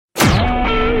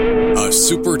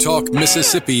SuperTalk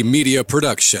Mississippi media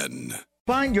production.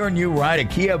 Find your new ride at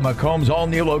Kia Macomb's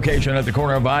all-new location at the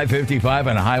corner of I-55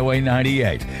 and Highway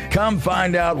 98. Come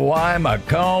find out why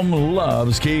Macomb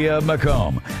loves Kia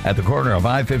Macomb at the corner of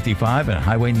I-55 and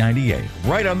Highway 98.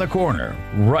 Right on the corner,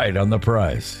 right on the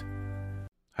price.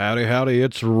 Howdy, howdy,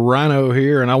 it's Rhino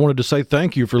here, and I wanted to say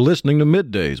thank you for listening to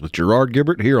Middays with Gerard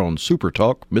Gibert here on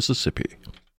SuperTalk Mississippi.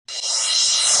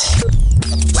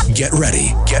 Get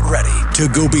ready to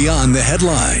go beyond the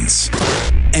headlines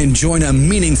and join a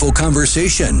meaningful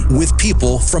conversation with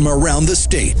people from around the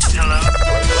state. Hello.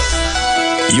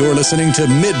 You're listening to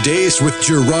Middays with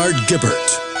Gerard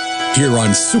Gibert here on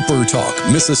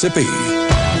SuperTalk Mississippi.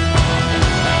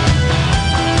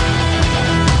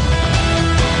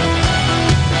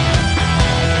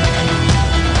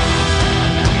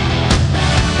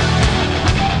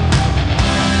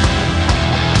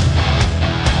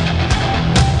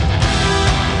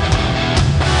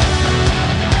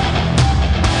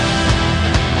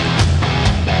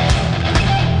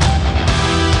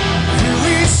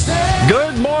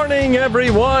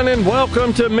 Everyone, and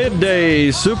welcome to Middays,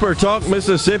 SuperTalk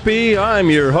Mississippi. I'm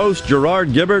your host, Gerard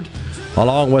Gibert,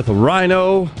 along with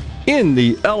Rhino in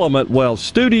the Element Wealth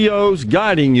Studios,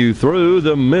 guiding you through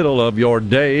the middle of your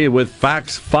day with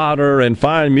facts, fodder, and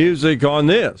fine music on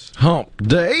this Hump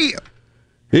Day.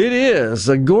 It is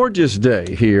a gorgeous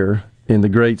day here in the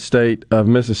great state of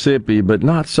Mississippi, but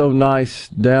not so nice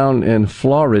down in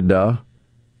Florida.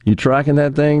 You tracking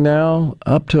that thing now?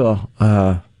 Up to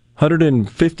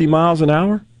 150 miles an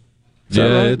hour? Yeah,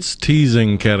 right? It's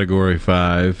teasing Category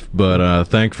 5, but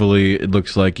thankfully it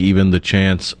looks like even the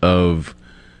chance of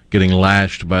getting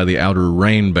lashed by the outer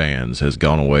rain bands has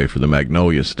gone away for the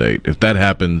Magnolia State. If that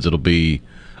happens, it'll be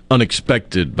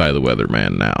unexpected by the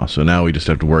weatherman now. So now we just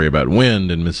have to worry about wind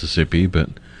in Mississippi, but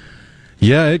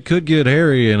yeah, it could get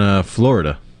hairy in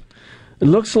Florida. It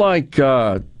looks like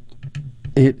it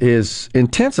is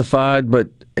intensified, but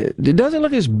it doesn't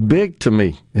look as big to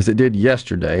me as it did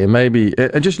yesterday. And maybe,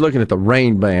 just looking at the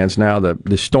rain bands now,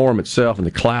 the storm itself and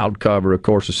the cloud cover, of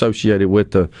course, associated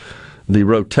with the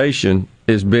rotation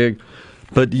is big.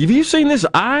 But have you seen this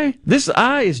eye? This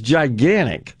eye is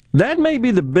gigantic. That may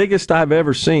be the biggest I've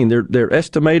ever seen. They're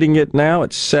estimating it now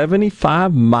at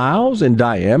 75 miles in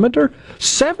diameter.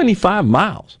 75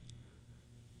 miles.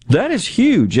 That is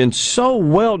huge and so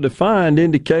well defined,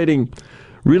 indicating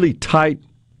really tight,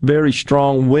 very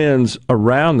strong winds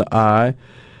around the eye,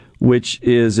 which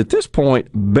is at this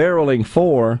point barreling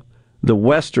for the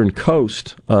western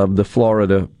coast of the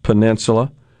Florida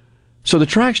peninsula. So the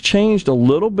track's changed a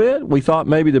little bit. We thought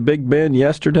maybe the Big Bend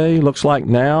yesterday. Looks like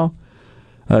now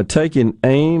taking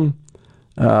aim.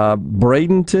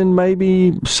 Bradenton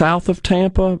maybe south of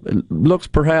Tampa. It looks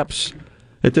perhaps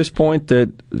at this point that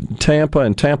Tampa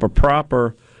and Tampa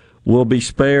proper will be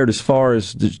spared as far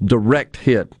as the direct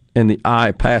hit and the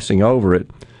eye passing over it.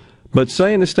 But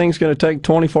saying this thing's going to take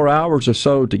 24 hours or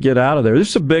so to get out of there. This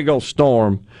is a big old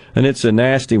storm, and it's a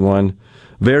nasty one.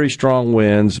 Very strong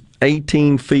winds,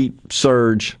 18 feet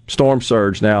surge, storm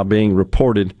surge now being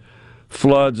reported.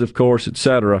 Floods, of course,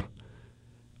 etc.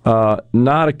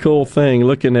 Not a cool thing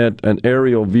looking at an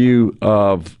aerial view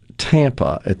of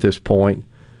Tampa at this point.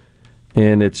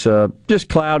 And it's just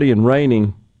cloudy and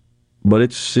raining, but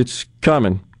it's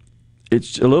coming.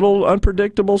 It's a little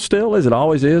unpredictable still, as it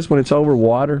always is when it's over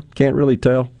water. Can't really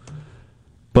tell.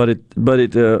 But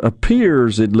it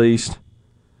appears, at least,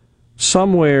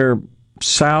 somewhere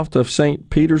south of St.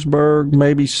 Petersburg,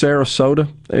 maybe Sarasota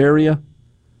area,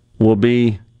 will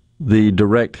be the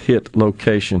direct hit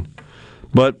location.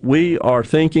 But we are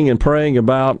thinking and praying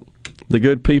about the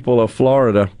good people of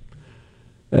Florida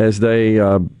as they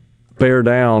bear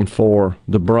down for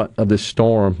the brunt of this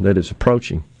storm that is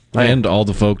approaching. And all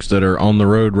the folks that are on the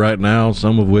road right now,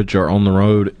 some of which are on the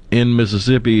road in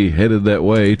Mississippi, headed that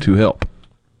way to help.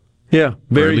 Yeah,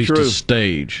 very true. Or at least to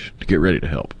stage to get ready to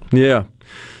help. Yeah.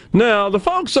 Now, the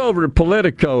folks over at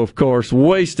Politico, of course,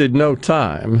 wasted no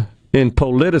time in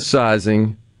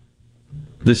politicizing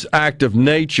this act of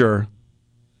nature.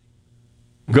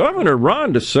 Governor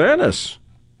Ron DeSantis,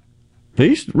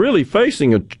 he's really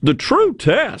facing the true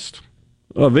test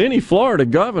of any Florida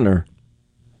governor.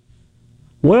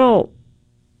 Well,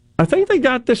 I think they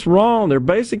got this wrong. They're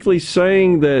basically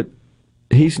saying that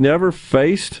he's never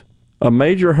faced a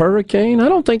major hurricane. I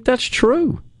don't think that's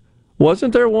true.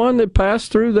 Wasn't there one that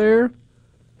passed through there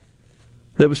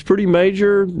that was pretty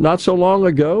major not so long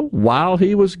ago while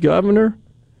he was governor?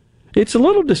 It's a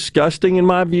little disgusting, in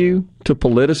my view, to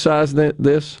politicize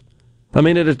this. I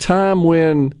mean, at a time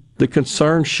when the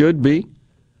concern should be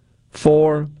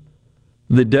for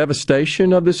the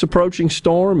devastation of this approaching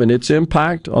storm and its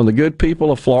impact on the good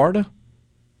people of Florida?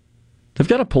 They've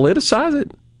got to politicize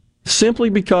it simply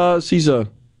because he's a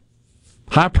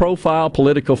high-profile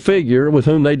political figure with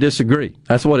whom they disagree.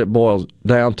 That's what it boils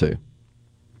down to.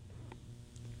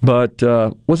 But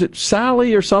was it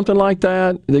Sally or something like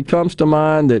that comes to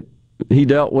mind that he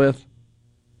dealt with?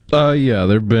 Yeah,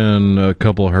 there have been a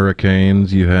couple of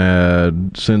hurricanes you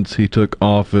had since he took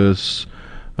office.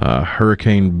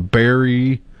 Hurricane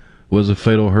Barry was a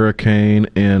fatal hurricane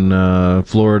in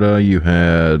Florida. You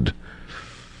had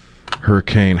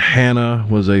Hurricane Hannah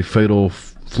was a fatal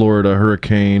Florida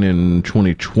hurricane in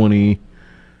 2020.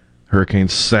 Hurricane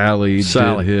Sally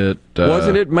did hit.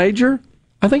 Wasn't it major?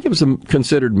 I think it was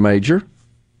considered major.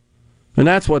 And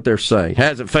that's what they're saying.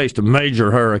 Hasn't faced a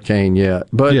major hurricane yet.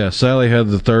 But yeah, Sally had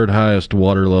the third highest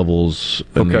water levels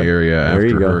in the area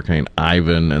after Hurricane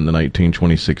Ivan and the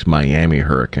 1926 Miami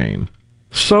hurricane.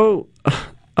 So,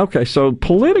 okay, so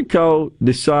Politico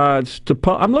decides to,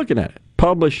 I'm looking at it,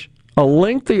 publish a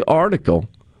lengthy article,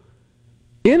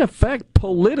 in effect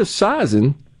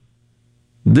politicizing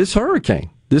this hurricane,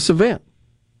 this event.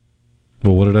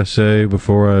 Well, what did I say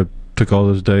before I took all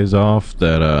those days off?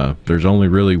 That there's only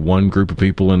really one group of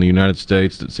people in the United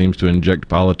States that seems to inject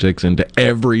politics into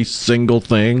every single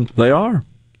thing. They are.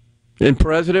 And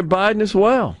President Biden as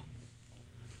well.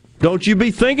 Don't you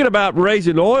be thinking about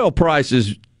raising oil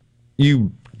prices,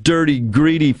 you dirty,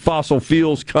 greedy fossil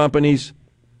fuels companies.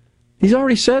 He's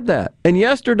already said that. And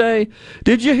yesterday,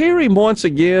 did you hear him once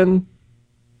again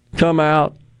come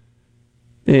out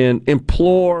and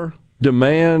implore,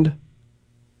 demand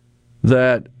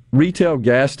that retail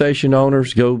gas station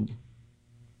owners go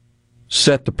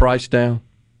set the price down,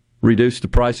 reduce the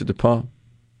price at the pump?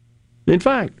 In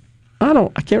fact, I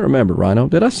can't remember, Rhino.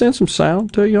 Did I send some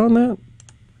sound to you on that?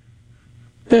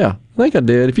 Yeah, I think I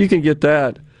did. If you can get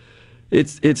that,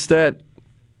 it's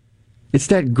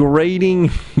that grating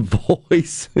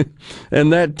voice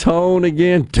and that tone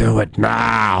again. Do it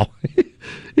now.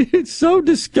 It's so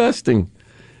disgusting.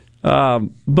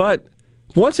 But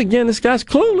once again, this guy's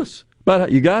clueless.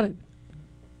 But you got it.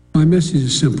 My message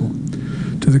is simple.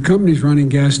 To the companies running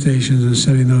gas stations and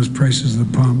setting those prices at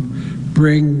the pump,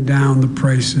 bring down the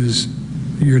prices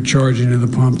you're charging at the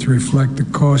pump to reflect the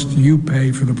cost you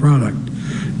pay for the product.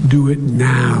 Do it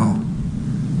now.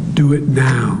 Do it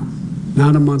now.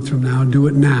 Not a month from now. Do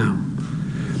it now.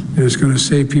 And it's going to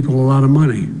save people a lot of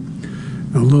money.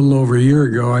 A little over a year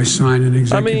ago, I signed an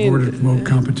executive order to promote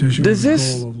competition with the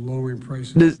goal of lowering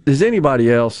prices. Does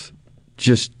anybody else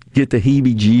just get the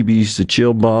heebie-jeebies, the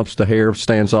chill bumps, the hair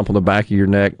stands up on the back of your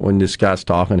neck when this guy's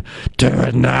talking? Do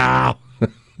it now.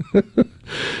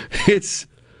 He's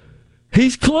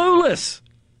clueless.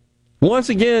 Once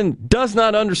again, does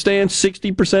not understand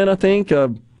 60%, I think,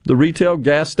 of the retail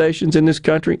gas stations in this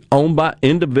country owned by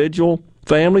individual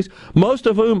families, most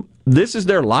of whom this is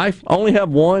their life, only have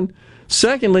one.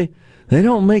 Secondly, they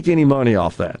don't make any money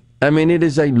off that. I mean, it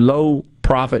is a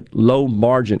low-profit,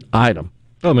 low-margin item.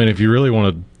 I mean, if you really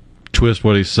want to twist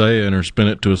what he's saying or spin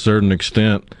it to a certain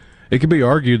extent, it could be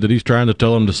argued that he's trying to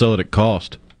tell them to sell it at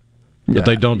cost, that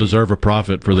they don't deserve a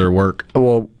profit for their work.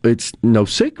 Well, it's no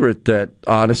secret that,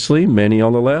 honestly, many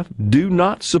on the left do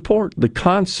not support the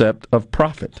concept of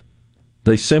profit.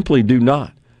 They simply do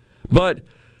not. But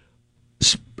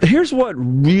here's what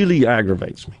really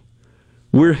aggravates me.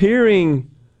 We're hearing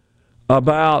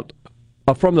about,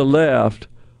 from the left,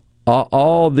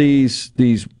 all this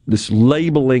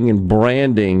labeling and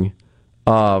branding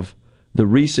of the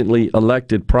recently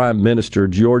elected Prime Minister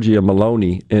Giorgia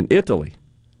Meloni in Italy.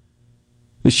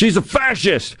 She's a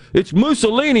fascist. It's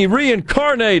Mussolini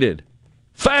reincarnated.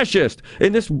 Fascist.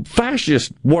 And this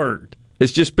fascist word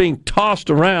is just being tossed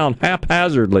around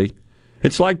haphazardly.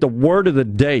 It's like the word of the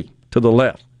day to the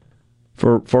left,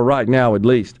 for right now at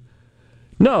least.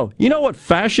 No, you know what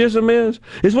fascism is?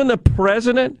 It's when the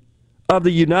president of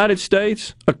the United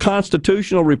States, a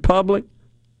constitutional republic,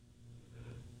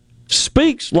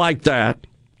 speaks like that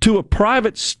to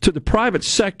the private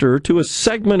sector, to a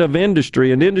segment of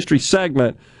industry, an industry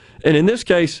segment, and in this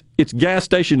case, it's gas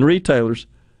station retailers,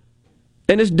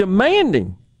 and is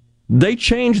demanding they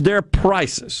change their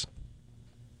prices.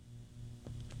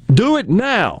 Do it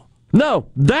now. No,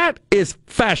 that is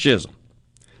fascism.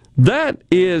 That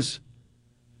is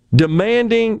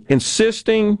demanding,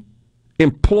 insisting,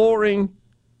 imploring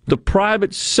the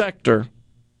private sector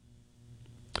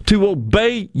to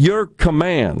obey your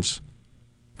commands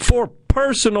for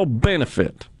personal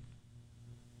benefit.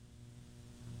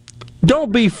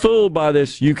 Don't be fooled by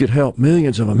this, you could help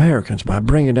millions of Americans by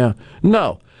bringing down.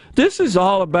 No, this is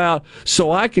all about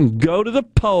so I can go to the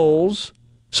polls,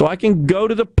 so I can go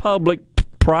to the public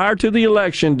prior to the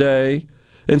election day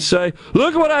and say,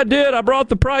 look what I did, I brought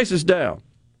the prices down.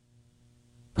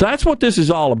 That's what this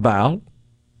is all about.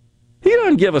 He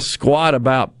doesn't give a squat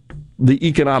about the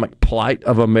economic plight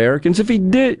of Americans. If he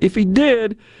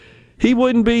did, he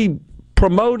wouldn't be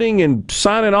promoting and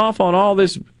signing off on all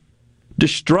this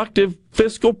destructive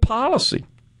fiscal policy.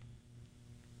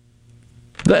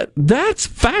 That's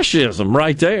fascism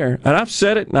right there. And I've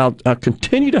said it, and I'll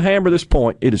continue to hammer this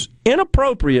point. It is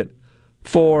inappropriate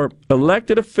for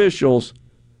elected officials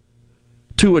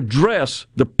to address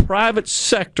the private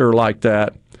sector like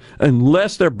that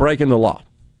unless they're breaking the law.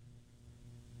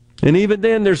 And even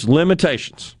then, there's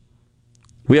limitations.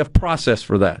 We have process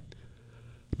for that.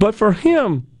 But for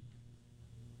him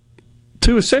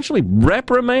to essentially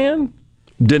reprimand,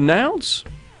 denounce,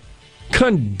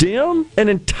 condemn an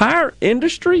entire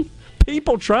industry,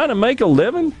 people trying to make a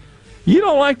living, you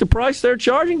don't like the price they're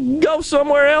charging, go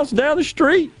somewhere else down the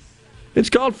street. It's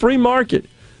called free market,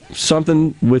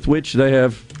 something with which they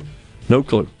have no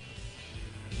clue.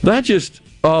 That just,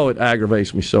 it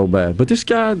aggravates me so bad. But this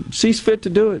guy sees fit to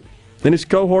do it. And his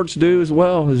cohorts do as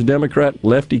well, his Democrat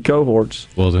lefty cohorts.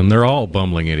 Well, then they're all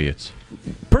bumbling idiots.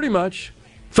 Pretty much.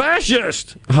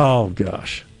 Fascist! Oh,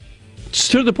 gosh. It's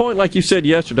to the point, like you said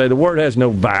yesterday, the word has no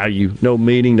value, no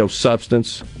meaning, no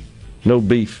substance, no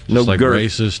beef, no girth.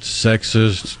 It's like racist,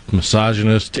 sexist,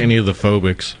 misogynist, any of the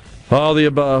phobics. All the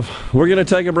above. We're going to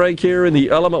take a break here in the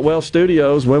Element Wealth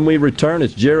studios. When we return,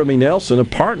 it's Jeremy Nelson, a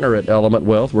partner at Element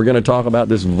Wealth. We're going to talk about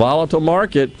this volatile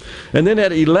market. And then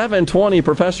at 11:20,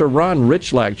 Professor Ron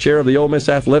Rychlak, chair of the Ole Miss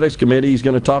Athletics Committee, is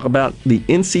going to talk about the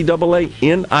NCAA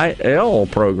NIL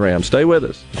program. Stay with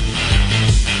us.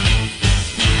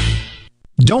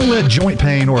 Don't let joint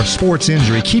pain or a sports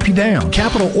injury keep you down.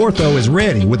 Capital Ortho is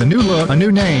ready with a new look, a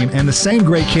new name, and the same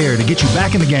great care to get you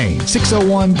back in the game.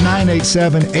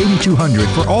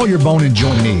 601-987-8200 for all your bone and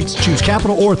joint needs. Choose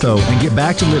Capital Ortho and get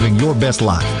back to living your best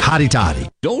life. Hotty toddy.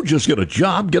 Don't just get a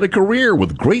job, get a career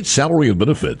with great salary and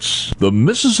benefits. The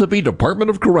Mississippi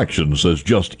Department of Corrections has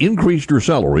just increased your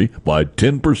salary by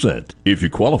 10%. If you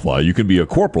qualify, you can be a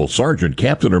corporal, sergeant,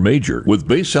 captain, or major, with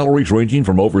base salaries ranging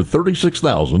from over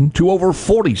 $36,000 to over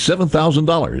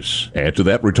 $47,000. Add to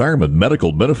that retirement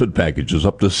medical benefit packages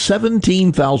up to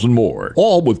 $17,000 more,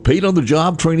 all with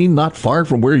paid-on-the-job training not far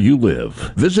from where you live.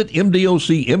 Visit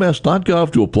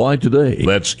mdocms.gov to apply today.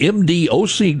 That's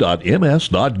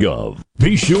mdoc.ms.gov.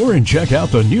 Be sure and check out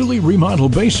the newly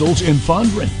remodeled Basil's in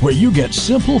Fondren, where you get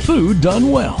simple food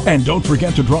done well. And don't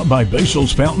forget to drop by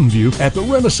Basil's Fountain View at the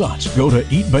Renaissance. Go to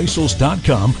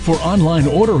eatbasils.com for online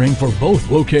ordering for both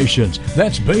locations.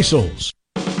 That's Basil's.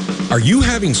 Are you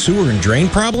having sewer and drain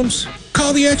problems?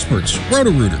 Call the experts,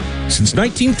 Roto-Rooter. Since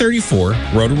 1934,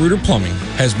 Roto-Rooter Plumbing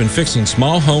has been fixing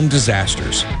small home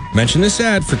disasters. Mention this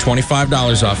ad for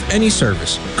 $25 off any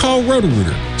service. Call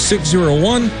Roto-Rooter,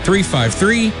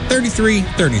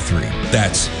 601-353-3333.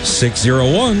 That's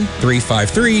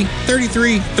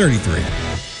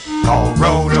 601-353-3333. Call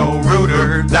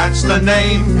Roto-Rooter, that's the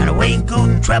name. And away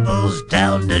go troubles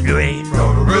down the drain.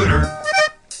 Roto-Rooter.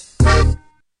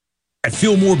 At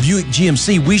Fillmore Buick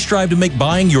GMC, we strive to make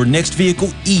buying your next vehicle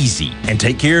easy and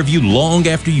take care of you long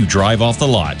after you drive off the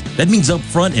lot. That means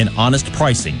upfront and honest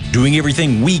pricing, doing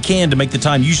everything we can to make the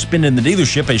time you spend in the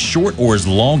dealership as short or as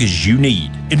long as you need.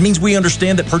 It means we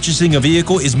understand that purchasing a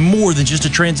vehicle is more than just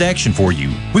a transaction for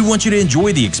you. We want you to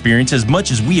enjoy the experience as much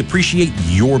as we appreciate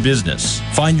your business.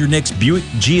 Find your next Buick,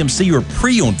 GMC, or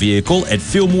pre-owned vehicle at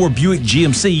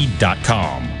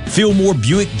FillmoreBuickGMC.com. Fillmore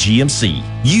Buick GMC.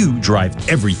 You drive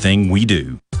everything we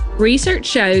do. Research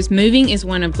shows moving is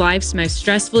one of life's most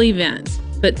stressful events,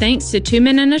 but thanks to 2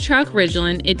 Men and a Truck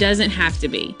Ridgeland, it doesn't have to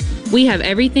be. We have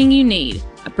everything you need.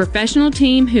 A professional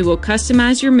team who will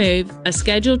customize your move, a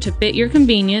schedule to fit your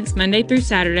convenience Monday through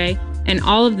Saturday, and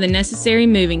all of the necessary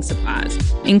moving supplies,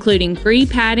 including free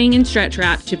padding and stretch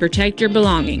wrap to protect your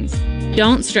belongings.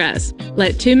 Don't stress.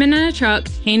 Let 2 Men and a Truck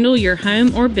handle your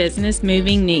home or business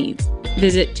moving needs.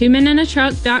 Visit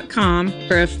 2menandatruck.com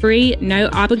for a free,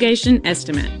 no-obligation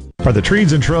estimate. Are the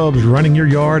trees and shrubs running your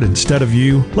yard instead of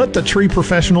you? Let the tree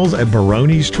professionals at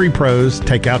Baroni's Tree Pros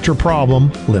take out your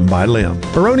problem limb by limb.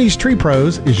 Baroni's Tree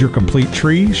Pros is your complete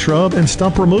tree, shrub, and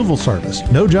stump removal service.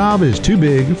 No job is too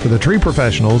big for the tree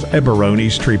professionals at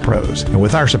Baroni's Tree Pros. And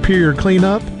with our superior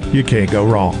cleanup, you can't go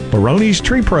wrong. Baroni's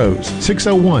Tree Pros,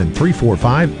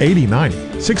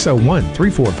 601-345-8090.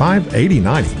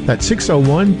 601-345-8090. That's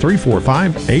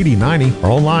 601-345-8090. Or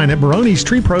online at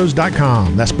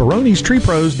baronestreepros.com. That's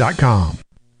baronestreepros.com.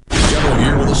 General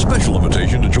here with a special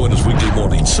invitation to join us weekday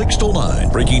morning, 6 to 9.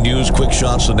 Breaking news, quick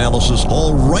shots, analysis,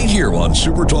 all right here on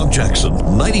SuperTalk Jackson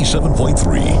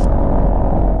 97.3.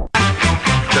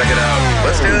 Check it out.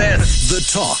 Let's do this. The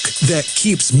talk that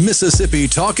keeps Mississippi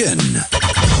talking.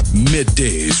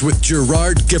 Middays with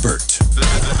Gerard Gibert.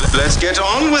 Let's get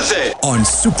on with it. On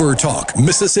SuperTalk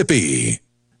Mississippi.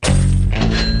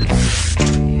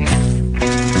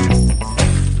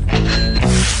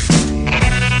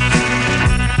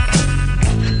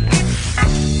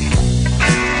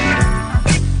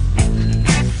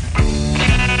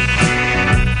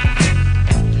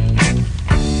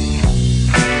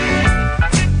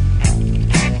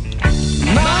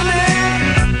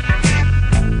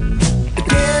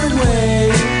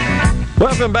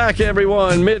 Welcome back,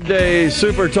 everyone. Midday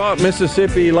Super Talk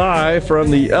Mississippi live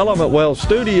from the Element Wealth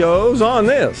Studios on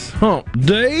this hump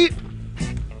date.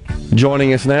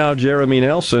 Joining us now, Jeremy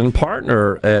Nelson,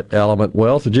 partner at Element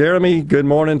Wealth. Jeremy, good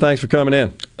morning. Thanks for coming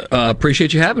in.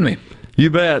 Appreciate you having me.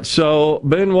 You bet. So,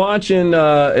 been watching,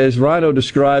 as Rhino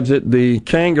describes it, the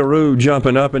kangaroo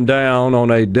jumping up and down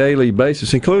on a daily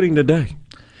basis, including today.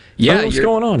 Yeah, what's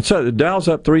going on? So the Dow's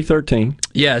up 313.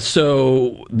 Yeah,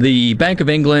 so the Bank of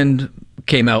England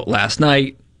came out last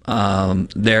night.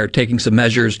 They're taking some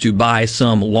measures to buy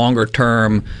some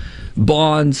longer-term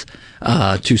bonds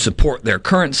to support their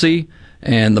currency,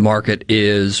 and the market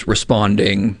is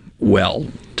responding well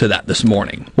to that this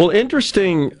morning. Well,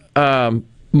 interesting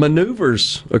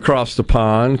maneuvers across the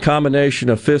pond, combination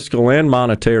of fiscal and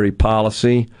monetary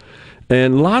policy,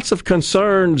 and lots of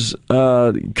concerns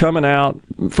coming out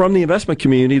from the investment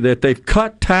community that they've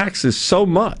cut taxes so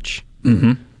much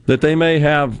that they may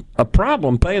have a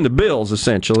problem paying the bills,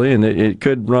 essentially, and it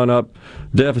could run up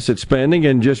deficit spending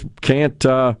and just can't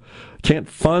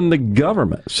fund the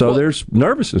government. So there's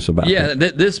nervousness about that. Yeah,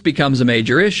 this becomes a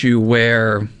major issue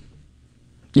where,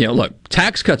 look,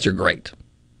 tax cuts are great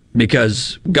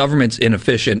because government's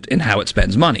inefficient in how it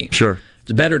spends money. Sure.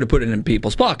 It's better to put it in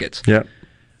people's pockets. Yeah.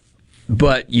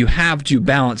 But you have to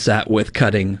balance that with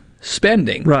cutting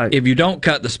spending. Right. If you don't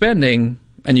cut the spending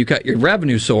and you cut your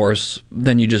revenue source,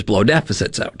 then you just blow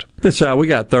deficits out. That's how we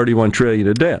got $31 trillion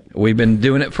of debt. We've been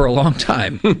doing it for a long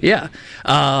time. Yeah.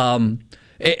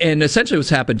 And essentially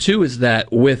what's happened, too, is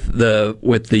that with the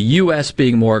U.S.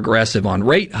 being more aggressive on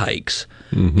rate hikes,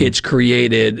 it's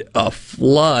created a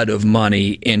flood of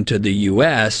money into the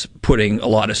U.S., putting a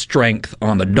lot of strength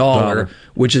on the dollar,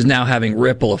 which is now having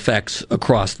ripple effects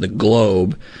across the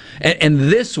globe. And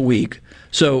this week,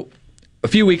 so a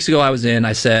few weeks ago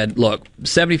I said, look,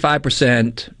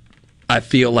 75%, I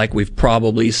feel like we've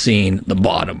probably seen the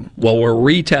bottom. Well, we're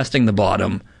retesting the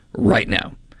bottom right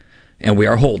now, and we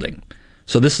are holding.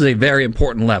 So this is a very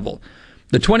important level.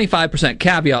 The 25%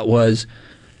 caveat was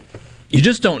you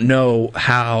just don't know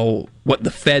what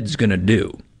the Fed's going to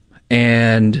do.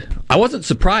 And I wasn't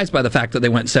surprised by the fact that they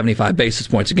went 75 basis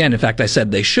points again. In fact, I said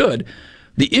they should.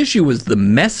 The issue was the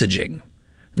messaging.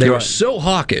 They were so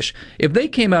hawkish. If they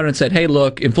came out and said, hey,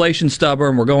 look, inflation's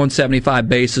stubborn, we're going 75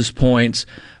 basis points,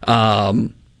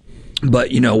 but,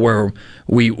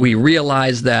 we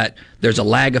realize that there's a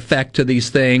lag effect to these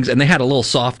things, and they had a little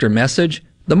softer message,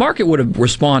 the market would have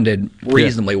responded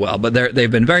reasonably well. But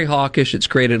they've been very hawkish. It's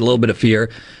created a little bit of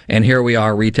fear, and here we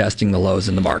are retesting the lows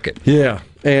in the market. Yeah,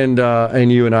 and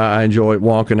you and I enjoy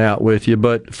wonking out with you.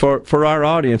 But for our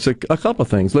audience, a couple of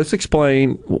things. Let's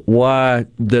explain why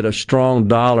that a strong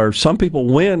dollar, some people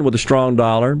win with a strong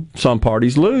dollar, some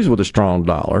parties lose with a strong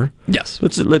dollar. Yes.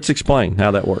 Let's explain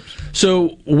how that works.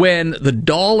 So when the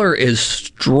dollar is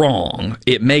strong,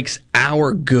 it makes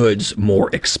our goods more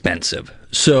expensive.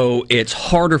 So it's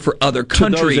harder for other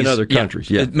countries. To those in other countries,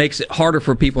 yeah. It makes it harder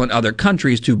for people in other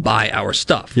countries to buy our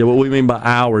stuff. Yeah, what we mean by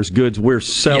ours, goods we're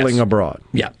selling abroad.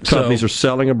 Yeah. Companies are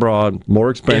selling abroad,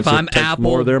 more expensive, if I'm takes Apple,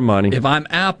 more of their money. If I'm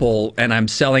Apple and I'm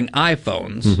selling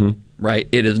iPhones, right,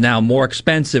 it is now more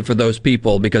expensive for those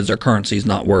people because their currency is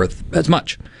not worth as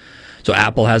much. So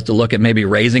Apple has to look at maybe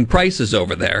raising prices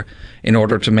over there in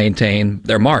order to maintain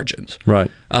their margins. Right.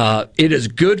 It is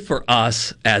good for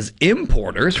us as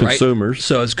importers, consumers. Right?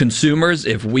 So as consumers,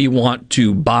 if we want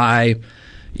to buy,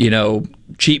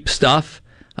 cheap stuff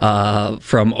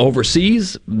from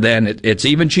overseas, then it's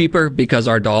even cheaper because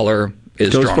our dollar is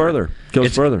stronger.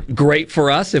 Goes further. Great for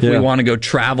us if we want to go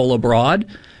travel abroad.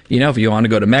 If you want to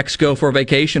go to Mexico for a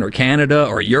vacation or Canada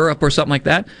or Europe or something like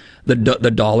that, the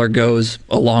dollar goes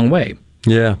a long way.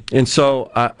 Yeah. And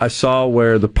so I saw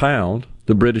where the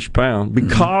British pound,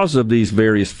 because of these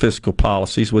various fiscal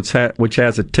policies, which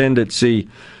has a tendency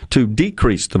to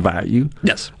decrease the value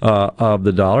of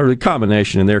the dollar, the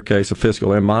combination in their case of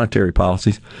fiscal and monetary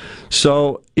policies.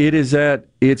 So it is at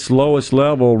its lowest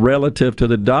level relative to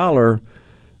the dollar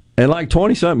in like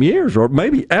 20-something years, or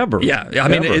maybe ever. Yeah, I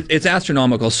mean, it's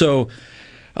astronomical. So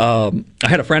I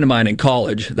had a friend of mine in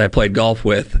college that I played golf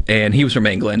with, and he was from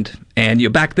England.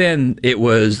 And back then,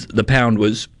 the pound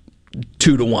was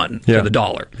 2 to 1 to the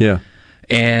dollar. Yeah.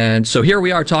 And so here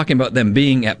we are talking about them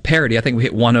being at parity. I think we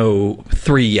hit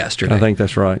 103 yesterday. I think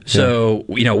that's right. So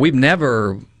we've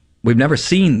never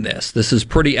seen this. This is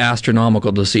pretty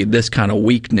astronomical to see this kind of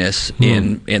weakness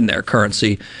in their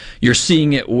currency. You're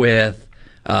seeing it with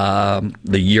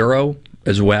the euro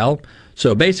as well.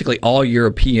 So basically, all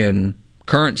European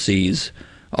currencies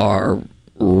are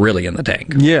really in the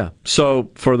tank. Yeah. So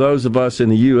for those of us in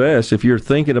the U.S., if you're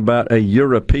thinking about a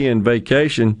European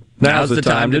vacation, now's the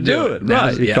time to do it.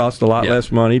 Right. It costs a lot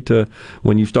less money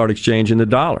when you start exchanging the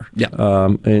dollar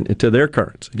and to their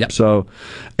currency. Yep. So,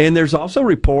 and there's also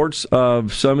reports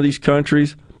of some of these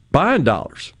countries buying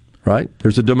dollars. Right?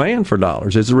 There's a demand for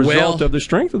dollars as a result of the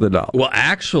strength of the dollar. Well,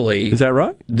 actually... Is that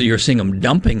right? You're seeing them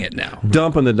dumping it now.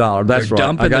 Dumping the dollar. That's They're right.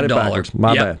 dumping I got the it dollar. Backwards.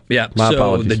 My bad. Yeah. My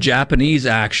apologies. The Japanese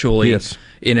actually,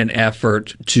 in an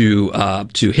effort to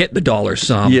hit the dollar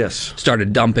some,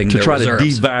 started dumping their reserves.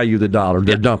 To try to devalue the dollar.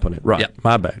 They're dumping it. Right.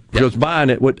 My bad. Because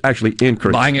buying it would actually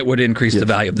increase. Buying it would increase the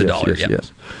value of the dollar.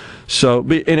 Yes. So,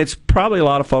 and it's probably a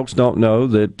lot of folks don't know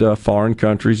that foreign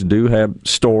countries do have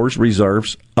stores,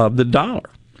 reserves of the dollar.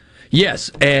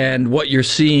 Yes, and what you're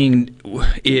seeing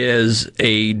is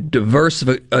a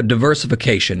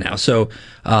diversification now. So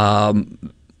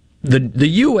the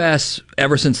U.S.,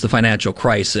 ever since the financial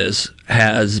crisis,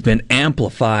 has been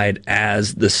amplified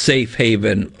as the safe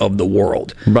haven of the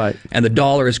world. Right. And the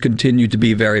dollar has continued to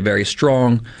be very, very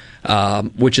strong,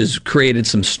 which has created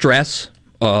some stress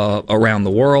around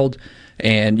the world.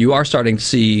 And you are starting to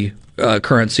see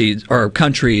currencies or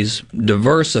countries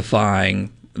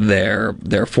diversifying their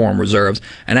foreign reserves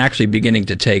and actually beginning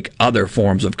to take other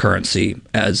forms of currency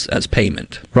as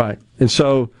payment. Right. And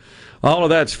so all of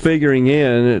that's figuring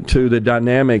in to the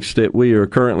dynamics that we are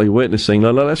currently witnessing.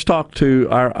 Let's talk to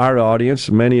our audience,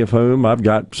 many of whom I've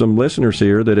got some listeners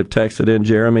here that have texted in,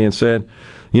 Jeremy, and said,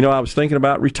 I was thinking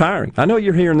about retiring. I know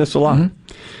you're hearing this a lot. Mm-hmm.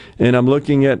 And I'm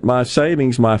looking at my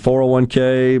savings, my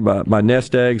 401k, my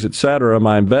nest eggs, et cetera,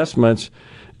 my investments.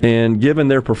 And given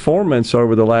their performance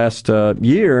over the last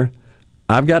year,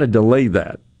 I've got to delay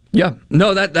that. Yeah.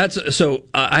 No, that's so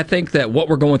I think that what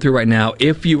we're going through right now,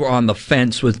 if you are on the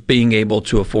fence with being able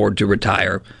to afford to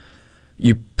retire,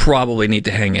 you probably need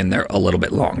to hang in there a little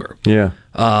bit longer. Yeah.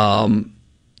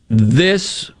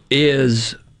 This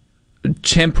is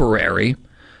temporary.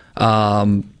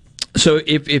 So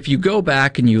if you go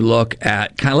back and you look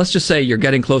at let's just say you're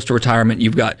getting close to retirement,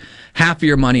 you've got half of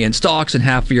your money in stocks and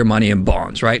half of your money in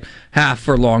bonds, right? Half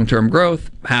for long-term growth,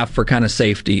 half for kind of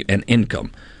safety and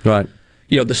income. Right.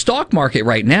 The stock market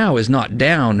right now is not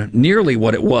down nearly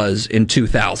what it was in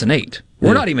 2008.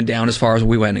 We're not even down as far as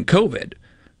we went in COVID,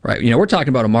 right? We're talking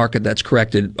about a market that's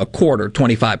corrected a quarter,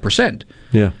 25%.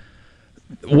 Yeah.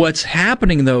 What's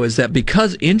happening, though, is that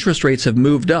because interest rates have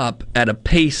moved up at a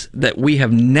pace that we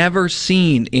have never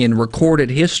seen in recorded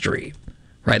history,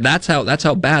 right? That's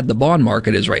how bad the bond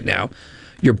market is right now.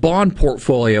 Your bond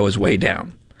portfolio is way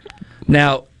down.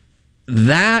 Now,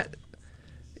 that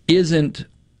isn't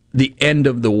the end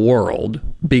of the world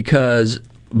because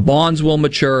bonds will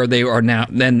mature. They are now.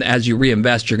 Then, as you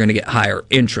reinvest, you're going to get higher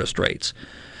interest rates.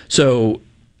 So,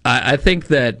 I think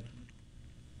that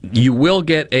you will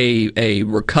get a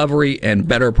recovery and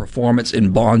better performance in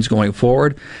bonds going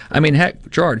forward. I mean, heck,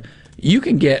 Gerard, you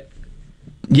can get,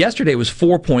 yesterday was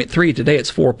 4.3, today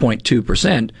it's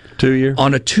 4.2%. 2 year?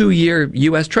 On a 2-year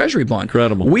U.S. Treasury bond.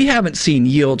 Incredible. We haven't seen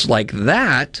yields like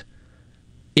that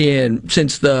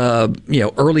since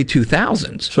the early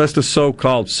 2000s. So that's the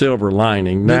so-called silver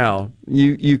lining. Now,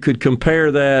 you could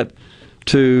compare that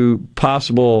to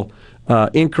possible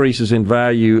increases in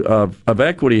value of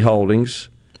equity holdings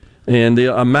and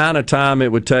the amount of time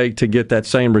it would take to get that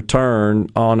same return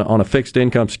on a fixed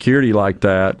income security like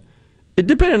that. It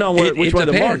depending on which way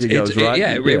the market goes, right?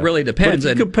 It really depends.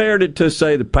 But if you compared it to,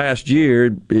 say, the past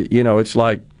year, it's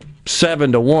like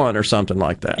 7 to 1 or something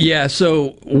like that. Yeah,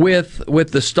 so with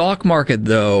the stock market,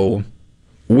 though,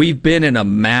 we've been in a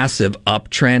massive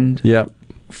uptrend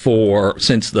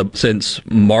since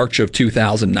March of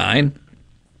 2009.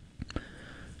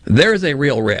 There is a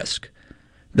real risk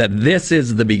that this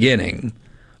is the beginning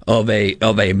of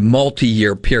a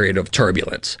multi-year period of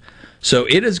turbulence. So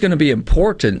it is going to be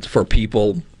important for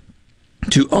people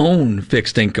to own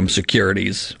fixed income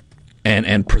securities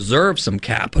and preserve some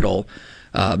capital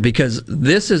because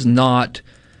this is not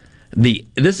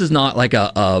like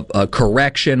a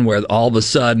correction where all of a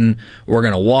sudden we're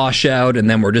going to wash out and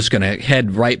then we're just going to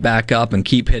head right back up and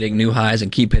keep hitting new highs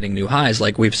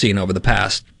like we've seen over the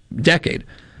past decade.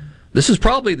 This is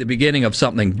probably the beginning of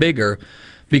something bigger,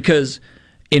 because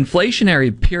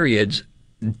inflationary periods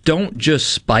don't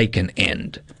just spike and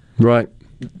end. Right.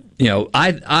 You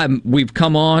know, we've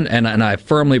come on, and I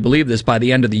firmly believe this, by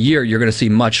the end of the year, you're going to see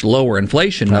much lower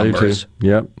inflation numbers.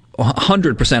 Yep.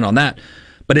 100% on that.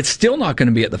 But it's still not going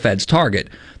to be at the Fed's target.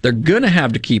 They're going to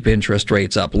have to keep interest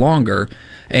rates up longer,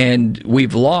 and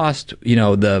we've lost, you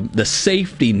know, the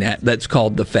safety net that's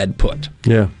called the Fed put.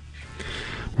 Yeah.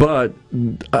 But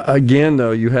again,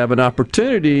 though, you have an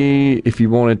opportunity, if you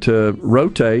wanted to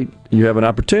rotate, you have an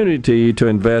opportunity to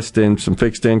invest in some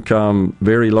fixed income,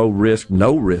 very low risk,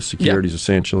 no risk securities,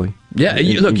 essentially. Yeah,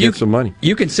 and get some money.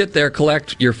 You can sit there,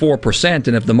 collect your 4%,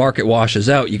 and if the market washes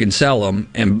out, you can sell them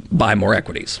and buy more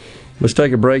equities. Let's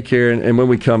take a break here, and when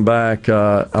we come back,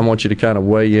 I want you to kind of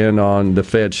weigh in on the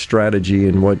Fed's strategy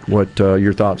and what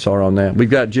your thoughts are on that. We've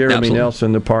got Jeremy Absolutely.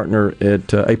 Nelson, a partner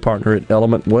at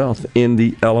Element Wealth, in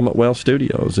the Element Wealth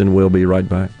studios, and we'll be right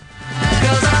back.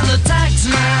 'Cause I'm the tax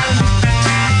man.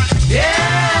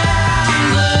 Yeah,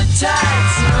 I'm the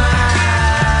tax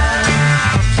man.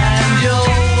 And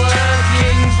you're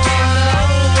working for no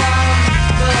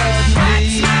one but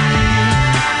me.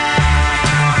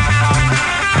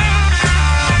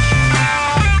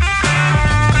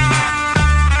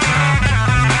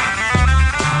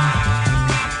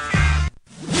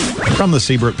 From the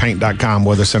SeabrookPaint.com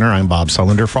Weather Center, I'm Bob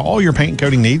Sullender. For all your paint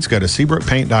coating needs, go to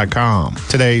SeabrookPaint.com.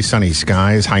 Today, sunny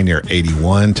skies, high near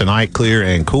 81. Tonight, clear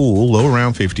and cool, low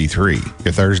around 53.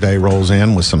 Your Thursday rolls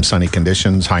in with some sunny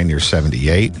conditions, high near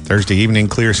 78. Thursday evening,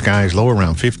 clear skies, low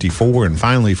around 54. And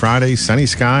finally, Friday, sunny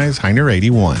skies, high near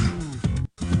 81.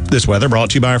 This weather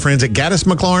brought to you by our friends at Gaddis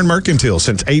McLaurin Mercantile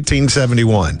since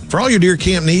 1871. For all your deer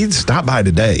camp needs, stop by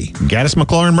today. Gaddis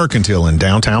McLaurin Mercantile in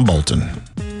downtown Bolton.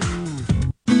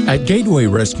 At Gateway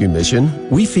Rescue Mission,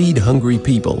 we feed hungry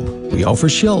people. We offer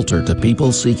shelter to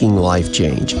people seeking life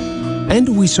change.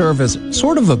 And we serve as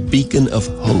sort of a beacon of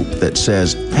hope that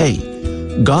says, hey,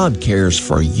 God cares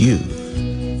for you.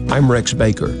 I'm Rex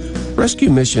Baker.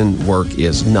 Rescue Mission work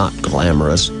is not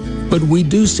glamorous, but we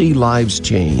do see lives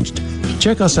changed.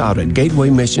 Check us out at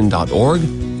gatewaymission.org.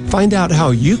 Find out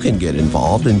how you can get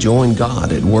involved and join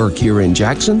God at work here in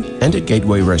Jackson and at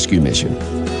Gateway Rescue Mission.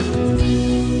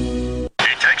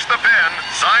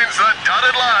 Signs the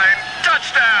dotted line.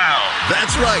 Touchdown!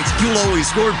 That's right. You'll always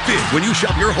score big when you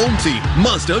shop your home team,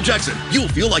 Mazda of Jackson. You'll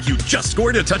feel like you just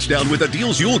scored a touchdown with the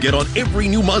deals you'll get on every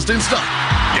new Mazda in stock.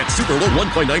 Get super low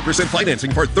 1.9%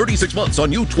 financing for 36 months on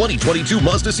new 2022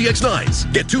 Mazda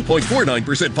CX-9s. Get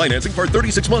 2.49% financing for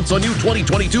 36 months on new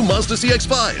 2022 Mazda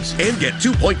CX-5s. And get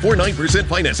 2.49%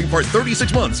 financing for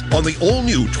 36 months on the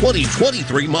all-new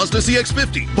 2023 Mazda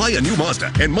CX-50. Buy a new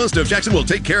Mazda, and Mazda of Jackson will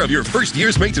take care of your first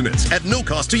year's maintenance at no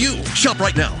cost to you. Shop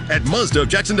right now at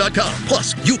MazdaofJackson.com.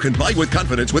 Plus, you can buy with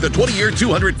confidence with a 20-year,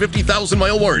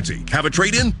 250,000-mile warranty. Have a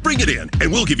trade-in? Bring it in,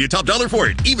 and we'll give you top dollar for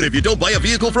it, even if you don't buy a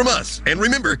vehicle from us. And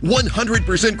remember,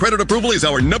 100% credit approval is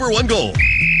our #1 goal.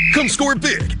 Come score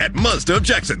big at Mazda of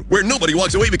Jackson, where nobody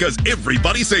walks away because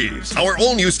everybody saves. Our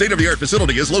all-new state-of-the-art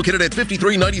facility is located at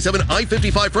 5397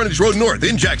 I-55 Frontage Road North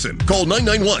in Jackson. Call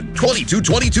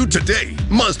 991-2222 today.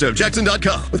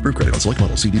 MazdaofJackson.com. With approved credit on select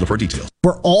models. See dealer for details.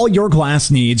 For all your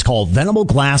glass needs, call Venable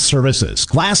Glass Services.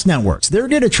 Glass Networks. They're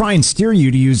going to try and steer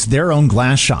you to use their own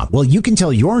glass shop. Well, you can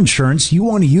tell your insurance you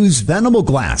want to use Venable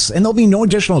Glass, and there'll be no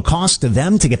additional cost to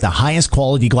them to get the highest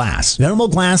quality glass. Venable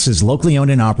Glass is locally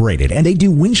owned and operated, and they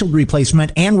do windshield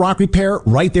replacement and rock repair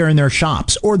right there in their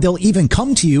shops, or they'll even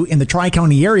come to you in the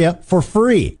Tri-County area for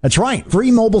free. That's right,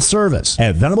 free mobile service.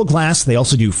 At Venable Glass, they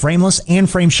also do frameless and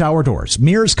frame shower doors,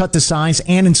 mirrors cut to size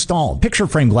and installed, picture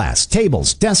frame glass,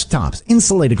 tables, desktops,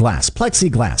 insulated glass,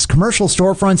 plexiglass, commercial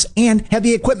storefronts, and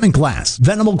heavy equipment glass.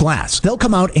 Venable Glass. They'll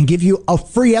come out and give you a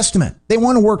free estimate. They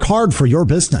want to work hard for your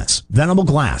business. Venable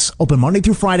Glass. Open Monday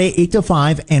through Friday, 8 to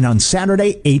 5, and on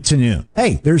Saturday, 8 to noon.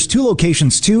 Hey, there's 2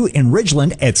 locations too in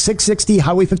Ridgeland at 660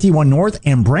 Highway 51 North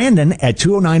and Brandon at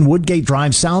 209 Woodgate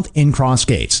Drive South in Cross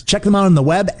Gates. Check them out on the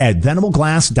web at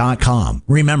venableglass.com.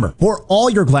 Remember, for all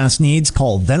your glass needs,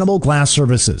 call Venable Glass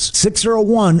Services,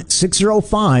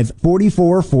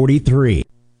 601-605-4443.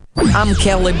 I'm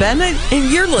Kelly Bennett,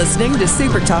 and you're listening to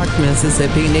SuperTalk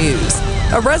Mississippi News.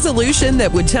 A resolution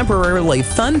that would temporarily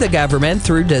fund the government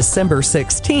through December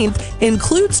 16th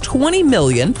includes $20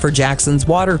 million for Jackson's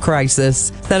water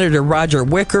crisis. Senator Roger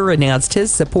Wicker announced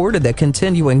his support of the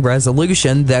continuing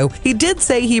resolution, though he did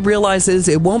say he realizes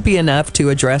it won't be enough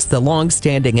to address the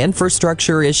long-standing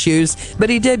infrastructure issues, but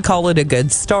he did call it a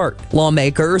good start.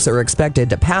 Lawmakers are expected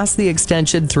to pass the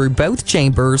extension through both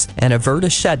chambers and avert a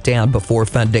shutdown before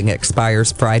funding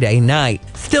expires Friday night.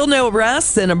 Still no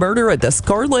arrests in a murder at the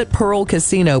Scarlet Pearl Casino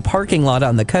casino parking lot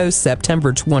on the coast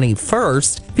September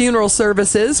 21st. Funeral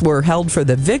services were held for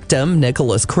the victim,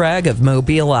 Nicholas Craig of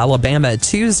Mobile, Alabama,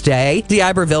 Tuesday. The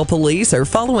Iberville police are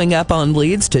following up on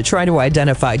leads to try to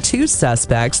identify two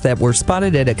suspects that were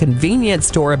spotted at a convenience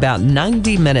store about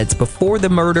 90 minutes before the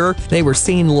murder. They were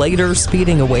seen later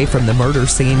speeding away from the murder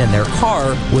scene, and their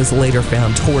car was later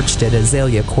found torched at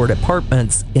Azalea Court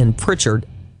Apartments in Pritchard.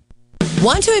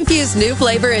 Want to infuse new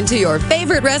flavor into your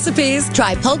favorite recipes?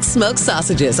 Try Polk's smoked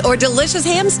sausages or delicious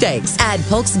ham steaks. Add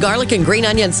Polk's garlic and green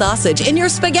onion sausage in your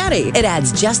spaghetti. It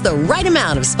adds just the right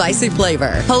amount of spicy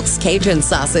flavor. Polk's Cajun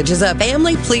sausage is a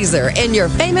family pleaser in your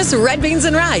famous red beans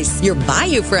and rice. Your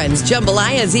Bayou Friends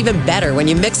jambalaya is even better when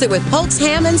you mix it with Polk's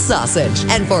ham and sausage.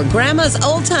 And for Grandma's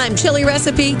old-time chili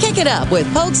recipe, kick it up with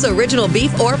Polk's original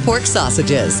beef or pork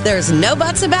sausages. There's no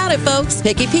buts about it, folks.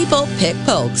 Picky people pick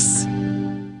Polk's.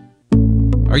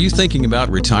 Are you thinking about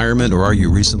retirement, or are you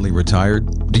recently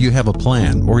retired? Do you have a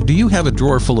plan, or do you have a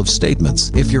drawer full of statements?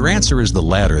 If your answer is the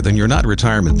latter, then you're not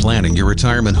retirement planning, you're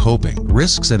retirement hoping.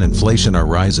 Risks and inflation are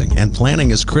rising, and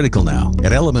planning is critical now.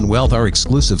 At Element Wealth, our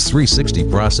exclusive 360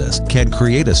 process can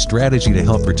create a strategy to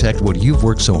help protect what you've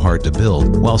worked so hard to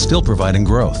build while still providing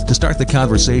growth. To start the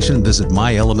conversation, visit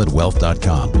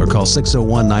myelementwealth.com or call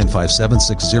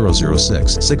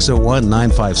 601-957-6006.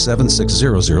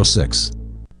 601-957-6006.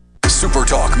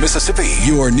 SuperTalk Mississippi,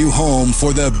 your new home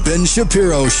for the Ben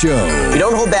Shapiro Show. We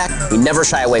don't hold back. We never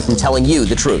shy away from telling you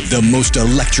the truth. The most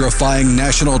electrifying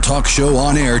national talk show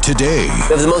on air today.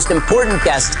 We have the most important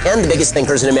guests and the biggest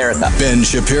thinkers in America. Ben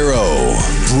Shapiro,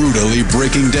 brutally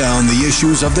breaking down the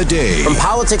issues of the day. From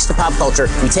politics to pop culture,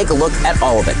 we take a look at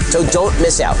all of it. So don't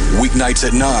miss out. Weeknights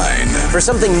at 9. For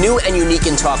something new and unique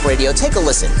in talk radio, take a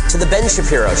listen to The Ben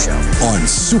Shapiro Show. On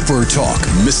SuperTalk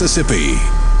Mississippi.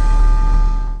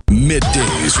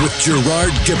 Middays with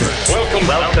Gerard Gibert. Welcome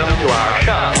to our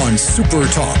show. On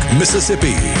SuperTalk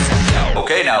Mississippi.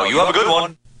 Okay, now you have a good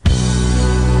one.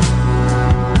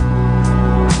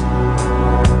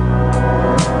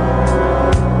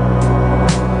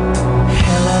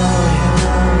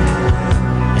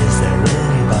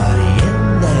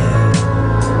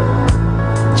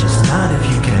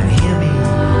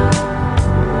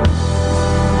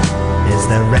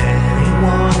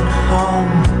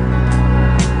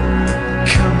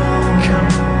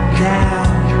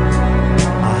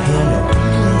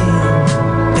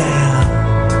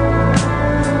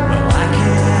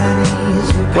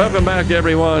 Welcome back,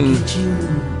 everyone.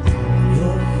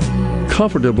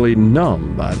 Comfortably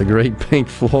numb by the great Pink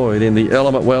Floyd in the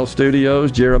Element Wealth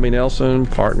studios. Jeremy Nelson,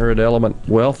 partner at Element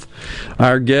Wealth,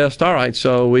 our guest. All right,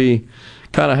 so we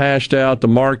kind of hashed out the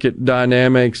market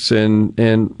dynamics,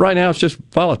 and right now it's just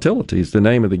volatility is the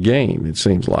name of the game, it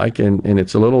seems like, and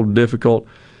it's a little difficult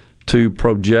to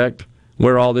project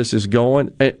where all this is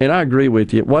going. And I agree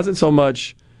with you. It wasn't so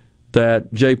much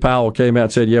that Jay Powell came out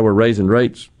and said, yeah, we're raising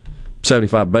rates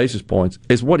 75 basis points,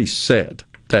 is what he said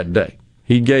that day.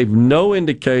 He gave no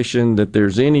indication that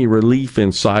there's any relief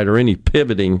in sight or any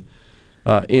pivoting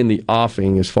in the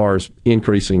offing as far as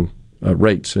increasing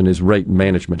rates and his rate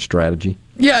management strategy.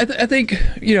 Yeah, I think,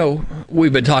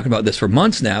 we've been talking about this for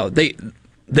months now. They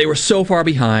were so far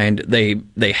behind,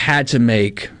 they had to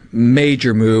make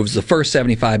major moves. The first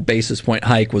 75 basis point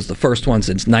hike was the first one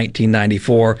since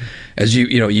 1994, as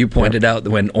you pointed out,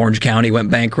 when Orange County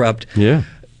went bankrupt. Yeah.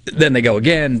 Then they go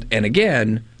again and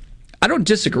again. I don't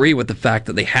disagree with the fact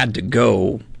that they had to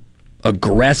go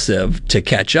aggressive to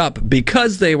catch up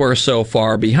because they were so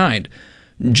far behind.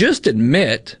 Just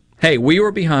admit, hey, we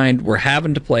were behind, we're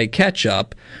having to play catch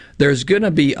up. There's going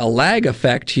to be a lag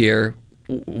effect here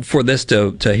for this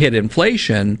to hit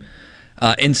inflation.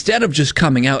 Instead of just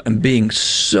coming out and being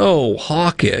so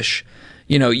hawkish,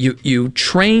 you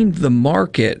trained the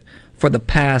market for the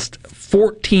past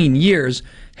 14 years.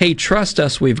 Hey, trust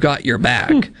us, we've got your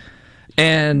back.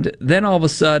 And then all of a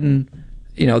sudden,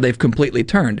 they've completely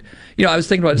turned. I was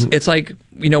thinking about it's like,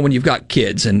 when you've got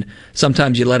kids and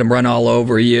sometimes you let them run all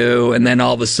over you, and then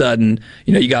all of a sudden,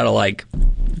 you got to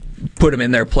put them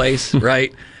in their place,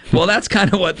 right? Well, that's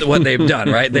kind of what they've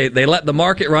done, right? They let the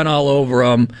market run all over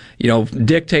them,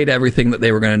 dictate everything that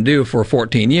they were going to do for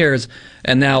 14 years,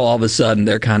 and now all of a sudden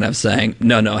they're kind of saying,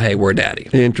 no, hey, we're daddy.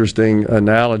 Interesting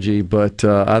analogy, but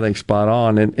I think spot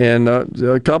on. And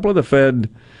a couple of the Fed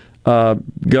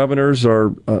governors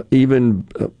are even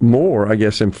more, I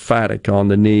guess, emphatic on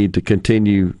the need to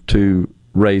continue to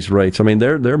raise rates. I mean,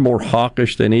 they're more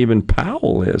hawkish than even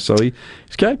Powell is. So he's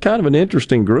got kind of an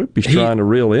interesting group he's trying to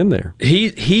reel in there.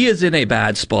 He is in a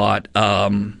bad spot.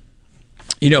 Bullard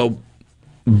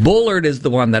is the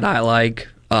one that I like,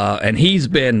 and he's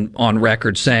been on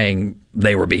record saying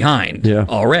they were behind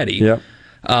already. Yeah.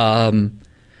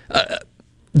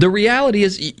 The reality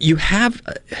is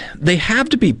they have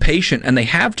to be patient, and they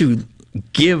have to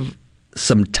give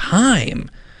some time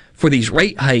for these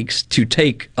rate hikes to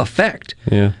take effect.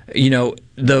 Yeah.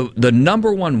 The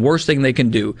number one worst thing they can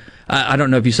do, I don't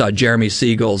know if you saw Jeremy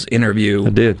Siegel's interview. I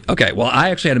did. Okay, well, I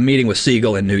actually had a meeting with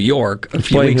Siegel in New York a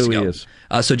few weeks ago. He is.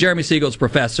 So Jeremy Siegel's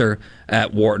professor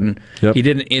at Wharton. Yep. He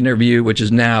did an interview, which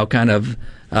is now kind of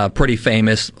pretty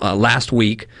famous, last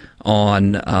week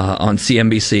on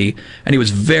CNBC, and he was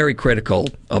very critical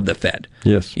of the Fed.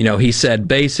 Yes. He said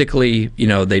basically,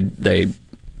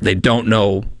 they don't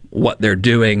know what they're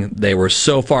doing. They were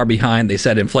so far behind. They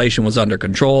said inflation was under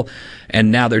control, and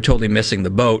now they're totally missing the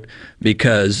boat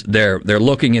because they're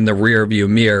looking in the rearview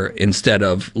mirror instead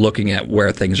of looking at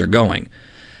where things are going.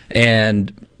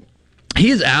 And he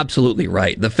is absolutely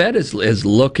right. The Fed is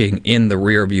looking in the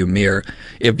rearview mirror.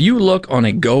 If you look on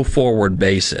a go-forward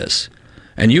basis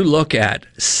and you look at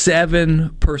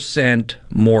 7%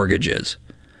 mortgages,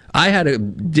 I had a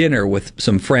dinner with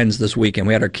some friends this weekend.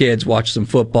 We had our kids watch some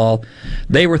football.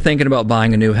 They were thinking about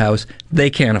buying a new house. They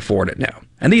can't afford it now.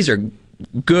 And these are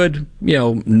good,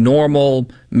 normal,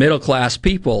 middle-class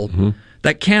people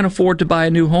that can't afford to buy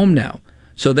a new home now.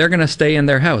 So they're going to stay in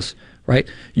their house, right?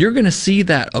 You're going to see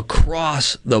that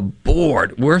across the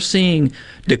board. We're seeing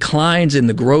declines in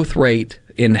the growth rate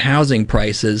in housing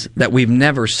prices that we've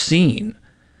never seen.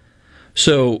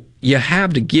 So you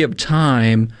have to give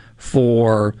time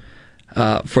for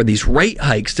these rate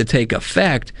hikes to take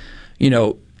effect,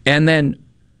 and then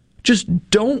just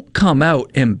don't come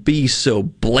out and be so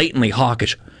blatantly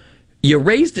hawkish. You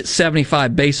raised it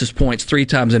 75 basis points 3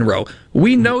 times in a row.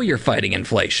 We know you're fighting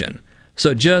inflation.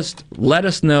 So just let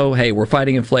us know, hey, we're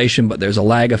fighting inflation, but there's a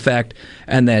lag effect,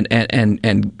 and then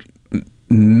and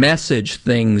message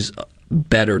things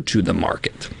better to the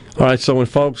market. All right, so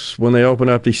when they open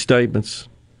up these statements,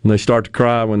 and they start to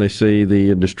cry when they see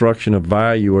the destruction of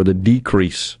value or the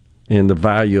decrease in the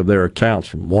value of their accounts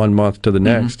from one month to the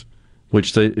next,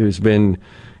 which has been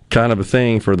kind of a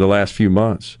thing for the last few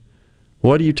months.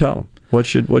 What do you tell them? What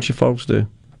should folks do?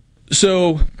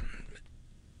 So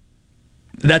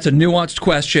that's a nuanced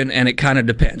question, and it kind of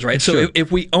depends, right? Sure. So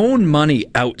if we own money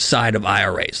outside of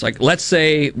IRAs, like let's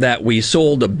say that we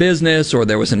sold a business or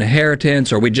there was an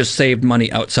inheritance or we just saved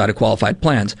money outside of qualified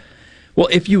plans, well,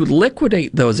 if you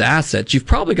liquidate those assets, you've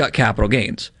probably got capital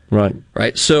gains. Right.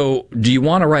 Right. So do you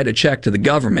want to write a check to the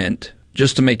government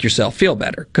just to make yourself feel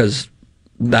better? Because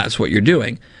that's what you're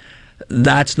doing.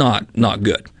 That's not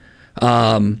good.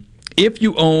 If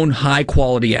you own high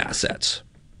quality assets,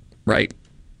 right,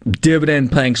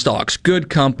 dividend paying stocks, good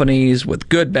companies with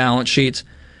good balance sheets,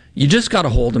 you just got to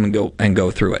hold them and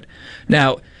go through it.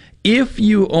 Now, if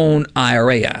you own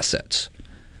IRA assets,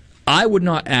 I would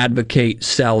not advocate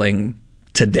selling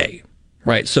today,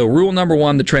 right? So rule number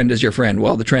 1, the trend is your friend.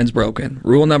 Well, the trend's broken.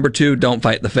 Rule number 2, don't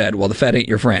fight the Fed. Well, the Fed ain't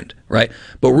your friend, right?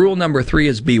 But rule number 3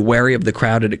 is be wary of the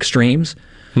crowded extremes.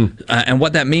 And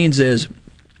what that means is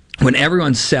when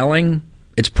everyone's selling,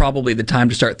 it's probably the time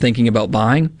to start thinking about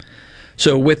buying.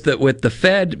 So with the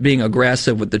Fed being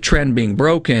aggressive, with the trend being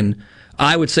broken,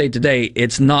 I would say today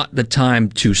it's not the time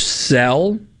to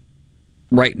sell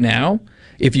right now.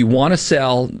 If you want to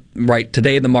sell, right,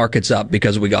 today the market's up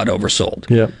because we got oversold.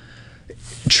 Yeah.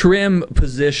 Trim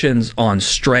positions on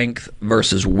strength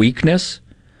versus weakness.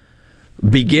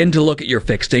 Begin to look at your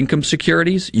fixed income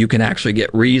securities. You can actually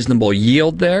get reasonable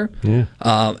yield there. Yeah.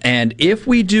 And if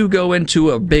we do go into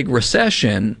a big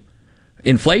recession,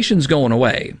 inflation's going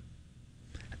away,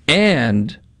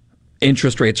 and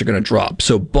interest rates are going to drop.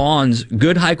 So bonds,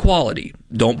 good high quality,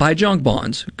 don't buy junk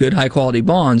bonds. Good high quality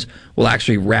bonds will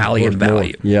actually rally in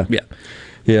value. Yeah,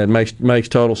 it makes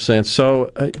total sense.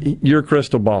 So your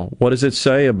crystal ball, what does it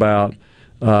say about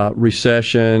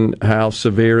recession, how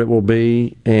severe it will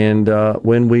be, and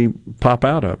when we pop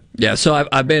out of it? Yeah, so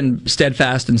I've been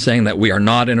steadfast in saying that we are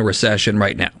not in a recession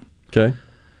right now. Okay.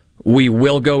 We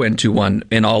will go into one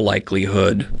in all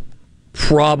likelihood,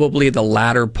 probably the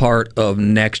latter part of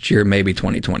next year, maybe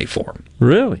 2024.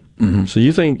 Really? Mm-hmm. So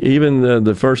you think even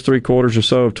the first 3 quarters or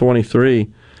so of 23?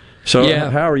 So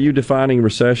how are you defining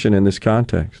recession in this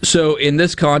context? So in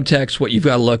this context, what you've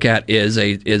got to look at is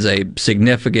a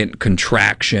significant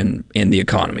contraction in the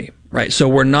economy, right? So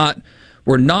we're not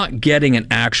getting an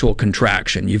actual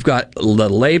contraction. You've got the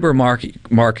labor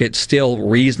market still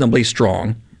reasonably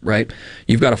strong, right?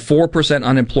 You've got a 4%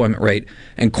 unemployment rate,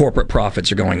 and corporate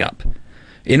profits are going up.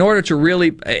 In order to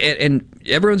really, and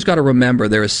everyone's got to remember,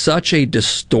 there is such a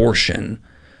distortion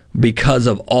because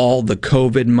of all the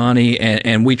COVID money,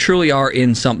 and we truly are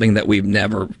in something that we've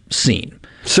never seen.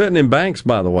 Sitting in banks,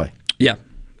 by the way. Yeah.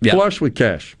 Flush with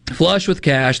cash. Flush with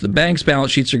cash. The bank's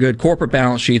balance sheets are good. Corporate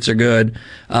balance sheets are good.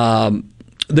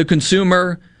 The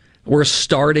consumer, we're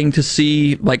starting to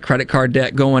see like credit card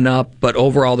debt going up, but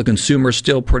overall the consumer's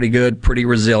still pretty good, pretty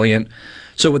resilient.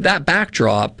 So with that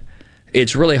backdrop,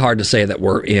 it's really hard to say that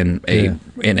we're in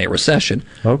a recession.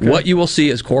 Okay. What you will see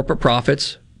is corporate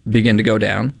profits begin to go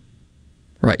down.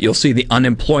 Right. You'll see the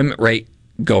unemployment rate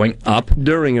going up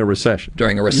during a recession.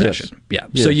 Yeah.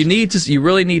 So you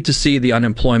really need to see the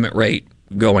unemployment rate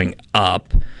going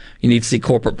up. You need to see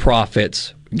corporate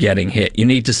profits getting hit. You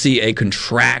need to see a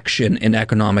contraction in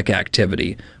economic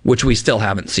activity, which we still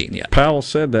haven't seen yet. Powell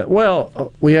said that.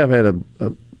 Well, we have had a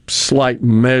slight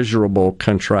measurable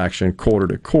contraction quarter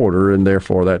to quarter, and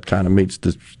therefore that kind of meets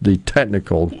the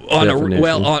technical definition.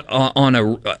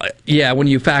 When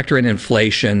you factor in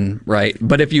inflation, right?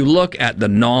 But if you look at the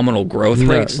nominal growth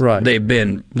rates, they've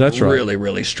been really,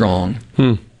 really strong.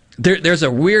 There's a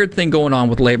weird thing going on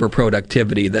with labor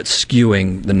productivity that's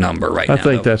skewing the number right now. I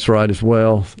think that's right as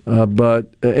well.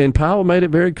 And Powell made it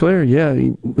very clear.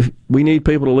 Yeah, we need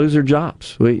people to lose their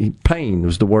jobs. Pain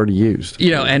was the word he used.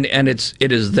 And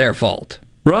it is their fault.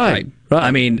 Right.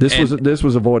 I mean, this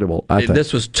was avoidable. I think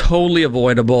this was totally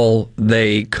avoidable.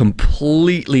 They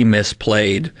completely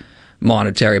misplayed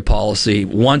monetary policy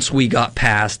once we got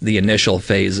past the initial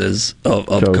phases of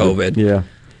COVID. Yeah.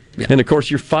 And of course,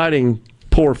 you're fighting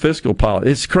poor fiscal policy.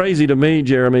 It's crazy to me,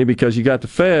 Jeremy, because you got the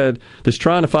Fed that's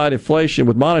trying to fight inflation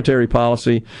with monetary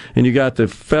policy, and you got the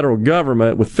federal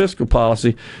government with fiscal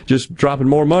policy just dropping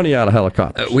more money out of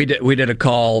helicopters. We did a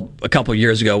call a couple of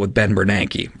years ago with Ben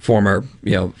Bernanke, former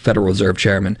Federal Reserve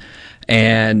Chairman,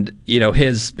 and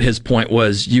his point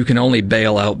was you can only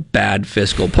bail out bad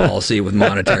fiscal policy with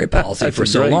monetary policy for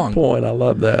so long. That's a great point. I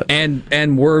love that.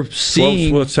 And we're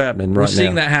seeing what's happening right now. We're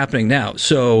seeing that happening now.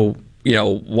 So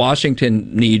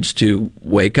Washington needs to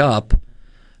wake up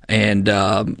and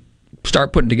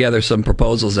start putting together some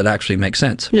proposals that actually make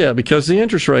sense. Yeah, because the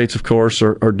interest rates, of course,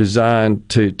 are designed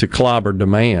to clobber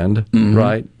demand,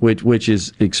 right? Which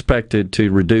is expected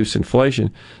to reduce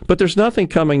inflation. But there's nothing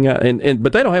coming out,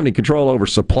 but they don't have any control over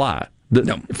supply.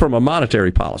 From a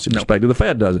monetary policy perspective, the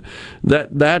Fed doesn't.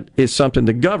 That is something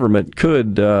the government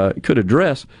could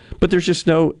address, but there's just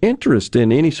no interest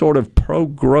in any sort of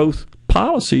pro-growth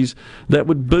policies that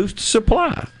would boost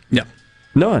supply. Yeah,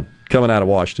 none coming out of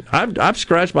Washington. I've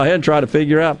scratched my head and tried to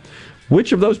figure out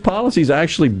which of those policies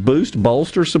actually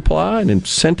bolster supply and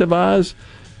incentivize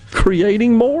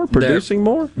creating more, producing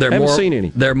more. Haven't seen any.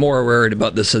 They're more worried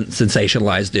about the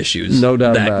sensationalized issues. No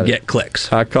doubt that about it. Get clicks.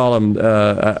 I call them.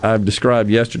 I've described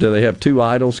yesterday. They have two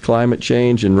idols: climate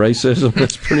change and racism.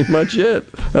 That's pretty much it.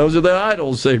 Those are the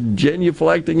idols. They're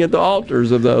genuflecting at the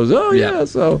altars of those. Oh yeah.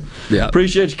 So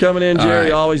appreciate you coming in, Jerry.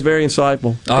 Right. Always very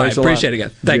insightful. All right, appreciate it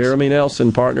again. Thanks. Jeremy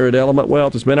Nelson, partner at Element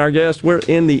Wealth, has been our guest. We're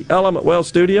in the Element Wealth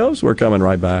studios. We're coming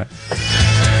right back.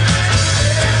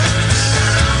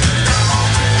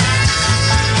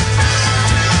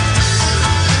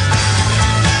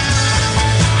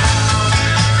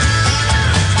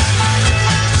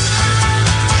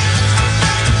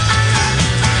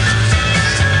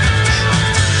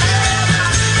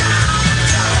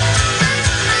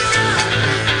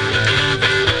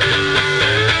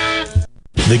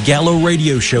 The Gallo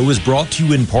Radio Show is brought to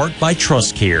you in part by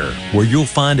TrustCare, where you'll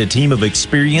find a team of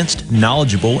experienced,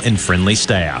 knowledgeable, and friendly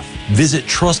staff. Visit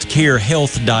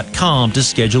TrustCareHealth.com to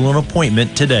schedule an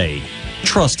appointment today.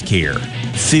 TrustCare.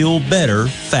 Feel better,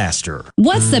 faster.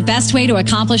 What's the best way to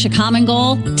accomplish a common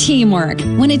goal? Teamwork.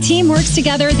 When a team works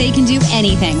together, they can do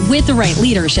anything with the right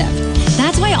leadership.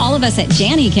 That's why all of us at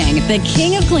Janney King, the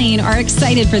King of Clean, are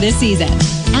excited for this season.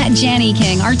 At Janney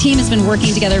King, our team has been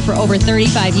working together for over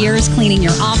 35 years, cleaning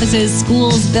your offices,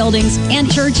 schools, buildings, and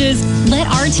churches. Let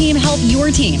our team help your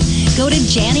team. Go to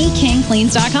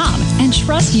JannyKingCleans.com and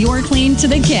trust your clean to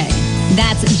the king.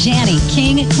 That's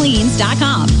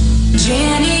JannyKingCleans.com.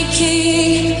 Janney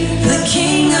King, the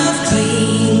King of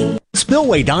Clean.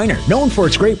 Spillway Diner, known for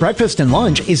its great breakfast and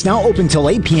lunch, is now open till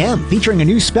 8 p.m., featuring a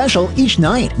new special each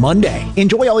night. Monday,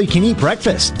 enjoy all-you-can-eat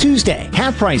breakfast. Tuesday,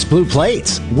 half-price blue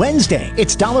plates. Wednesday,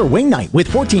 it's $1 wing night with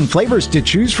 14 flavors to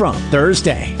choose from.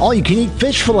 Thursday, all-you-can-eat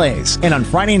fish fillets. And on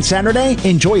Friday and Saturday,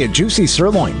 enjoy a juicy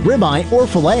sirloin, ribeye, or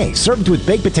filet, served with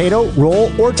baked potato, roll,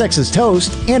 or Texas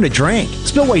toast, and a drink.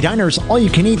 Spillway Diner's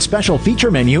all-you-can-eat special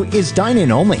feature menu is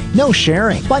dine-in only, no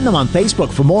sharing. Find them on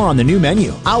Facebook for more on the new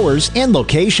menu, hours, and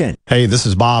location. Hey, this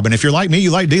is Bob, and if you're like me,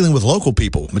 you like dealing with local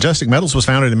people. Majestic Metals was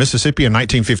founded in Mississippi in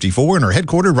 1954 and are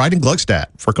headquartered right in Gluckstadt.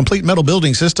 For complete metal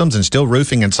building systems and steel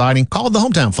roofing and siding, call the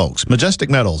hometown folks. Majestic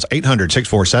Metals,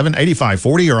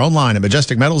 800-647-8540 or online at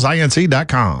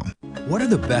majesticmetalsinc.com. What are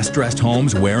the best-dressed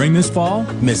homes wearing this fall?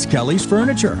 Miss Kelly's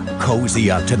Furniture.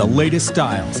 Cozy up to the latest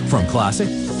styles, from classic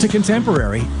to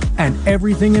contemporary and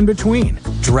everything in between.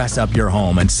 Dress up your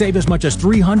home and save as much as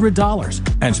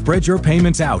 $300 and spread your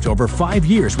payments out over 5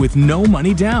 years with no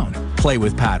money down. Play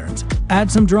with patterns, add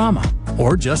some drama,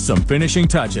 or just some finishing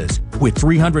touches. With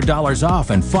 $300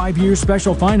 off and 5 years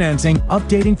special financing,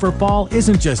 updating for fall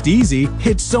isn't just easy,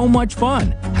 it's so much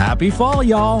fun. Happy fall,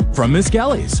 y'all, from Miss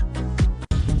Kelly's.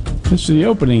 This is the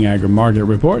opening agri-market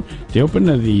report. The open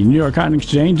of the New York Cotton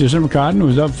Exchange, December cotton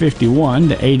was up 51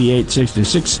 to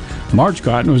 88.66. March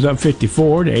cotton was up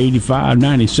 54 to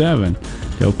 85.97.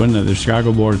 The open of the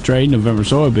Chicago Board of Trade, November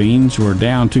soybeans were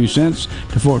down 2 cents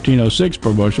to 14.06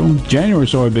 per bushel. January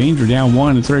soybeans were down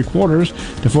 1 3/4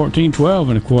 to 14.12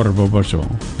 1/4 per bushel.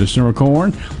 December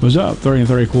corn was up 30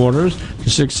 3/4 to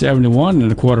 6.71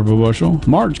 1/4 per bushel.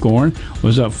 March corn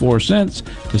was up 4 cents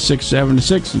to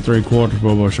 6.76 3/4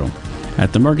 per bushel.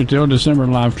 At the Mercantile, December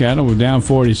live cattle was down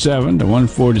 47 to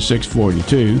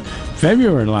 146.42.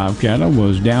 February live cattle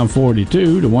was down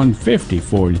 42 to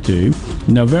 150.42.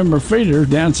 November feeders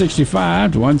down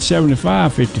 65 to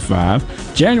 175.55.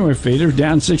 January feeders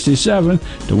down 67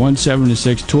 to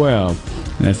 176.12.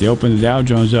 And at the open, the Dow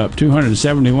Jones up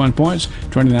 271 points,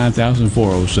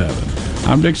 29,407.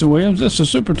 I'm Dixon Williams. This is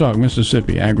SuperTalk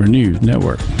Mississippi Agri-News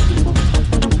Network.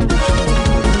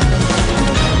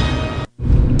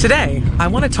 Today, I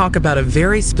want to talk about a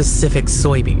very specific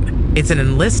soybean. It's an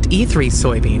Enlist E3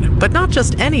 soybean, but not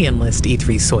just any Enlist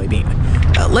E3 soybean.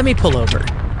 Let me pull over.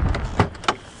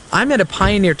 I'm at a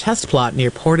Pioneer test plot near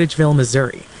Portageville,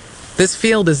 Missouri. This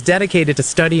field is dedicated to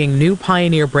studying new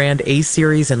Pioneer brand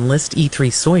A-Series Enlist E3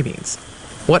 soybeans.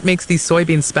 What makes these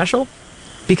soybeans special?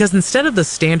 Because instead of the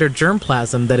standard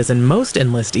germplasm that is in most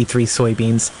Enlist E3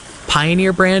 soybeans,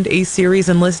 Pioneer brand A-Series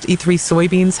Enlist E3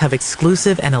 soybeans have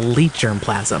exclusive and elite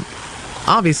germplasm.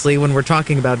 Obviously, when we're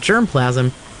talking about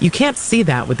germplasm, you can't see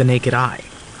that with the naked eye.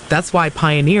 That's why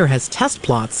Pioneer has test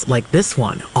plots like this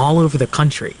one all over the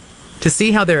country to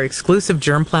see how their exclusive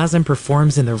germplasm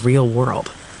performs in the real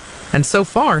world. And so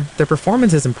far, their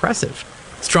performance is impressive.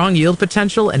 Strong yield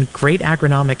potential and great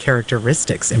agronomic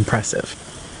characteristics impressive.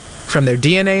 From their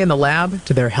DNA in the lab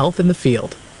to their health in the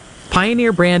field,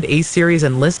 Pioneer brand A-Series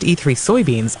Enlist E3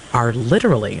 soybeans are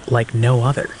literally like no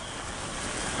other.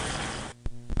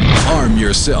 Arm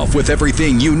yourself with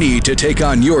everything you need to take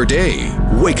on your day.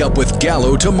 Wake up with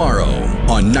Gallo tomorrow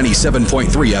on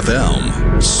 97.3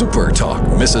 FM. Super Talk,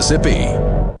 Mississippi.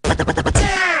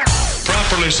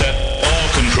 Properly set all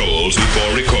controls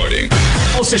before recording.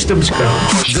 All systems go.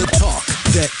 The talk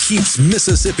that keeps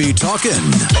Mississippi talking.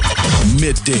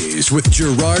 Middays with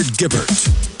Gerard Gibert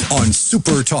on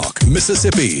Super Talk,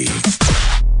 Mississippi.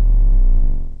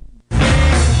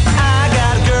 I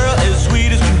got a girl as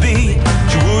sweet as can be.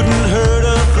 She wouldn't hurt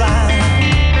a fly.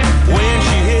 When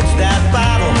she hits that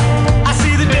bottle, I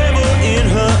see the devil in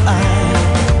her eye.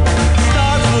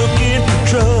 Starts looking for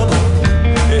trouble.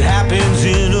 It happens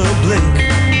in a blink.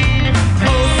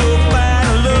 Oh, so fine,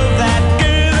 I love that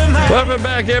girl. Welcome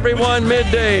back, everyone.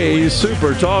 Middays,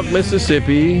 Super Talk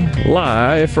Mississippi,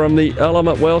 live from the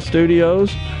Element Wealth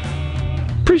Studios.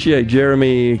 Appreciate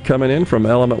Jeremy coming in from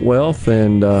Element Wealth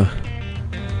and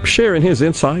sharing his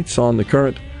insights on the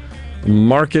current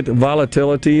market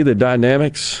volatility, the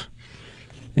dynamics,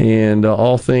 and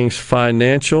all things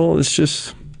financial. It's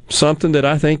just something that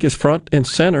I think is front and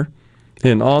center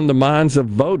and on the minds of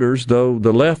voters, though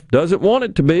the left doesn't want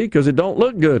it to be because it don't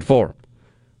look good for them.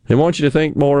 They want you to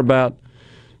think more about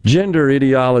gender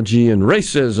ideology and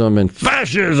racism and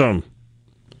fascism.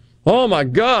 Oh my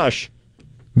gosh.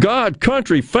 God,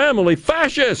 country, family,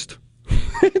 fascist.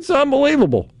 It's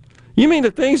unbelievable. You mean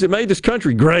the things that made this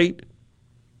country great?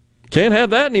 Can't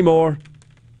have that anymore.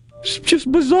 It's just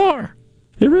bizarre.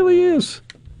 It really is.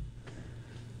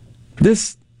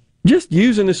 Just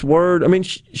using this word, I mean,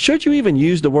 should you even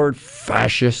use the word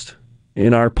fascist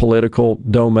in our political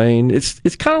domain? It's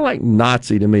kind of like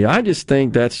Nazi to me. I just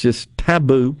think that's just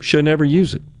taboo. Should never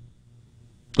use it.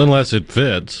 Unless it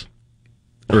fits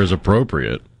or is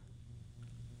appropriate.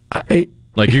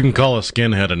 Like you can call a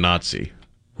skinhead a Nazi.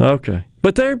 Okay.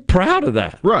 But they're proud of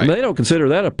that. Right. They don't consider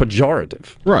that a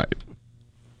pejorative. Right.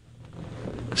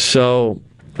 So,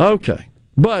 okay.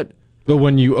 But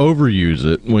when you overuse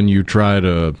it, when you try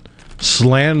to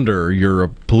slander your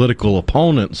political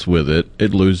opponents with it,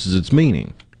 it loses its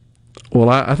meaning. Well,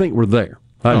 I think we're there.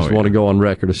 I just want to go on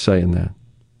record as saying that.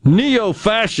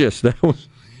 Neo-fascist. That was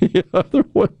the other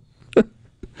one.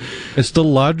 It's the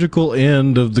logical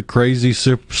end of the crazy,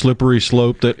 slippery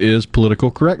slope that is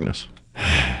political correctness.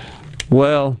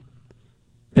 Well,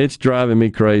 It's driving me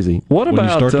crazy. What when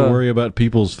about you start to worry about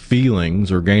people's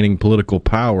feelings or gaining political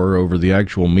power over the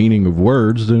actual meaning of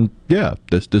words? Then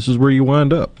this is where you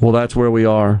wind up. Well, that's where we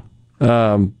are.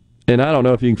 And I don't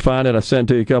know if you can find it. I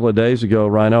sent it to you a couple of days ago,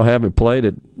 Rhino. Haven't played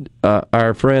it.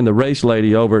 Our friend, the race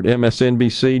lady over at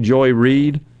MSNBC, Joy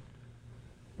Reid.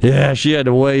 Yeah, she had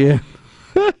to weigh in.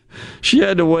 She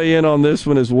had to weigh in on this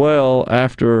one as well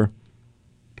after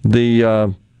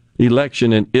the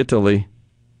election in Italy.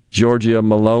 Giorgia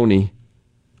Meloni.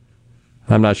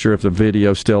 I'm not sure if the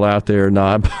video's still out there or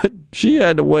not, but she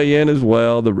had to weigh in as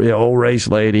well. The old race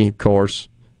lady, of course,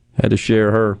 had to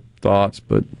share her thoughts,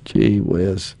 but gee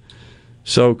whiz.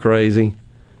 So crazy.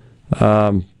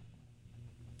 And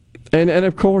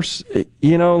of course,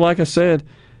 like I said,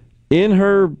 in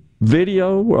her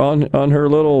video on her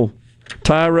little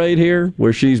tirade here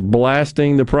where she's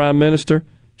blasting the prime minister,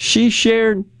 she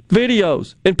shared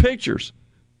videos and pictures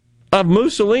of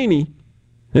Mussolini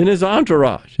and his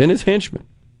entourage and his henchmen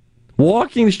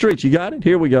walking the streets. You got it?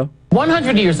 Here we go.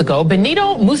 100 years ago,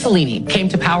 Benito Mussolini came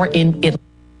to power in Italy.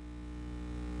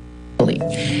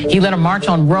 He led a march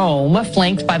on Rome,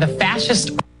 flanked by the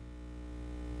fascist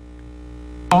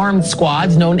armed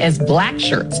squads known as black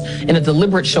shirts, in a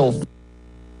deliberate show of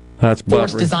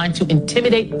force designed to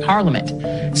intimidate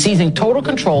Parliament, seizing total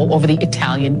control over the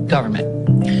Italian government.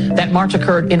 That march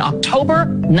occurred in October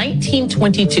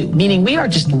 1922, meaning we are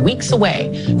just weeks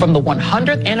away from the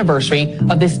 100th anniversary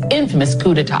of this infamous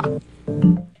coup d'etat.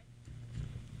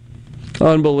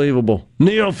 Unbelievable.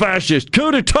 Neo-fascist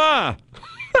coup d'etat!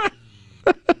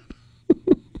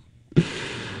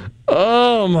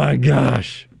 Oh, my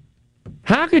gosh.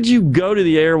 How could you go to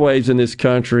the airwaves in this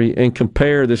country and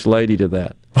compare this lady to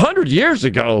that? 100 years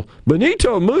ago,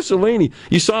 Benito Mussolini.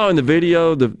 You saw in the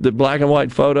video the black and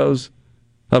white photos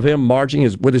of him marching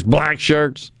with his black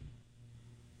shirts.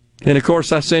 And, of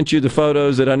course, I sent you the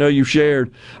photos that I know you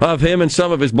shared of him and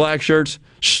some of his black shirts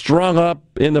strung up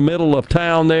in the middle of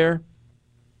town there,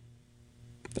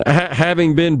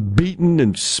 having been beaten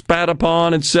and spat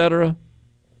upon, etc.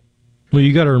 Well,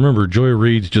 you got to remember, Joy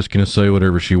Reid's just going to say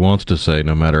whatever she wants to say,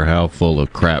 no matter how full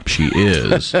of crap she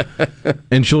is.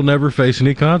 And she'll never face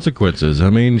any consequences. I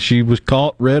mean, she was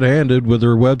caught red-handed with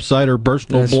her website, her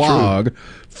personal blog,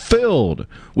 filled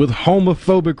with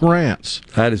homophobic rants.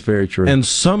 That is very true. And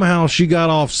somehow she got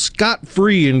off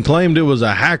scot-free and claimed it was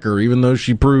a hacker, even though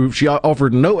she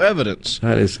offered no evidence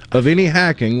of any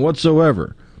hacking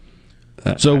whatsoever.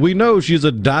 So we know she's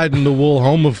a dyed-in-the-wool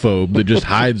homophobe that just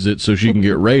hides it so she can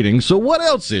get ratings. So what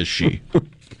else is she?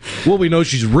 Well, we know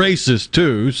she's racist,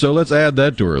 too, so let's add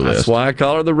that to her list. That's why I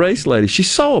call her the race lady.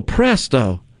 She's so oppressed,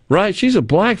 though, right? She's a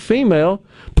black female.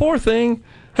 Poor thing.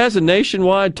 Has a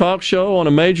nationwide talk show on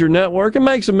a major network and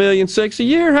makes $1.6 million a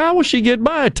year. How will she get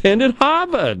by? Attended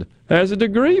Harvard. Has a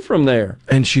degree from there.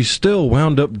 And she's still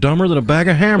wound up dumber than a bag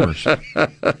of hammers.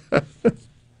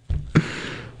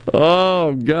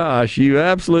 Oh gosh, you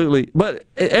absolutely! But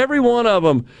every one of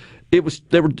them,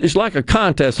 it's like a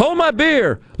contest. Hold my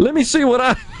beer. Let me see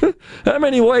how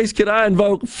many ways can I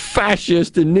invoke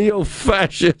fascist and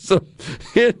neo-fascism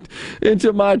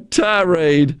into my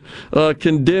tirade,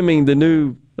 condemning the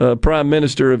new prime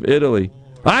minister of Italy.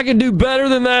 I can do better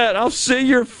than that. I'll see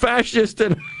you're fascist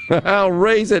and I'll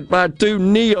raise it by 2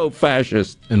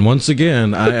 neo-fascists. And once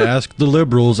again, I ask the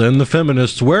liberals and the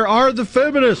feminists, where are the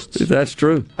feminists? That's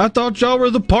true. I thought y'all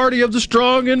were the party of the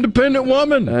strong, independent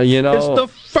woman. It's the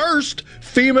first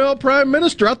female prime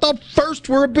minister. I thought first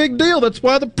were a big deal. That's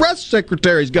why the press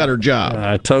secretary's got her job.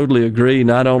 I totally agree.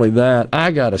 Not only that, I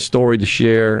got a story to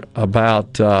share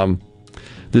about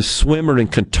this swimmer in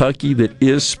Kentucky that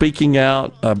is speaking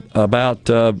out about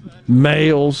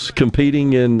males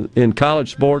competing in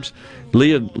college sports.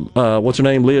 Leah, what's her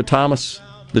name? Leah Thomas,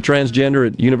 the transgender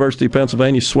at University of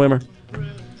Pennsylvania swimmer.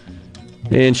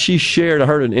 And she shared, I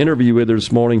heard an interview with her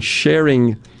this morning,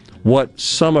 sharing what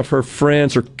some of her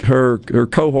friends or her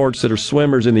cohorts that are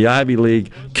swimmers in the Ivy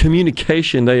League,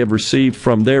 communication they have received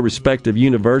from their respective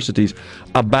universities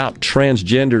about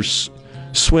transgenders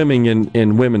swimming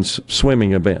in women's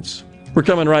swimming events. We're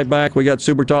coming right back. We got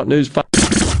SuperTalk News.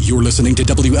 You're listening to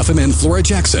WFMN Flora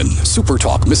Jackson,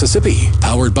 SuperTalk Mississippi,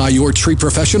 powered by your tree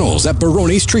professionals at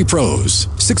Barone's Tree Pros,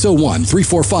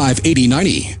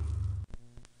 601-345-8090.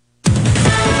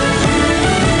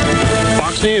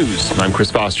 Fox News. I'm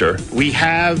Chris Foster. We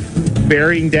have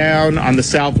bearing down on the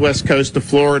southwest coast of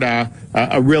Florida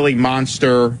a really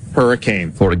monster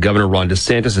hurricane. Florida Governor Ron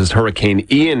DeSantis' Hurricane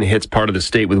Ian hits part of the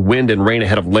state with wind and rain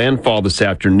ahead of landfall this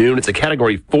afternoon. It's a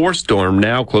Category 4 storm,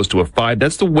 now close to a 5.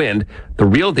 That's the wind. The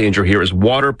real danger here is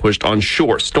water pushed on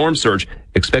shore. Storm surge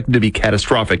expected to be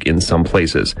catastrophic in some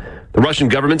places. The Russian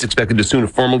government's expected to soon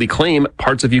formally claim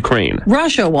parts of Ukraine.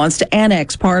 Russia wants to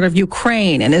annex part of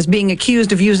Ukraine and is being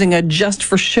accused of using a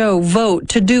just-for-show vote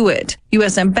to do it.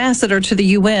 U.S. Ambassador to the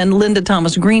UN, Linda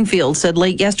Thomas-Greenfield, said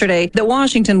late yesterday that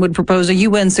Washington would propose a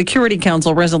UN Security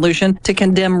Council resolution to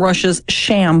condemn Russia's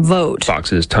sham vote.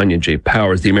 Fox's Tanya J.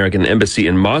 Powers, the American embassy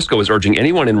in Moscow, is urging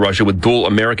anyone in Russia with dual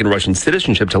American-Russian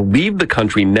citizenship to leave the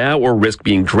country now or risk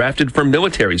being drafted for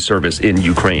military service in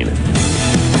Ukraine.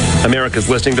 America's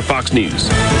listening to Fox News.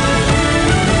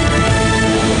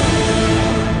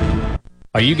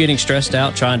 Are you getting stressed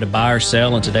out trying to buy or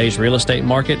sell in today's real estate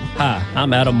market? Hi,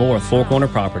 I'm Adam Moore with Four Corner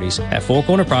Properties. At Four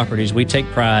Corner Properties, we take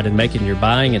pride in making your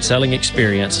buying and selling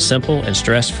experience simple and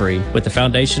stress-free. With the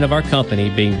foundation of our company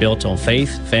being built on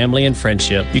faith, family, and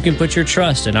friendship, you can put your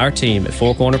trust in our team at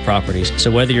Four Corner Properties. So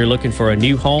whether you're looking for a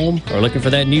new home or looking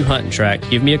for that new hunting track,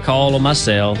 give me a call on my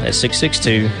cell at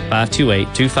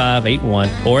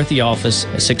 662-528-2581 or at the office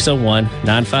at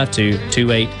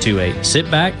 601-952-2828.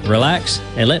 Sit back, relax,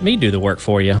 and let me do the work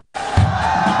for you.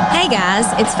 Hey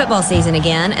guys, it's football season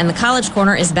again, and the College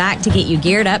Corner is back to get you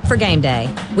geared up for game day.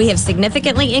 We have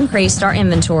significantly increased our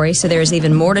inventory, so there's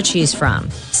even more to choose from.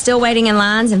 Still waiting in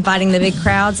lines and fighting the big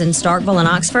crowds in Starkville and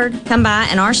Oxford? Come by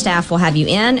and our staff will have you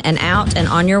in and out and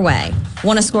on your way.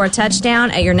 Want to score a touchdown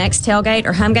at your next tailgate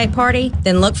or homegate party?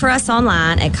 Then look for us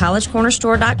online at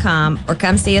collegecornerstore.com or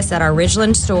come see us at our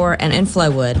Ridgeland store and in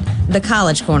Flowood. The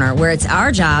College Corner, where it's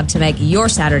our job to make your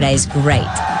Saturdays great.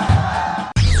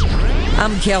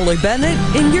 I'm Kelly Bennett,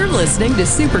 and you're listening to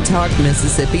SuperTalk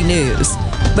Mississippi News.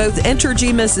 Both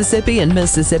Entergy Mississippi and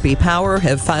Mississippi Power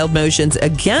have filed motions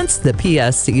against the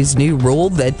PSC's new rule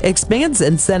that expands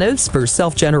incentives for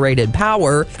self-generated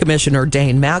power. Commissioner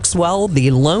Dane Maxwell,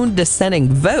 the lone dissenting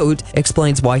vote,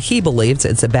 explains why he believes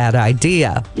it's a bad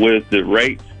idea. With the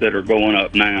rates that are going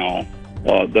up now,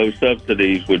 those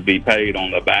subsidies would be paid on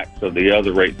the backs of the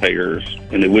other ratepayers,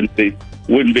 and it wouldn't be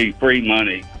free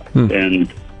money. And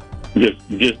just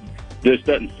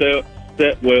doesn't set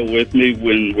well with me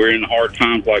when we're in hard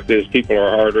times like this. People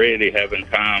are already having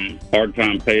hard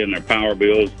time paying their power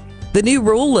bills. The new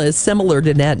rule is similar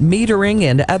to net metering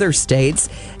in other states.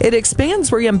 It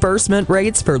expands reimbursement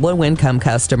rates for low-income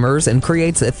customers and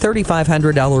creates a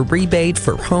 $3,500 rebate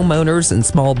for homeowners and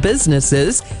small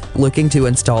businesses looking to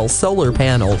install solar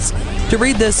panels. To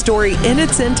read this story in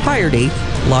its entirety,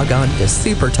 log on to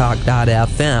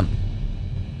supertalk.fm.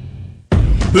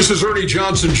 This is Ernie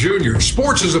Johnson Jr.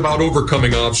 Sports is about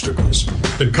overcoming obstacles,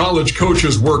 and college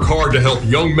coaches work hard to help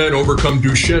young men overcome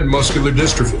Duchenne muscular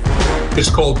dystrophy. It's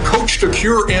called Coach to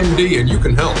Cure MD, and you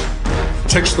can help.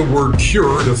 Text the word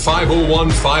CURE to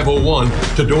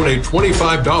 501-501 to donate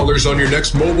 $25 on your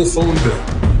next mobile phone bill,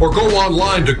 or go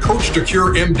online to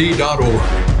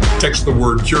CoachToCureMD.org. Text the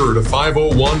word CURE to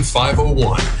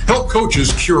 501-501. Help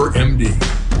coaches cure MD.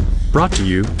 Brought to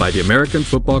you by the American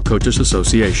Football Coaches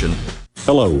Association.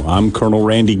 Hello, I'm Colonel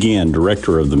Randy Gann,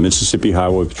 Director of the Mississippi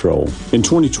Highway Patrol. In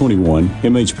 2021,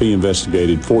 MHP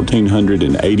investigated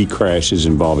 1,480 crashes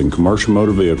involving commercial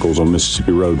motor vehicles on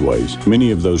Mississippi roadways.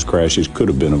 Many of those crashes could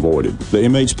have been avoided. The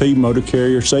MHP Motor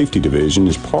Carrier Safety Division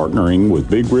is partnering with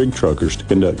big rig truckers to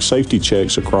conduct safety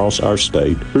checks across our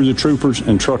state through the Troopers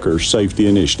and Truckers Safety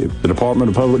Initiative. The Department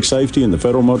of Public Safety and the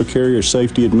Federal Motor Carrier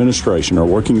Safety Administration are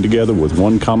working together with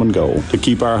one common goal: to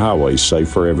keep our highways safe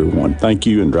for everyone. Thank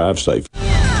you and drive safe.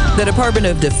 The Department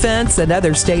of Defense and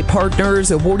other state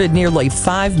partners awarded nearly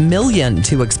 $5 million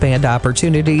to expand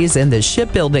opportunities in the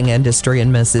shipbuilding industry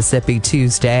in Mississippi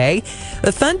Tuesday.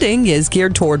 The funding is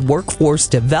geared toward workforce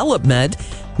development.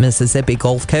 Mississippi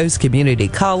Gulf Coast Community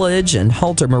College and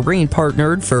Halter Marine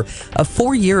partnered for a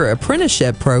 4-year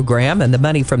apprenticeship program, and the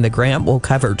money from the grant will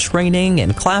cover training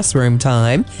and classroom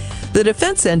time. The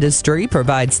defense industry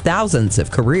provides thousands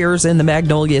of careers in the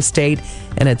Magnolia State,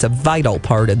 and it's a vital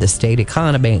part of the state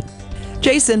economy.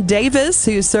 Jason Davis,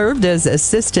 who served as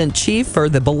Assistant Chief for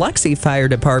the Biloxi Fire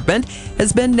Department,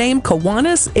 has been named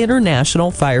Kiwanis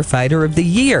International Firefighter of the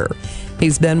Year.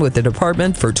 He's been with the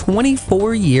department for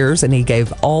 24 years, and he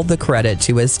gave all the credit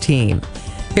to his team.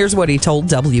 Here's what he told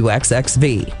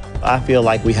WXXV. I feel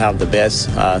like we have the best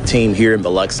team here in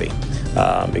Biloxi.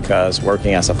 Because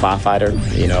working as a firefighter,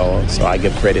 so I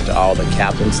give credit to all the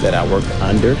captains that I work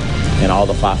under and all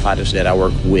the firefighters that I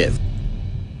work with.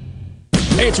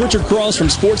 Hey, it's Richard Cross from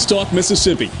Sports Talk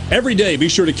Mississippi. Every day, be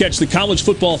sure to catch the college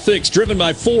football fix driven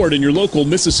by Ford in your local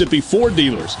Mississippi Ford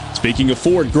dealers. Speaking of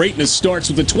Ford, greatness starts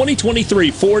with the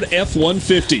 2023 Ford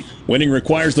F-150. Winning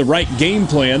requires the right game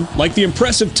plan, like the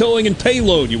impressive towing and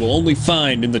payload you will only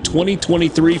find in the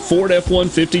 2023 Ford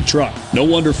F-150 truck. No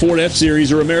wonder Ford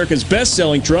F-Series are America's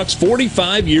best-selling trucks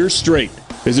 45 years straight.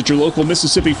 Visit your local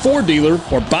Mississippi Ford dealer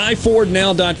or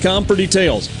buyfordnow.com for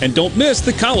details. And don't miss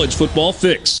the college football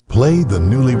fix. Play the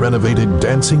newly renovated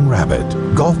Dancing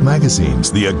Rabbit. Golf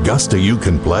Magazine's The Augusta You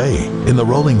Can Play. In the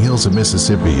rolling hills of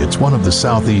Mississippi, it's one of the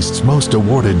Southeast's most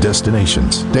awarded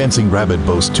destinations. Dancing Rabbit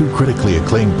boasts 2 critically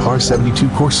acclaimed par 72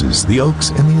 courses, the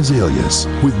Oaks and the Azaleas.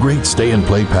 With great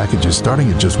stay-and-play packages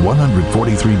starting at just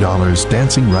 $143,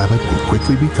 Dancing Rabbit will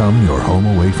quickly become your home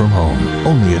away from home.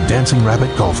 Only at Dancing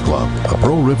Rabbit Golf Club, a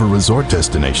Pearl River Resort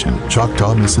destination,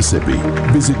 Choctaw, Mississippi.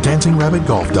 Visit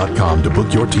DancingRabbitGolf.com to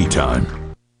book your tee time.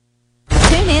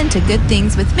 Tune in to Good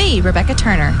Things with me, Rebecca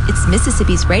Turner. It's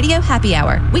Mississippi's Radio Happy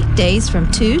Hour, weekdays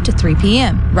from 2 to 3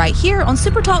 p.m., right here on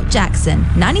SuperTalk Jackson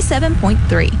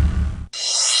 97.3.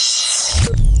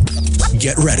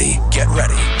 Get ready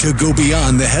to go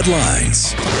beyond the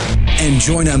headlines and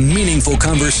join a meaningful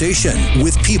conversation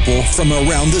with people from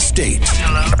around the state.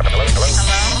 Hello?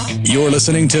 You're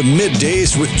listening to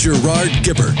MidDays with Gerard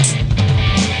Gibert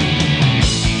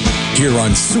here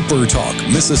on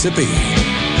SuperTalk Mississippi.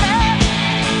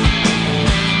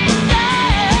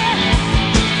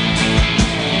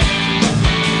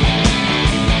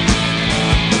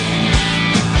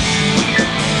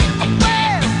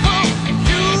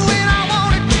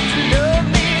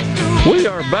 We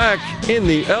are back in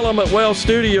the Element Well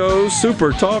Studios,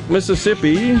 SuperTalk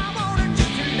Mississippi.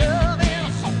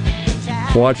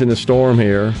 Watching the storm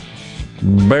here,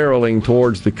 barreling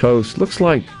towards the coast. Looks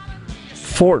like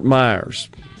Fort Myers,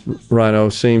 Rhino,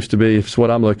 seems to be, it's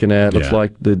what I'm looking at. Looks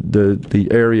like the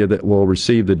area that will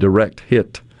receive the direct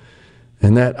hit.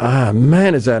 And that,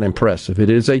 man, is that impressive. It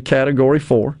is a Category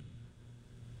 4.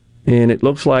 And it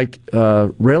looks like,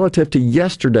 relative to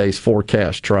yesterday's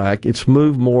forecast track, it's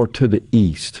moved more to the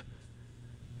east.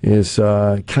 It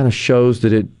kind of shows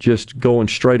that it just going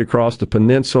straight across the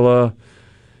peninsula.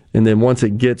 And then once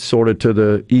it gets sort of to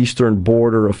the eastern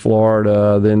border of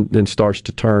Florida, then starts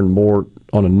to turn more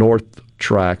on a north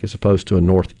track as opposed to a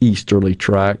northeasterly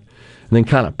track, and then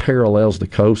kind of parallels the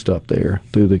coast up there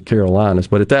through the Carolinas.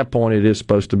 But at that point, it is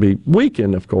supposed to be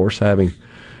weakened, of course, having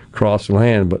crossed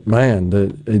land. But man,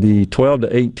 the 12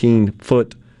 to 18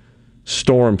 foot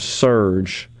storm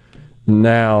surge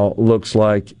now looks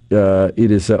like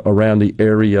it is around the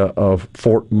area of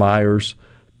Fort Myers,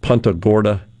 Punta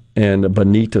Gorda, and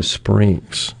Bonita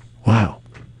Springs. Wow.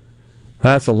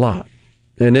 That's a lot.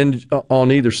 And then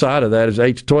on either side of that is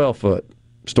 8 to 12 foot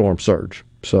storm surge,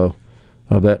 so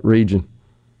of that region.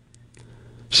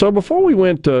 So before we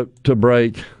went to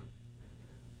break,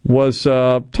 was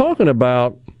talking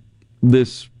about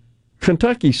this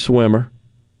Kentucky swimmer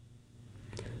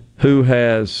who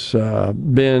has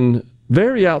been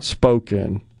very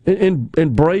outspoken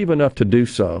and brave enough to do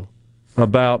so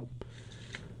about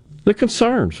the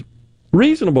concerns,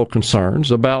 reasonable concerns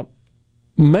about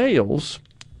males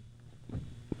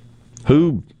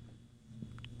who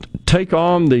take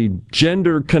on the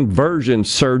gender conversion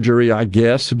surgery, I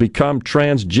guess, to become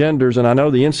transgenders. And I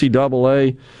know the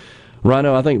NCAA,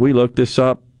 Rhino, I think we looked this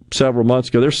up several months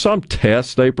ago. There's some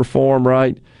tests they perform,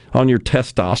 right, on your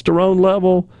testosterone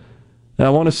level. And I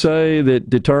want to say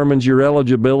that determines your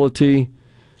eligibility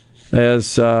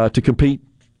as to compete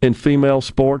in female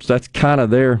sports. That's kind of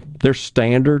their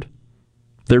standard,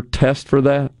 their test for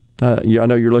that. I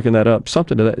know you're looking that up.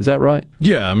 Something to that. Is that right?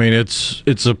 Yeah, I mean, it's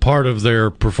a part of their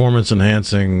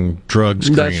performance-enhancing drug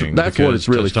screening. That's what it's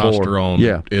really testosterone for.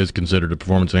 Yeah. is considered a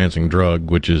performance-enhancing drug,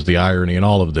 which is the irony in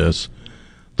all of this.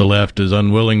 The left is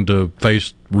unwilling to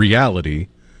face reality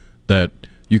that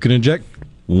you can inject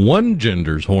one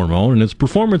gender's hormone and it's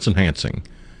performance-enhancing.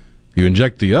 You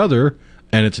inject the other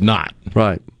and it's not.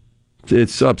 Right.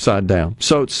 It's upside down.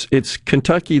 So it's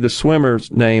Kentucky. The swimmer's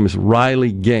name is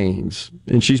Riley Gaines,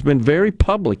 and she's been very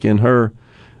public in her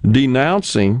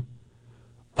denouncing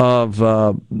of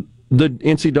the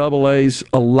NCAA's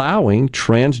allowing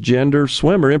transgender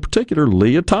swimmer, in particular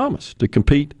Leah Thomas, to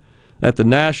compete at the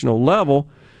national level.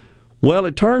 Well,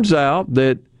 it turns out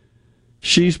that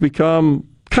she's become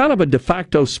kind of a de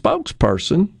facto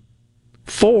spokesperson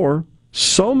for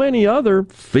so many other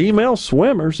female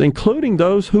swimmers, including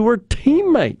those who were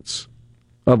teammates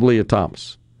of Leah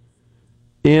Thomas,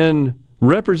 in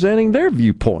representing their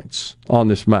viewpoints on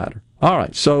this matter. All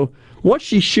right, so what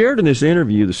she shared in this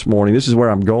interview this morning, this is where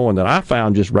I'm going, that I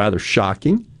found just rather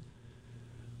shocking,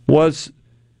 was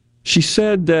she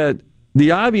said that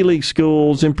the Ivy League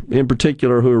schools in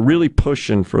particular who are really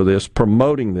pushing for this,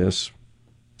 promoting this,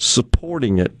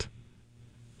 supporting it,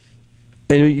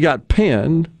 and you got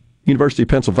Penn, University of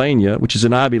Pennsylvania, which is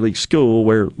an Ivy League school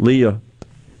where Leah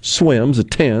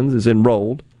attends, is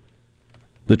enrolled,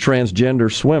 the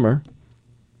transgender swimmer.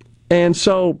 And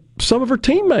so some of her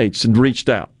teammates had reached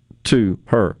out to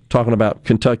her, talking about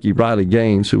Kentucky Riley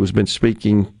Gaines, who has been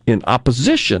speaking in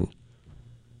opposition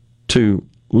to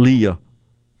Leah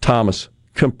Thomas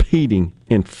competing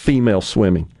in female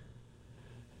swimming,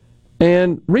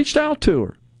 and reached out to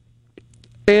her.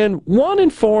 And one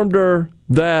informed her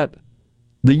that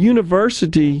the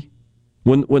university,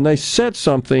 when they said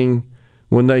something,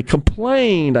 when they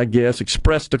complained, I guess,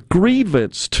 expressed a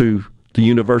grievance to the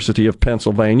University of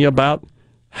Pennsylvania about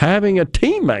having a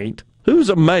teammate who's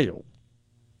a male,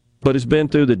 but has been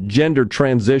through the gender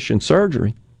transition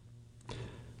surgery,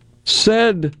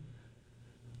 said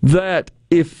that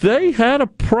if they had a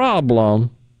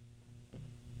problem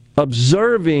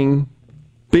observing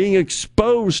being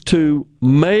exposed to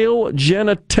male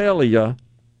genitalia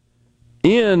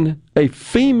in a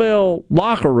female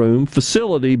locker room,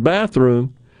 facility,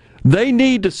 bathroom, they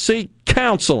need to seek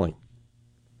counseling.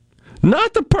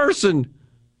 Not the person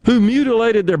who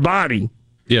mutilated their body.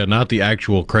 Yeah, not the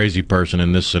actual crazy person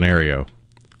in this scenario.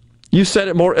 You said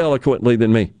it more eloquently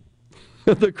than me.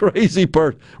 The crazy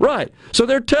person. Right. So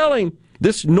they're telling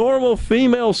this normal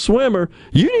female swimmer,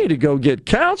 you need to go get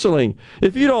counseling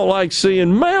if you don't like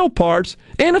seeing male parts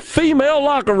in a female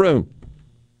locker room.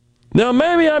 Now,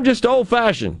 maybe I'm just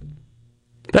old-fashioned.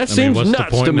 That seems nuts to me.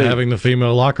 What's the point in having the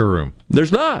female locker room?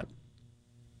 There's not.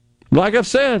 Like I've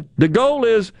said, the goal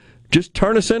is just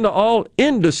turn us into all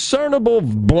indiscernible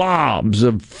blobs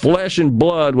of flesh and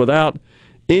blood without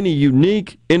any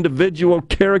unique individual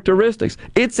characteristics.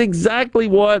 It's exactly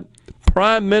what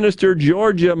Prime Minister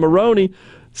Giorgia Moroni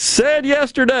said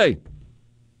yesterday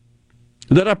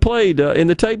that I played in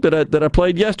the tape that I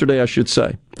played yesterday, I should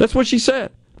say. That's what she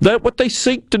said. That what they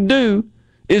seek to do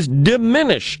is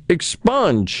diminish,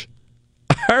 expunge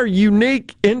our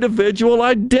unique individual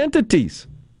identities.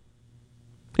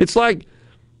 It's like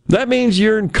that means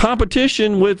you're in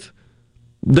competition with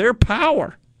their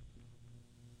power,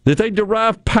 that they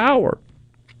derive power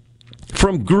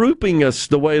from grouping us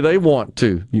the way they want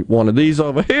to. One of these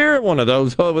over here, one of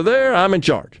those over there, I'm in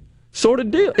charge. Sort of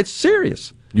deal. It's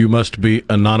serious. You must be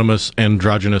anonymous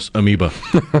androgynous amoeba.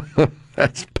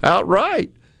 That's about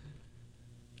right.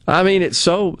 I mean, it's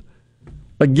so...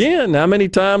 Again, how many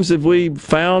times have we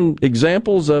found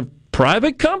examples of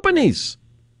private companies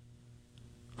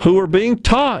who are being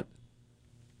taught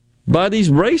by these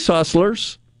race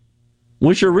hustlers,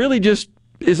 which are really just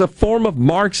is a form of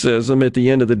Marxism at the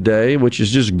end of the day, which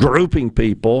is just grouping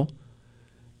people,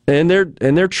 and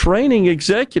they're training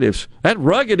executives. That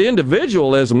rugged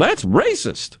individualism, that's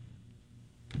racist.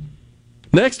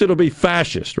 Next, it'll be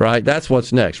fascist, right? That's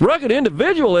what's next. Rugged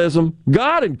individualism,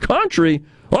 God and country.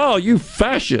 Oh, you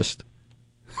fascist.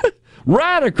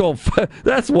 Radical.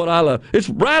 That's what I love. It's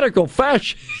radical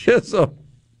fascism.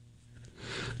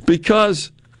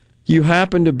 Because you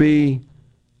happen to be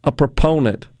a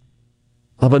proponent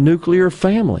of a nuclear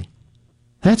family.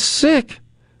 That's sick.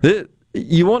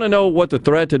 You want to know what the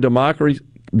threat to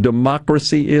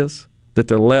democracy is? That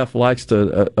the left likes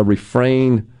to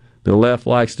refrain, the left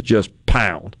likes to just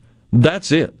pound.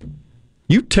 That's it.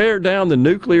 You tear down the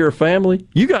nuclear family,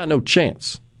 you got no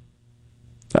chance.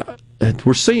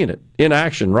 We're seeing it in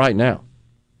action right now.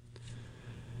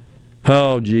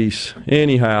 Oh, geez.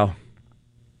 Anyhow,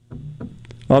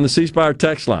 on the C Spire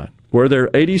text line, were there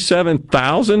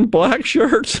 87,000 black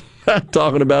shirts? I'm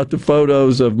talking about the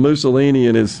photos of Mussolini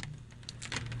and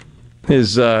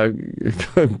his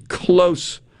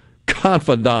close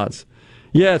confidants.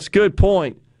 Yeah, it's a good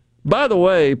point. By the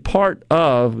way, part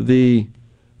of the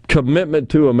commitment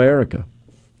to America,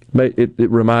 it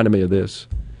reminded me of this,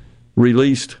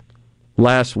 released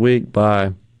last week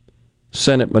by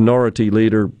Senate Minority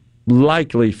Leader,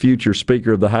 likely future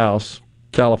Speaker of the House,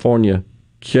 California,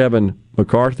 Kevin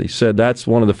McCarthy, said that's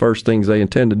one of the first things they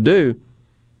intend to do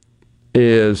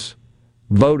is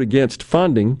vote against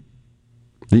funding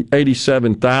the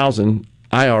 87,000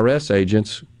 IRS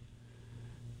agents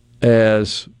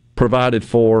as provided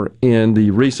for in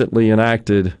the recently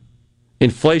enacted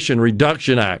Inflation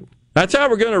Reduction Act. That's how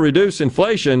we're going to reduce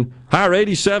inflation, hire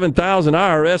 87,000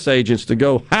 IRS agents to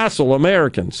go hassle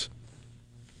Americans.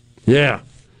 Yeah.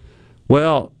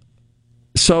 Well,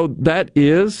 so that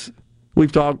is,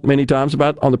 we've talked many times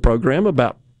about on the program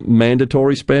about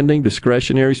mandatory spending,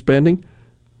 discretionary spending.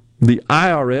 The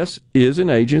IRS is an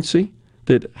agency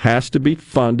that has to be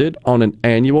funded on an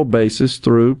annual basis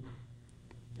through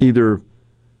either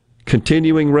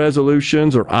continuing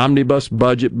resolutions or omnibus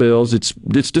budget bills. It's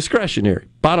discretionary.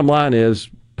 Bottom line is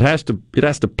it has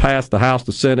to pass the House,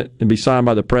 the Senate, and be signed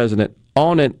by the President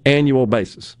on an annual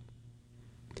basis.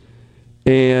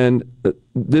 And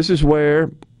this is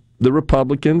where the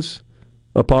Republicans,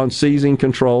 upon seizing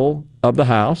control of the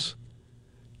House,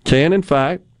 can, in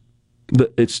fact,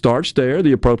 it starts there,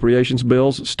 the appropriations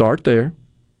bills start there,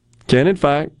 can, in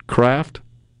fact, craft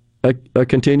a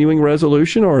continuing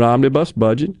resolution or an omnibus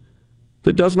budget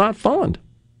that does not fund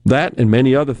that and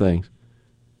many other things.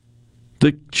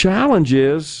 The challenge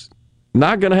is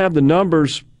not going to have the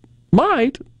numbers,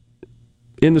 might,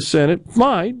 in the Senate,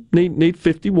 might need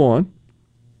 51.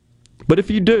 But if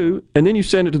you do, and then you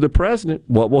send it to the President,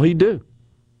 what will he do?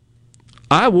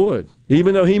 I would.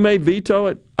 Even though he may veto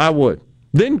it, I would.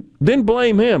 Then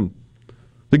blame him.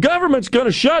 The government's going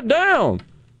to shut down.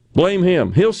 Blame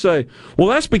him. He'll say, well,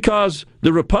 that's because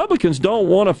the Republicans don't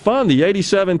want to fund the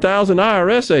 87,000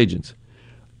 IRS agents.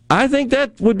 I think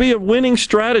that would be a winning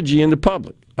strategy in the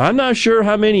public. I'm not sure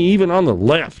how many even on the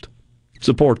left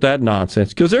support that nonsense,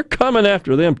 because they're coming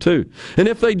after them too. And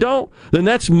if they don't, then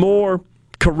that's more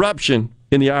corruption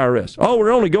in the IRS. Oh,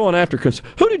 we're only going after...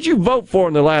 Who did you vote for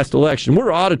in the last election?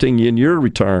 We're auditing you in your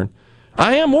return.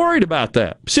 I am worried about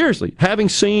that. Seriously, having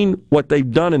seen what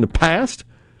they've done in the past,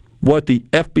 what the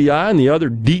FBI and the other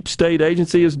deep state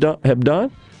agencies have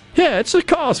done, yeah, it's a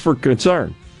cause for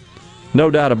concern. No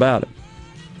doubt about it.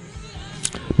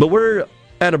 But we're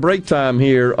at a break time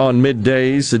here on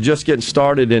Middays, so just getting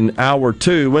started in hour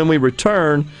 2. When we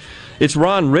return, it's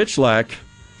Ron Rychlak,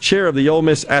 chair of the Ole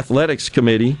Miss Athletics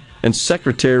Committee and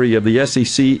secretary of the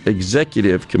SEC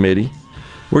Executive Committee.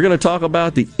 We're going to talk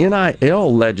about the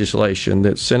NIL legislation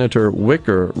that Senator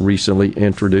Wicker recently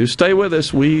introduced. Stay with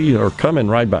us. We are coming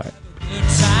right back.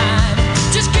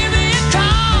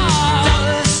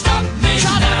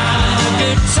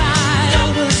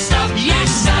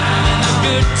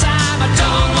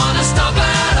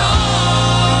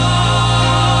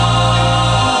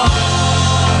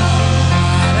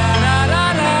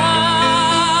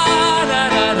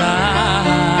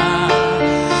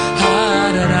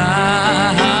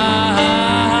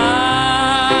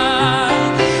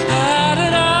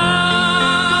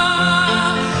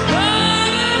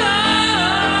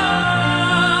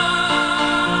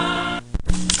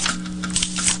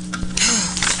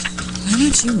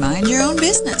 You mind your own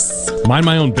business. Mind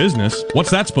my own business? What's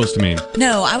that supposed to mean?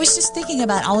 No, I was just thinking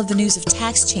about all of the news of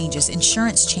tax changes,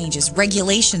 insurance changes,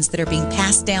 regulations that are being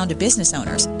passed down to business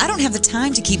owners. I don't have the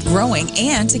time to keep growing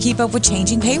and to keep up with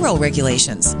changing payroll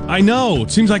regulations. I know.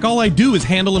 It seems like all I do is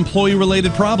handle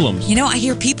employee-related problems. You know, I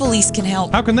hear PeopleLease can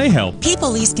help. How can they help?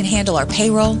 PeopleLease can handle our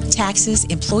payroll, taxes,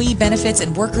 employee benefits,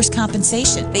 and workers'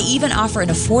 compensation. They even offer an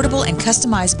affordable and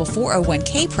customizable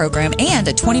 401k program and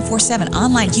a 24/7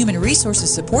 online human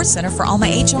resources support center for all my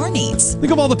HR needs.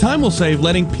 Think of all the time we'll save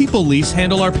letting PeopleLease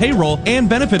handle our payroll and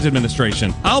benefits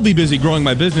administration. I'll be busy growing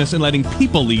my business and letting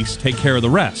PeopleLease take care of the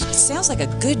rest. Sounds like a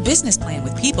good business plan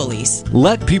with PeopleLease.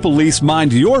 Let PeopleLease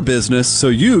mind your business so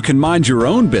you can mind your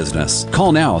own business.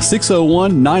 Call now,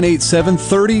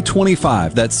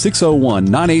 601-987-3025. That's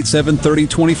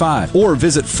 601-987-3025. Or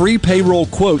visit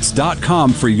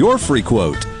freepayrollquotes.com for your free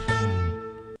quote.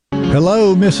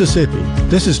 Hello, Mississippi.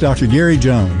 This is Dr. Gary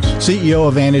Jones, CEO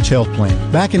of Vantage Health Plan.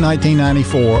 Back in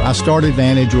 1994, I started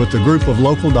Vantage with a group of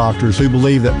local doctors who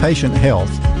believe that patient health,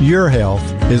 your health,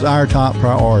 is our top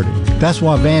priority. That's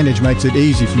why Vantage makes it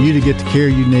easy for you to get the care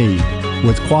you need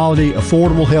with quality,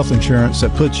 affordable health insurance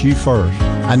that puts you first.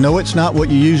 I know it's not what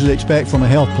you usually expect from a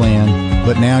health plan,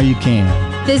 but now you can.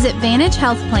 Visit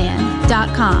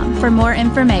VantageHealthPlan.com for more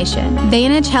information.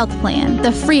 Vantage Health Plan,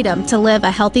 the freedom to live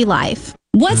a healthy life.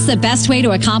 What's the best way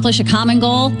to accomplish a common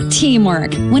goal?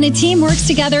 Teamwork. When a team works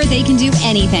together, they can do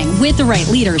anything with the right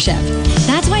leadership.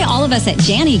 That's why all of us at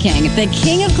Janny King, the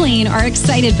King of Clean, are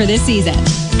excited for this season.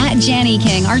 At Janny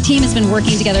King, our team has been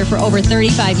working together for over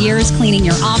 35 years, cleaning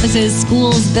your offices,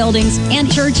 schools, buildings, and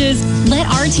churches. Let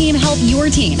our team help your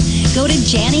team. Go to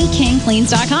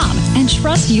JannyKingCleans.com and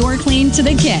trust your clean to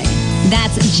the King.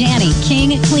 That's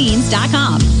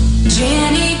JannyKingCleans.com.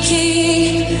 Janny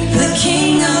King, the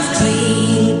King of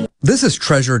Clean. This is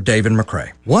Treasurer David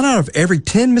McCrae. 1 out of every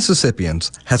 10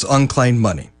 Mississippians has unclaimed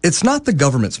money. It's not the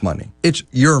government's money. It's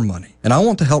your money, and I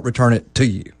want to help return it to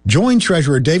you. Join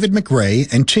Treasurer David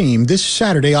McCrae and team this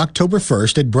Saturday, October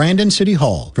 1st at Brandon City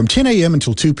Hall from 10 a.m.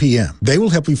 until 2 p.m. They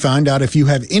will help you find out if you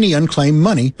have any unclaimed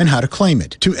money and how to claim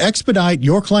it. To expedite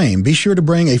your claim, be sure to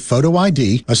bring a photo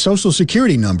ID, a social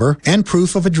security number, and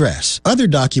proof of address. Other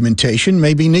documentation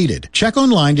may be needed. Check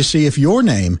online to see if your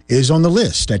name is on the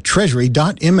list at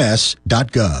treasury.ms.gov.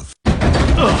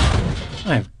 Ugh,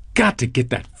 I've got to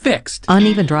get that fixed.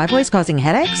 Uneven driveways causing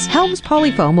headaches? Helms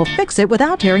Polyfoam will fix it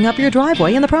without tearing up your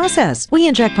driveway in the process. We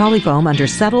inject Polyfoam under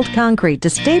settled concrete to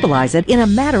stabilize it in a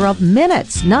matter of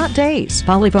minutes, not days.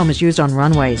 Polyfoam is used on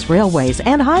runways, railways,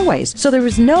 and highways, so there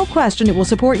is no question it will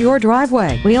support your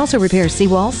driveway. We also repair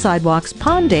seawalls, sidewalks,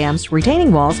 pond dams,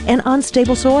 retaining walls, and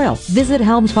unstable soil. Visit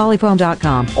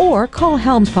HelmsPolyfoam.com or call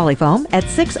Helms Polyfoam at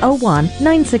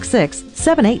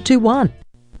 601-966-7821.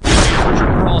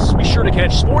 Cross, be sure to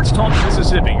catch Sports Talk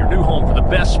Mississippi, your new home for the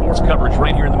best sports coverage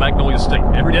right here in the Magnolia State.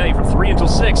 Every day from 3 until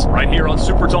 6, right here on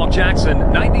SuperTalk Jackson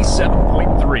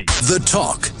 97.3. The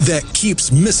talk that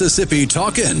keeps Mississippi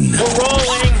talking. We're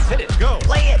rolling. Hit it. Go.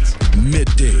 Play it.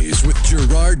 Middays with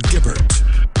Gerard Gibert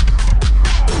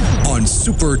on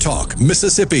SuperTalk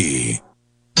Mississippi.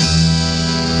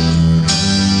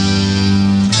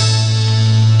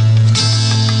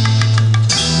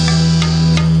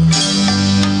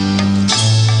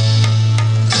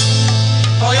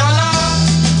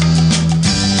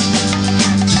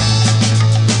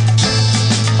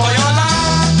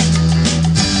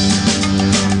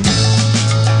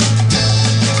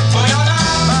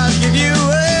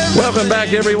 Welcome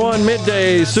back, everyone.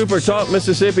 Midday Super Talk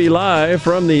Mississippi live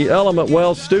from the Element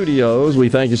Wealth Studios. We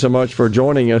thank you so much for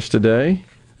joining us today.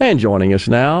 And joining us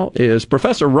now is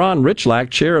Professor Ron Rychlak,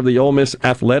 chair of the Ole Miss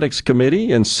Athletics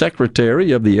Committee and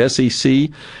secretary of the SEC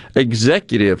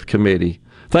Executive Committee.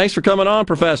 Thanks for coming on,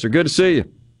 Professor. Good to see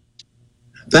you.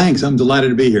 Thanks. I'm delighted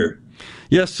to be here.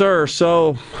 Yes, sir.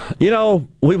 So,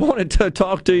 we wanted to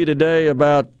talk to you today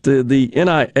about the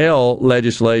NIL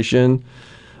legislation,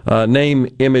 name,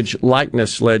 image,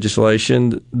 likeness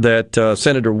legislation that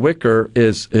Senator Wicker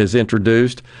is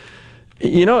introduced.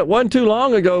 It wasn't too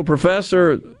long ago,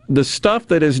 Professor, the stuff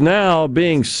that is now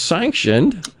being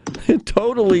sanctioned,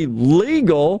 totally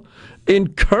legal,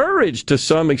 encouraged to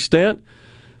some extent,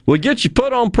 would get you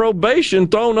put on probation,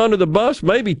 thrown under the bus,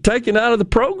 maybe taken out of the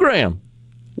program.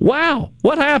 Wow.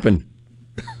 What happened?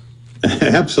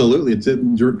 Absolutely. It's a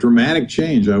dramatic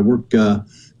change. I work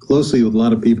closely with a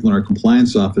lot of people in our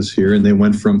compliance office here, and they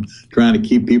went from trying to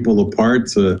keep people apart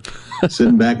to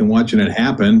sitting back and watching it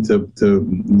happen to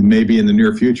maybe in the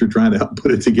near future trying to help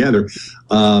put it together.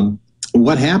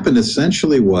 What happened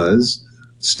essentially was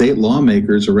state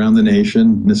lawmakers around the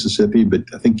nation, Mississippi, but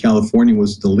I think California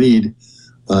was the lead,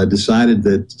 decided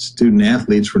that student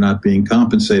athletes were not being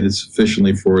compensated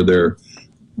sufficiently for their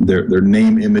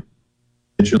name, image,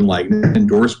 and likeness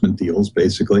endorsement deals,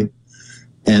 basically.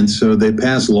 And so they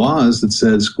passed laws that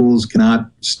said schools cannot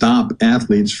stop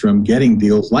athletes from getting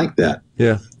deals like that.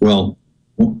 Yeah. Well,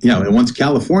 and once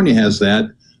California has that,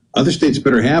 other states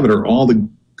better have it, or all the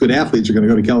good athletes are going to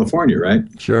go to California, right?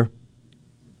 Sure.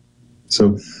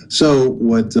 So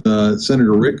what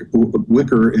Senator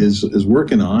Wicker is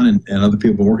working on, and other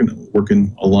people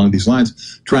working along these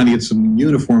lines, trying to get some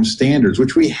uniform standards,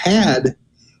 which we had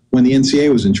when the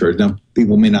NCAA was in charge. Now,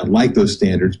 people may not like those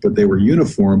standards, but they were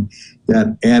uniform.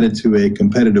 That added to a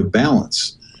competitive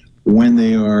balance. When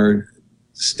they are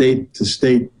state to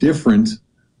state different,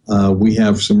 we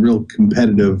have some real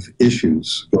competitive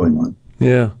issues going on.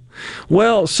 Yeah.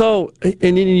 Well, so, and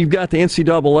then you've got the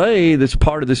NCAA that's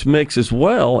part of this mix as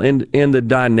well, and the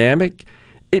dynamic.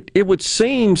 It would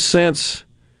seem, since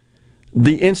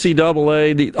the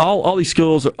NCAA, all these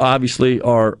schools obviously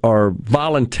are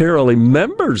voluntarily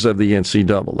members of the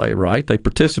NCAA, right? They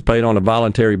participate on a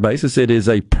voluntary basis. It is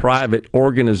a private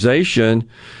organization,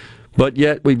 but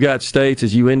yet we've got states,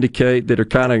 as you indicate, that are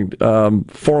kind of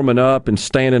forming up and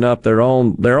standing up their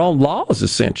own laws,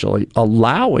 essentially,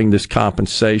 allowing this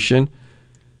compensation.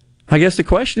 I guess the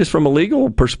question is, from a legal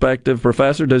perspective,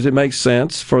 Professor, does it make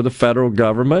sense for the federal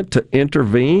government to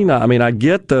intervene? I mean, I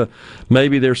get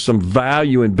maybe there's some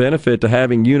value and benefit to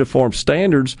having uniform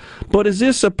standards, but is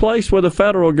this a place where the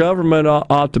federal government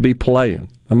ought to be playing?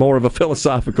 More of a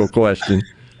philosophical question.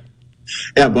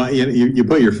 Yeah, but you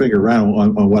put your finger right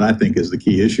on what I think is the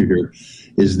key issue here,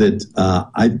 is that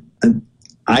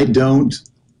I don't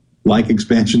like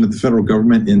expansion of the federal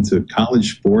government into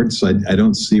college sports. I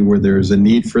don't see where there's a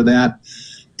need for that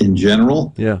in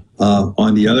general. Yeah.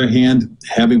 On the other hand,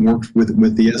 having worked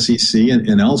with the SEC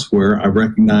and elsewhere, I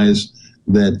recognize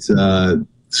that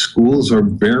schools are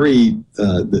very,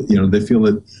 they feel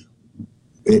that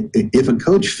if a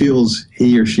coach feels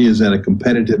he or she is at a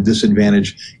competitive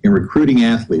disadvantage in recruiting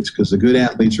athletes, because the good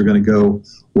athletes are going to go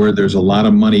where there's a lot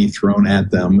of money thrown at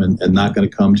them and not going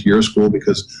to come to your school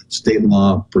because state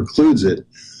law precludes it,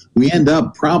 we end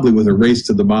up probably with a race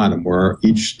to the bottom where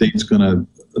each state's going to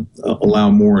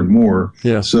allow more and more.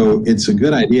 Yeah. So it's a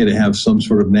good idea to have some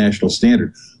sort of national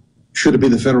standard. Should it be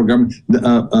the federal government?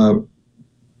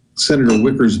 Senator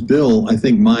Wicker's bill, I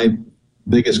think my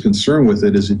biggest concern with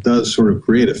it is it does sort of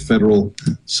create a federal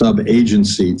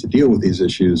sub-agency to deal with these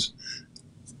issues,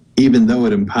 even though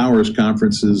it empowers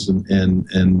conferences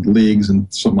and leagues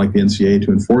and something like the NCAA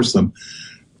to enforce them.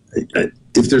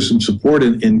 If there's some support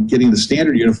in getting the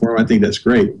standard uniform, I think that's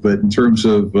great. But in terms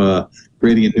of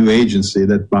creating a new agency,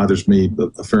 that bothers me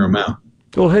a fair amount.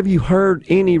 Well, have you heard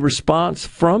any response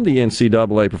from the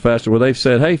NCAA, Professor, where they've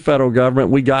said, hey, federal government,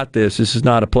 we got this. This is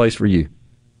not a place for you?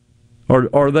 Or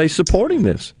are they supporting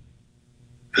this?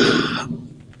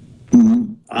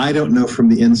 I don't know from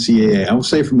the NCAA. I will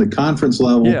say from the conference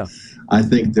level, yeah. I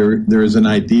think there is an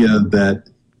idea that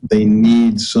they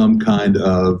need some kind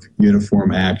of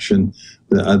uniform action.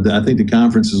 I think the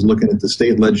conference is looking at the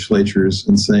state legislatures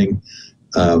and saying,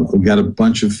 we've got a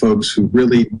bunch of folks who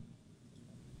really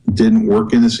didn't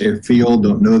work in this field,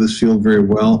 don't know this field very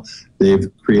well. They're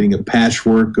creating a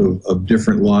patchwork of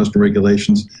different laws and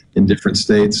regulations in different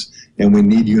states, and we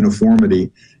need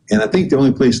uniformity. And I think the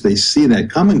only place they see that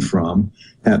coming from,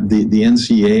 the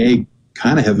NCAA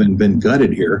kind of haven't been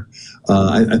gutted here.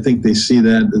 I think they see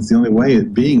that it's the only way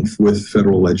it being with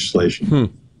federal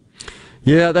legislation.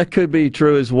 Yeah, that could be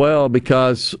true as well,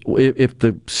 because if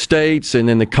the states and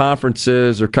then the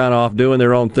conferences are kind of off doing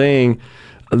their own thing,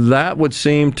 that would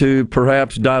seem to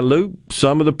perhaps dilute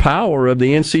some of the power of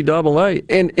the NCAA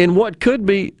in what could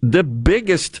be the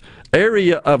biggest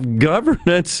area of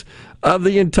governance of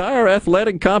the entire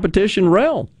athletic competition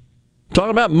realm.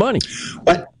 Talking about money.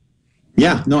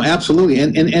 Yeah, no, absolutely,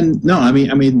 and no, I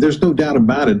mean, there's no doubt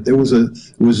about it. There was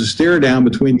a stare down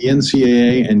between the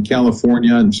NCAA and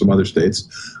California and some other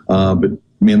states, but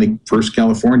mainly first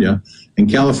California, and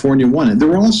California won it. There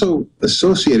were also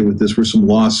associated with this were some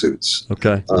lawsuits.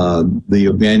 Okay. The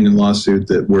O'Banion lawsuit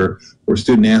where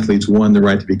student athletes won the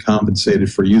right to be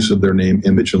compensated for use of their name,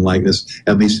 image, and likeness,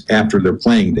 at least after their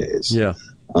playing days. Yeah.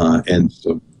 And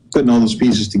so putting all those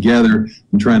pieces together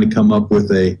and trying to come up with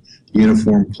a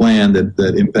uniform plan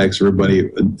that impacts everybody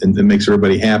and makes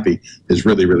everybody happy is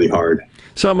really, really hard.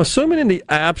 So I'm assuming in the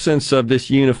absence of this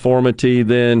uniformity,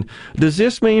 then, does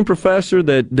this mean, Professor,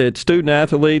 that student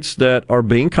athletes that are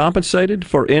being compensated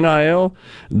for NIL,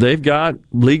 they've got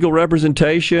legal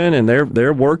representation and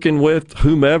they're working with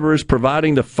whomever is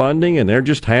providing the funding and they're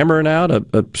just hammering out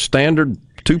a standard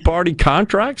two-party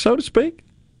contract, so to speak?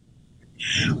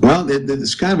 Well,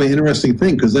 it's kind of an interesting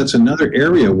thing because that's another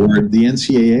area where the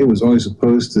NCAA was always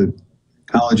opposed to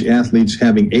college athletes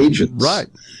having agents. Right.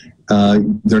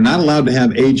 They're not allowed to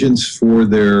have agents for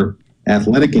their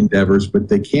athletic endeavors, but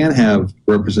they can have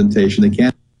representation. They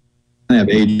can have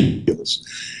agents.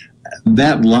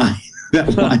 That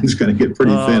line's going to get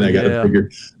pretty thin. I got to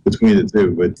figure between the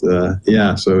two. But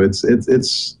so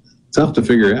it's tough to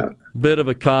figure out. Bit of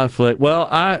a conflict. Well,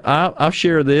 I'll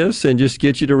share this and just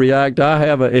get you to react.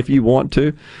 If you want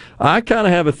to, I kind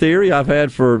of have a theory I've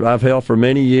held for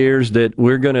many years that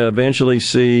we're going to eventually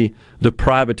see the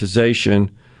privatization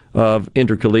of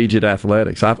intercollegiate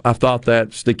athletics. I've thought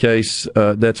that's the case.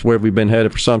 That's where we've been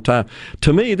headed for some time.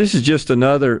 To me, this is just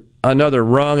another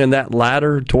rung in that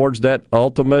ladder towards that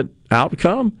ultimate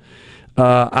outcome. The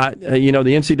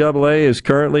NCAA is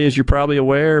currently, as you're probably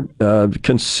aware,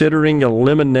 considering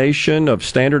elimination of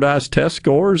standardized test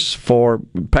scores for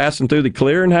passing through the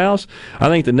clearinghouse. I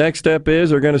think the next step is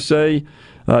they're going to say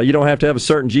you don't have to have a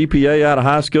certain GPA out of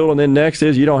high school, and then next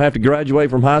is you don't have to graduate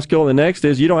from high school, and the next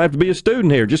is you don't have to be a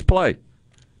student here, just play.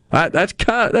 That's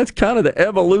kind of the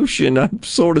evolution I'm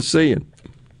sort of seeing.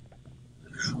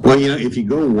 Well, if you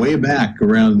go way back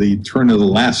around the turn of the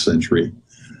last century,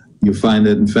 you find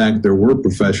that, in fact, there were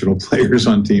professional players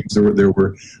on teams. There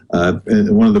were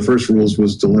and one of the first rules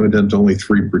was to limit them to only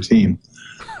 3 per team.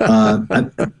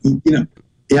 It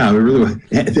really was.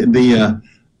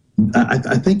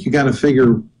 I think you got to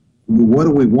figure, what do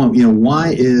we want?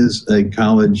 Why is a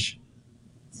college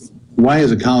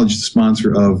the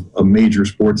sponsor of a major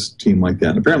sports team like that?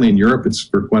 And apparently in Europe, it's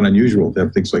quite unusual to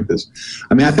have things like this.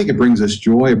 I mean, I think it brings us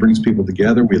joy. It brings people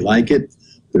together. We like it.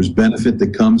 There's benefit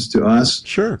that comes to us.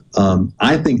 Sure.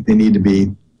 I think they need to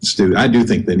be students. I do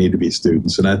think they need to be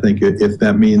students. And I think if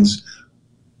that means,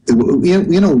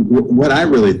 what I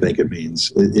really think it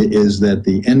means is that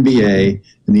the NBA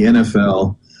and the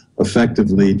NFL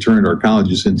effectively turned our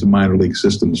colleges into minor league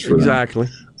systems for them. Exactly.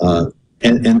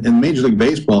 And Major League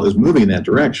Baseball is moving in that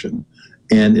direction.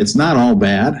 And it's not all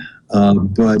bad,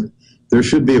 but there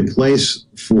should be a place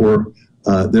for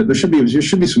there should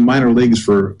be some minor leagues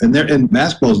and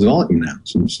basketball is developing now.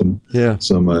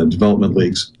 Some development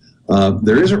leagues.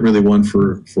 There isn't really one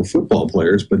for football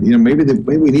players, but maybe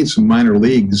we need some minor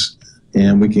leagues,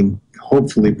 and we can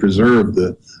hopefully preserve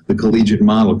the collegiate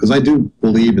model, because I do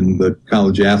believe in the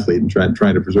college athlete and try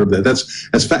to preserve that. That's,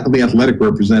 as faculty athletic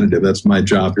representative, that's my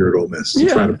job here at Ole Miss, to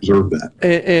try to preserve that.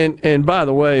 And by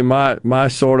the way, my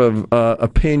sort of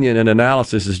opinion and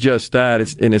analysis is just that.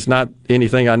 It's not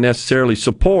anything I necessarily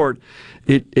support.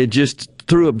 It just,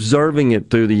 through observing it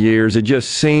through the years, it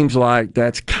just seems like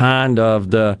that's kind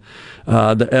of the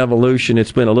evolution.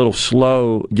 It's been a little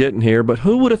slow getting here, but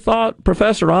who would have thought,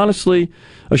 Professor, honestly,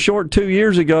 a short 2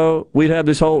 years ago, we'd have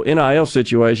this whole NIL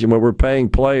situation where we're paying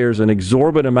players an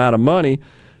exorbitant amount of money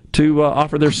to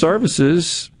offer their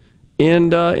services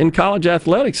in college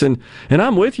athletics. And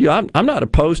I'm with you. I'm not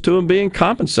opposed to them being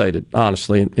compensated,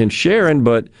 honestly, and sharing,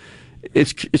 but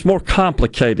it's more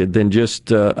complicated than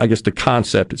just, I guess, the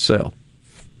concept itself.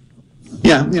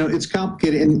 Yeah, it's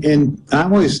complicated, and I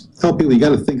always tell people you got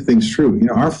to think things through.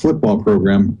 Our football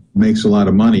program makes a lot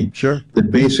of money. Sure.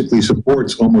 That basically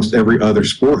supports almost every other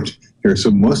sport here. So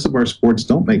most of our sports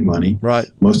don't make money. Right.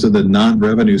 Most of the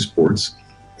non-revenue sports,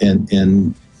 and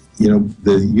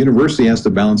the university has to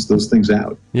balance those things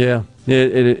out. Yeah,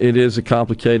 it is a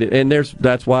complicated, and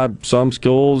that's why some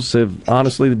schools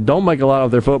honestly don't make a lot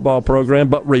of their football program,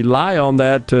 but rely on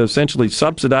that to essentially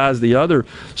subsidize the other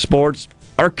sports.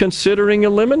 Are considering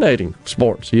eliminating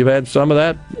sports. You've had some of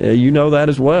that, that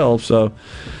as well. So,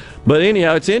 but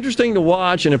anyhow, it's interesting to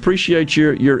watch and appreciate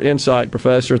your insight,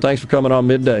 Professor. Thanks for coming on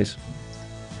Middays.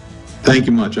 Thank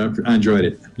you much. I enjoyed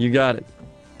it. You got it.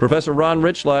 Professor Ron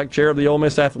Rychlak, chair of the Ole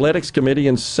Miss Athletics Committee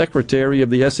and secretary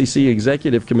of the SEC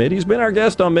Executive Committee, has been our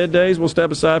guest on Middays. We'll step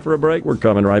aside for a break. We're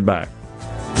coming right back.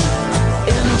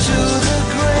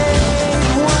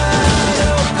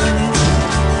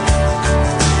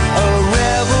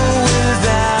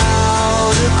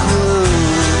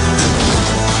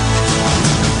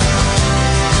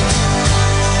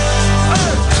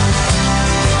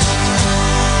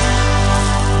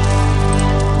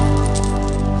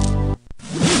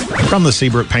 From the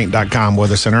SeabrookPaint.com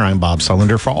Weather Center, I'm Bob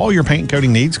Sullender. For all your paint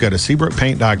coating needs, go to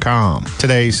SeabrookPaint.com.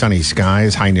 Today, sunny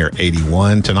skies, high near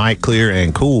 81. Tonight, clear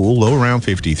and cool, low around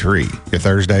 53. Your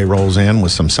Thursday rolls in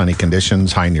with some sunny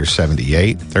conditions, high near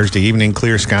 78. Thursday evening,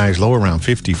 clear skies, low around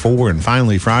 54. And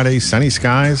finally, Friday, sunny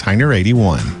skies, high near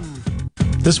 81.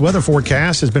 This weather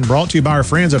forecast has been brought to you by our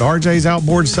friends at RJ's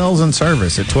Outboard Sales and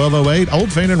Service at 1208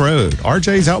 Old Fannin Road.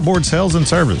 RJ's Outboard Sales and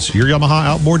Service, your Yamaha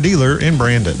outboard dealer in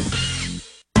Brandon.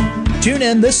 Tune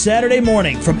in this Saturday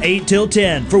morning from 8 till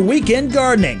 10 for Weekend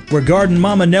Gardening, where Garden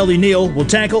Mama Nellie Neal will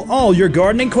tackle all your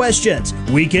gardening questions.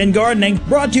 Weekend Gardening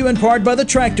brought to you in part by The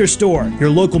Tractor Store,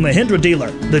 your local Mahindra dealer.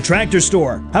 The Tractor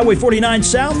Store, Highway 49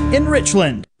 South in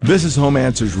Richland. This is Home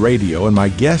Answers Radio, and my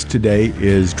guest today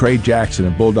is Trey Jackson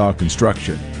of Bulldog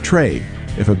Construction. Trey,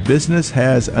 if a business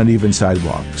has uneven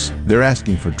sidewalks, they're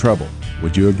asking for trouble.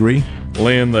 Would you agree?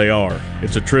 Lynn, they are.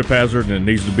 It's a trip hazard and it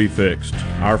needs to be fixed.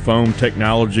 Our foam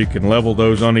technology can level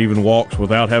those uneven walks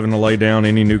without having to lay down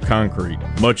any new concrete.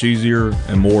 Much easier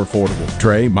and more affordable.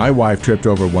 Trey, my wife tripped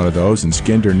over one of those and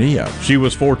skinned her knee up. She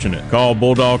was fortunate. Call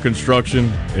Bulldog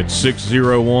Construction at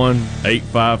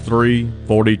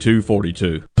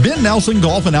 601-853-4242. Ben Nelson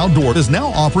Golf and Outdoor is now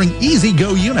offering Easy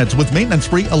Go units with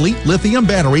maintenance-free elite lithium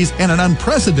batteries and an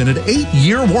unprecedented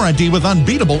 8-year warranty with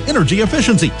unbeatable energy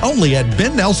efficiency. Only at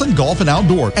Ben Nelson Golf and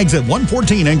Outdoor, exit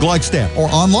 114 in Gluckstadt, or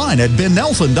online at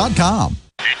bennelson.com.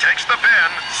 He takes the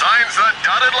pin, signs the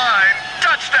dotted line,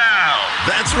 touchdown!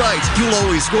 That's right. You'll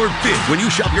always score big when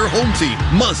you shop your home team,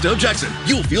 Mazda of Jackson.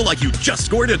 You'll feel like you just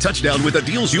scored a touchdown with the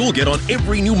deals you'll get on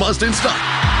every new Mazda in stock.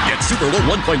 Get super low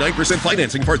 1.9%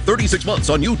 financing for 36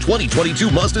 months on new 2022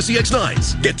 Mazda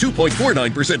CX-9s. Get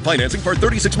 2.49% financing for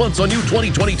 36 months on new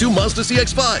 2022 Mazda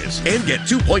CX-5s. And get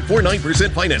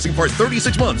 2.49% financing for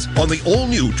 36 months on the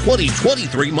all-new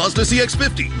 2023 Mazda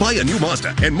CX-50. Buy a new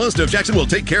Mazda, and Mazda of Jackson will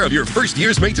take care of your first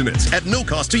year's maintenance at no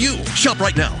cost to you. Shop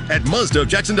right now at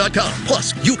MazdaofJackson.com.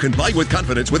 Plus, you can buy with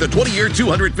confidence with a 20-year,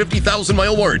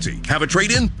 250,000-mile warranty. Have a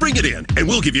trade-in? Bring it in, and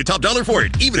we'll give you top dollar for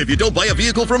it, even if you don't buy a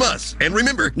vehicle from us. And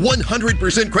remember,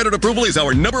 100% credit approval is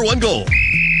our #1 goal.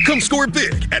 Come score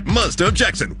big at Mazda of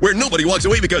Jackson, where nobody walks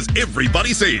away because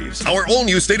everybody saves. Our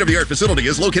all-new state-of-the-art facility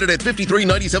is located at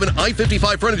 5397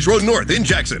 I-55 Frontage Road North in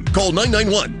Jackson. Call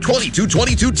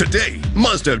 991-2222 today.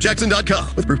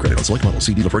 MazdaofJackson.com. With proof credit on select models.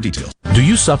 See dealer for details. Do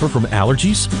you suffer from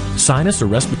allergies, sinus, or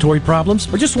respiratory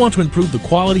problems, or just want to improve the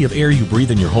quality of air you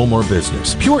breathe in your home or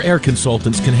business? Pure Air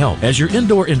Consultants can help. As your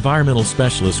indoor environmental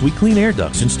specialists, we clean air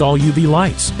ducts, install UV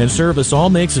lights, and service all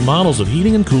makes and models of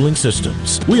heating and cooling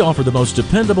systems. We offer the most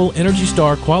dependable Energy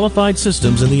Star qualified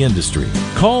systems in the industry.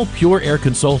 Call Pure Air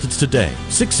Consultants today,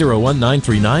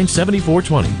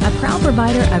 601-939-7420. A proud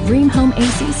provider of Rheem Home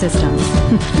AC systems.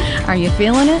 Are you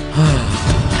feeling it?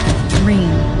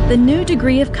 Rheem, the new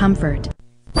degree of comfort.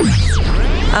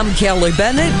 I'm Kelly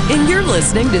Bennett, and you're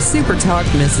listening to SuperTalk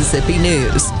Mississippi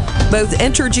News. Both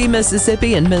Entergy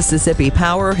Mississippi and Mississippi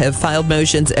Power have filed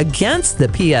motions against the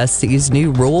PSC's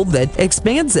new rule that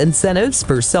expands incentives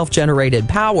for self-generated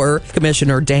power.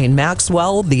 Commissioner Dane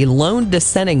Maxwell, the lone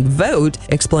dissenting vote,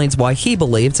 explains why he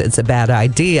believes it's a bad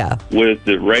idea. With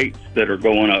the rates that are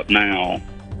going up now,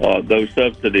 those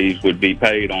subsidies would be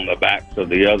paid on the backs of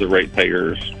the other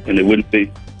ratepayers, and it wouldn't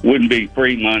be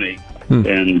free money.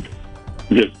 And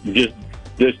just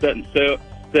doesn't set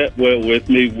well with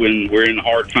me when we're in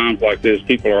hard times like this.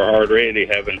 People are already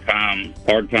having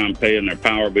hard time paying their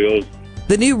power bills.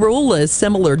 The new rule is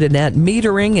similar to net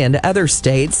metering in other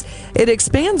states. It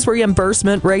expands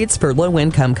reimbursement rates for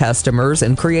low-income customers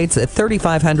and creates a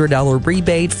 $3,500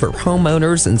 rebate for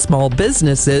homeowners and small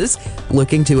businesses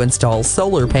looking to install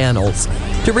solar panels.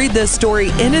 To read this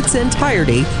story in its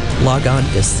entirety, log on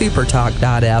to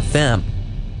supertalk.fm.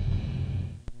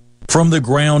 From the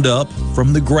ground up,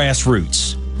 from the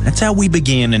grassroots. That's how we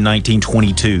began in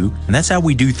 1922, and that's how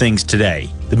we do things today.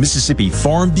 The Mississippi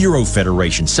Farm Bureau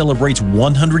Federation celebrates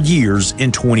 100 years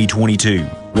in 2022.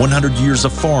 100 years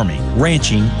of farming,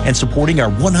 ranching, and supporting our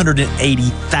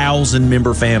 180,000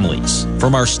 member families.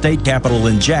 From our state capital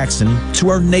in Jackson to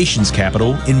our nation's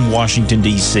capital in Washington,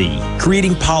 D.C.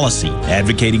 Creating policy,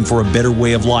 advocating for a better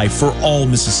way of life for all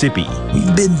Mississippi.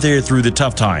 We've been there through the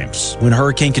tough times when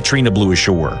Hurricane Katrina blew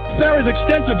ashore. There is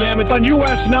extensive damage on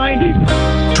US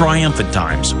 90. Triumphant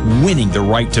times, winning the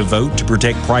right to vote to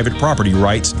protect private property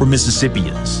rights for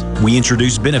Mississippians. We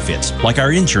introduced benefits like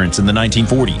our insurance in the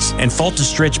 1940s and fought to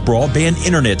stretch broadband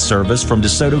internet service from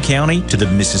DeSoto County to the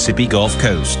Mississippi Gulf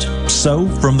Coast. So,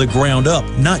 from the ground up,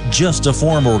 not just a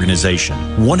farm organization,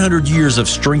 100 years of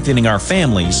strengthening our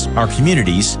families, our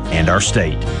communities, and our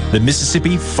state. The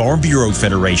Mississippi Farm Bureau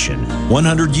Federation.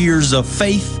 100 years of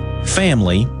faith,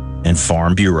 family, and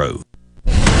Farm Bureau.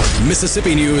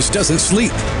 Mississippi news doesn't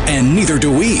sleep, and neither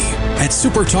do we. At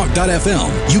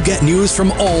supertalk.fm, you get news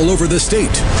from all over the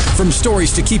state. From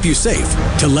stories to keep you safe,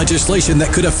 to legislation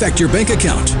that could affect your bank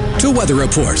account, to weather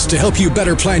reports to help you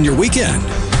better plan your weekend.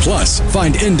 Plus,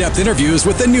 find in-depth interviews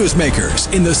with the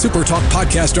newsmakers in the SuperTalk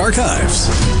podcast archives.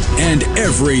 And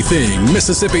everything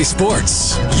Mississippi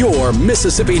sports. Your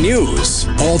Mississippi news.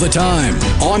 All the time,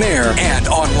 on air and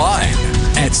online.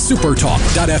 At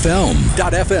supertalk.fm.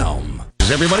 Is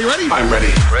everybody ready? I'm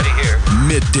ready. Ready here.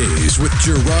 Middays with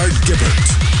Gerard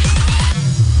Gibert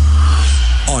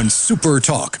on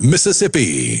SuperTalk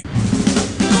Mississippi.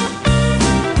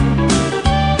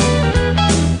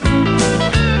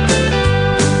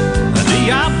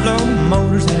 Diablo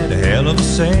Motors had a hell of a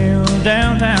sale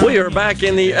downtown. We are back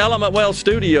in the Element Well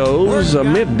Studios,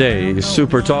 Middays,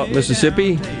 SuperTalk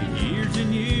Mississippi.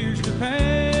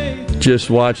 Just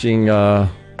watching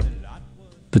the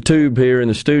tube here in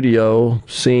the studio,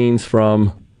 scenes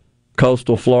from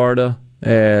coastal Florida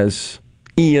as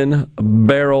Ian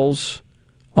barrels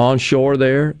on shore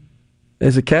there.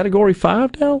 Is it Category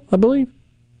 5 now, I believe?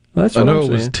 That's what I know I'm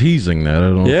it was saying. teasing that. I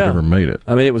don't know if it ever made it.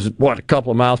 I mean, it was, a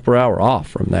couple of miles per hour off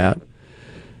from that.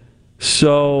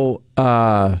 So,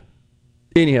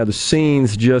 anyhow, the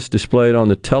scenes just displayed on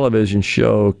the television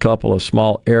show a couple of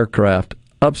small aircraft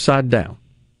upside down.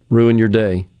 Ruin your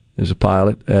day as a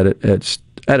pilot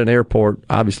at an airport,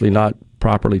 obviously not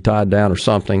properly tied down or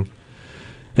something.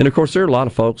 And, of course, there are a lot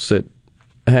of folks that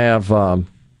have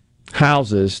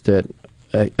houses that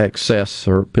access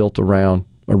or built around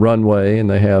a runway, and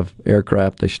they have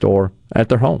aircraft they store at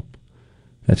their home.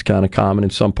 That's kind of common in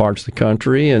some parts of the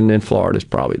country, and in Florida is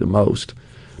probably the most.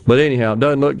 But anyhow, it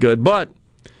doesn't look good. But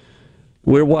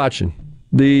we're watching.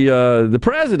 The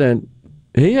president,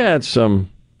 he had some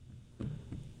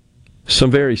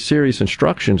very serious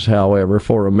instructions, however,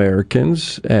 for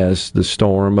Americans as the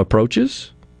storm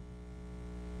approaches.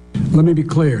 Let me be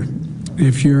clear.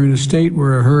 If you're in a state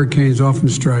where hurricanes often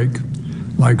strike,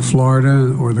 like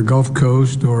Florida or the Gulf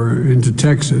Coast or into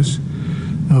Texas,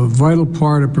 a vital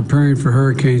part of preparing for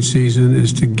hurricane season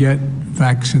is to get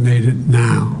vaccinated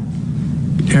now.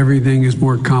 Everything is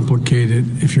more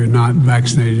complicated if you're not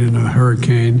vaccinated in a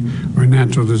hurricane or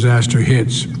natural disaster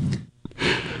hits.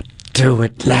 Do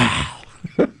it now.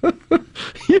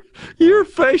 Your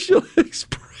face facial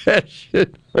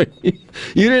expression.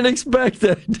 You didn't expect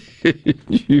that, did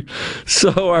you?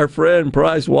 So our friend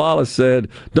Bryce Wallace said,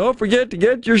 don't forget to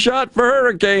get your shot for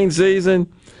hurricane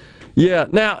season. Yeah.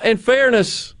 Now, in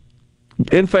fairness,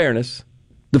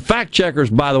 the fact checkers,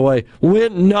 by the way,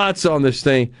 went nuts on this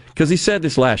thing because he said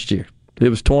this last year. It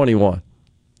was 21.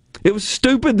 It was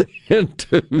stupid then,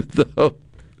 too, though.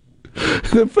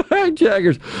 The fact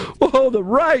checkers, the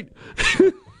right...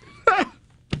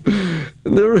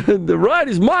 The right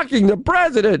is mocking the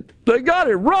president. They got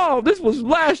it wrong. This was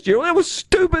last year. It was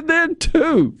stupid then,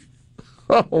 too.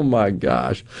 Oh, my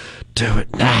gosh. Do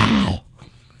it now.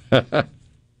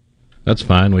 That's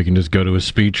fine. We can just go to his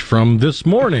speech from this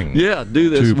morning. Yeah, do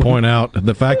this. To point out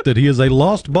the fact that he is a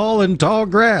lost ball in tall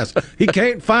grass. He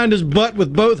can't find his butt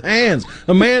with both hands.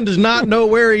 A man does not know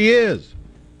where he is.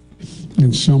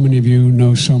 And so many of you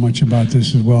know so much about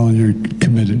this as well, and you're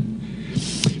committed.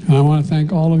 And I want to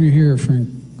thank all of you here for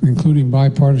including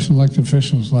bipartisan elected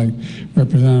officials like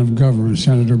Representative Governor,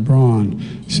 Senator Braun,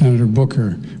 Senator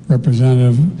Booker,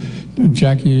 Representative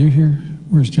Jackie. Are you here?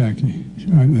 Where's Jackie?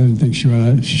 I didn't think she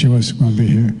was going to be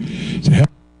here.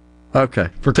 Okay.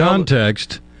 For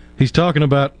context, he's talking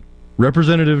about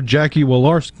Representative Jackie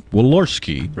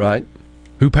Walorski, right,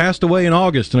 who passed away in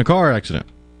August in a car accident.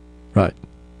 Right.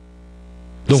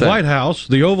 The White House,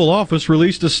 the Oval Office,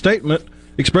 released a statement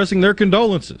expressing their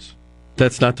condolences.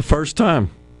 That's not the first time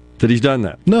that he's done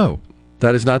that. No.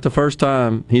 That is not the first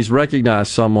time he's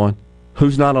recognized someone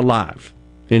who's not alive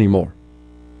anymore.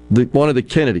 One of the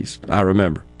Kennedys, I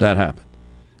remember, that happened.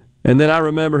 And then I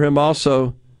remember him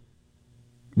also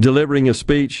delivering a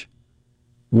speech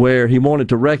where he wanted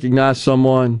to recognize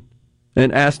someone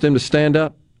and asked them to stand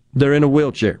up. They're in a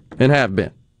wheelchair and have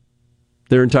been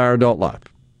their entire adult life.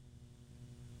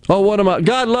 Oh,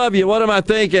 God love you, what am I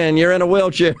thinking? You're in a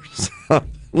wheelchair.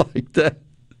 Something like that.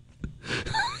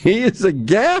 He is a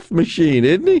gaffe machine,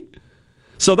 isn't he?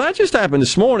 So that just happened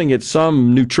this morning at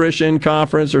some nutrition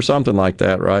conference or something like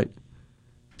that, right?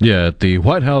 Yeah, at the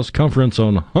White House Conference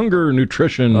on Hunger,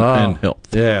 Nutrition, and Health.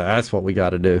 Yeah, that's what we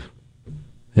got to do.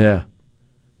 Yeah.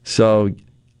 So,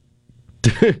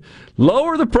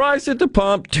 lower the price at the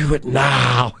pump. Do it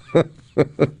now.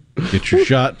 Get your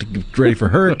shot to get ready for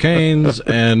hurricanes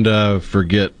and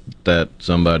forget that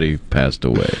somebody passed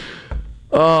away.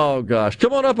 Oh, gosh.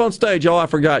 Come on up on stage. Oh, I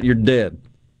forgot. You're dead.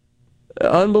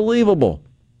 Unbelievable.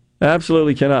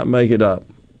 Absolutely cannot make it up.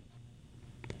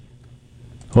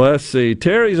 Well, let's see.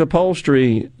 Terry's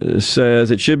Upholstery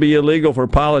says it should be illegal for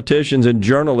politicians and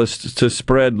journalists to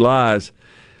spread lies.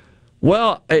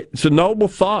 Well, it's a noble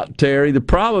thought, Terry. The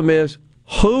problem is,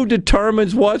 who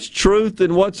determines what's truth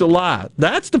and what's a lie?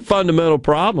 That's the fundamental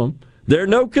problem. There's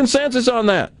no consensus on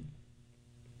that.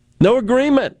 No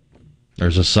agreement.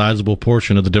 There's a sizable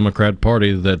portion of the Democrat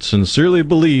Party that sincerely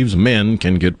believes men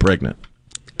can get pregnant.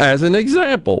 As an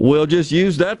example, we'll just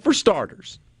use that for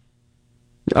starters.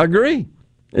 I agree.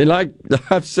 And like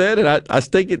I've said, and I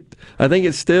think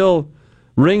it still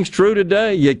rings true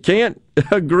today. You can't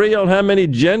agree on how many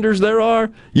genders there are.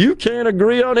 You can't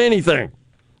agree on anything.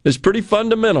 It's pretty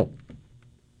fundamental.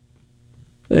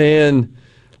 And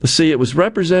let's see, it was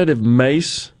Representative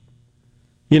Mace,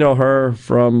 you know her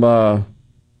from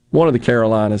one of the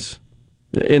Carolinas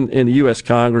in the U.S.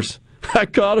 Congress. I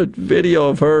caught a video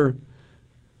of her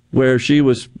where she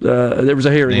was, there was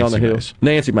a hearing on the Hill.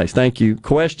 Nancy Mace, thank you,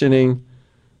 questioning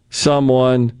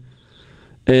someone,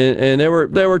 and they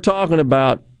were talking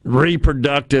about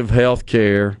reproductive health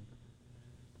care,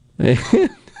 and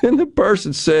the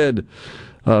person said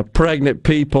pregnant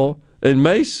people, and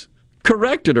Mace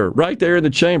corrected her right there in the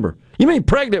chamber. You mean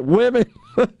pregnant women?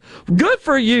 Good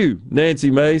for you, Nancy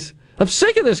Mace. I'm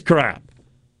sick of this crap.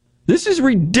 This is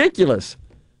ridiculous.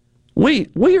 We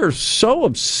are so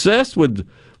obsessed with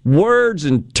words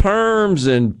and terms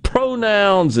and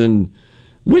pronouns and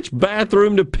which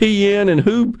bathroom to pee in and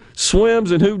who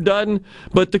swims and who doesn't.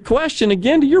 But the question,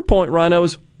 again, to your point, Rhino,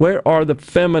 is where are the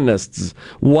feminists?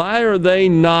 Why are they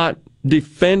not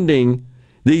defending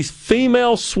these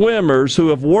female swimmers who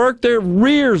have worked their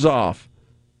rears off?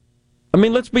 I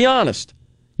mean, let's be honest.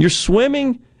 You're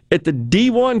swimming at the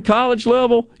D1 college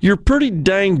level, you're pretty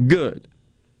dang good.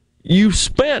 You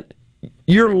spent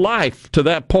your life to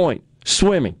that point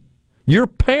swimming. Your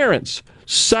parents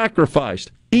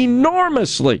sacrificed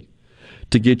enormously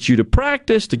to get you to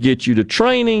practice, to get you to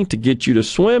training, to get you to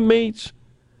swim meets.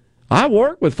 I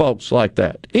work with folks like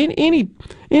that.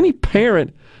 Any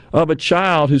parent of a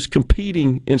child who's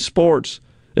competing in sports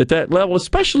at that level,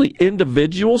 especially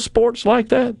individual sports like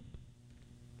that,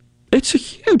 it's a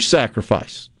huge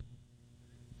sacrifice.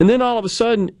 And then all of a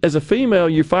sudden, as a female,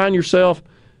 you find yourself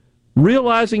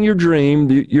realizing your dream,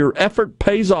 your effort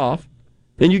pays off,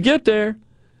 and you get there,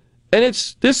 and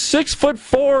it's this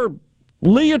 6'4"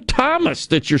 Leah Thomas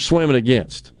that you're swimming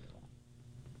against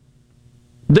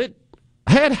that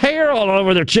had hair all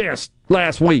over their chest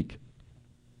last week.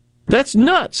 That's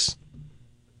nuts.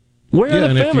 Where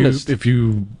are the feminists? If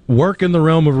you work in the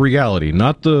realm of reality,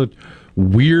 not the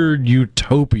weird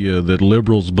utopia that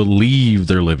liberals believe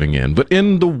they're living in, but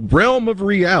in the realm of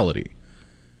reality,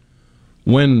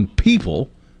 when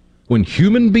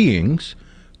human beings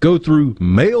go through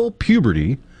male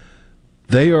puberty,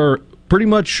 they are pretty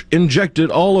much injected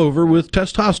all over with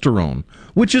testosterone,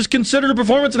 which is considered a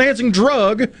performance-enhancing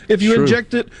drug if you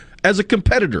inject it as a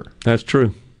competitor. That's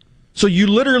true. So you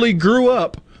literally grew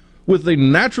up with a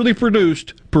naturally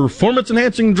produced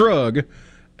performance-enhancing drug,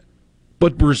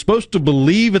 but we're supposed to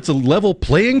believe it's a level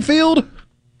playing field?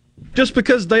 Just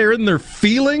because they're in their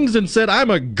feelings and said, I'm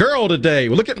a girl today,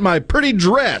 look at my pretty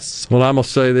dress. Well, I'm going to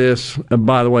say this. And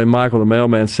by the way, Michael, the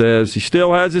mailman, says he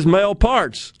still has his male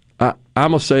parts. I'm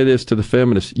going to say this to the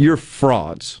feminists. You're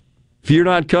frauds. If you're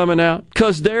not coming out,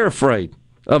 because they're afraid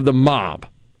of the mob.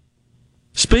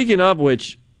 Speaking of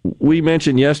which, we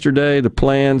mentioned yesterday the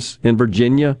plans in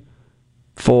Virginia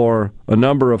for a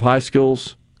number of high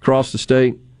schools across the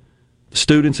state,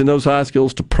 students in those high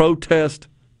schools to protest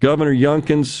Governor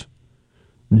Youngkin's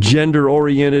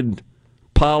gender-oriented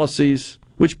policies,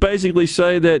 which basically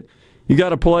say that you got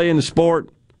to play in the sport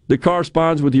that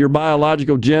corresponds with your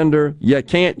biological gender. You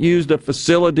can't use the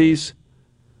facilities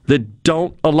that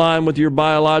don't align with your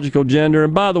biological gender.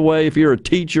 And by the way, if you're a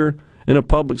teacher in a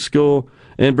public school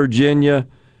in Virginia,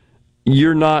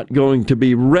 you're not going to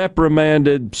be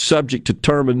reprimanded, subject to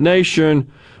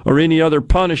termination, or any other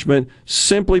punishment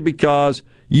simply because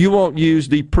you won't use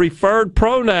the preferred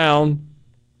pronoun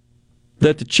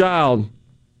that the child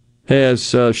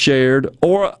has shared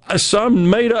or some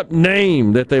made-up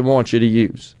name that they want you to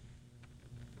use.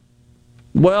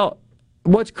 Well,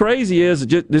 what's crazy is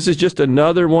this is just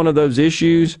another one of those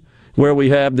issues where we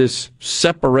have this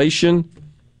separation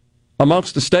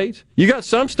amongst the states. You got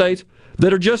some states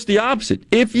that are just the opposite.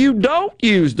 If you don't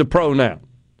use the pronoun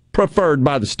preferred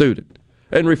by the student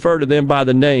and refer to them by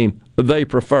the name they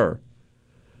prefer,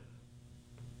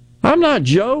 I'm not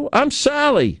Joe, I'm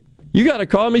Sally. You got to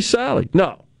call me Sally.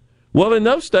 No. Well, in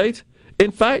those states,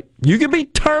 in fact, you can be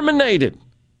terminated.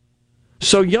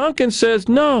 So Youngkin says,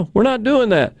 no, we're not doing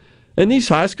that. And these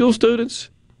high school students,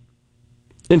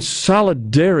 in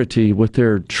solidarity with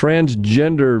their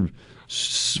transgender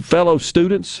fellow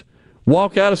students,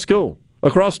 walk out of school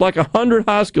across like 100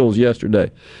 high schools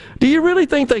yesterday. Do you really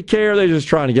think they care? They're just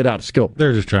trying to get out of school.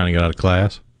 They're just trying to get out of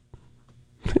class.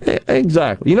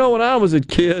 Exactly. You know, when I was a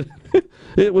kid,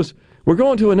 it was, we're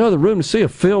going to another room to see a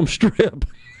film strip.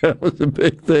 That was a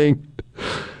big thing.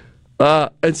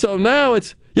 And so now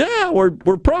it's,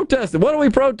 we're protesting. What are we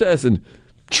protesting?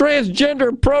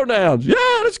 Transgender pronouns.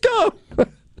 Yeah, let's go.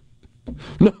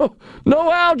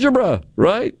 No algebra,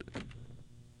 right?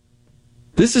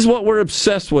 This is what we're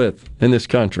obsessed with in this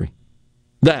country.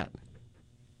 That.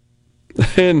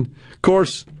 And, of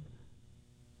course,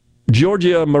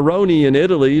 Giorgia Meloni in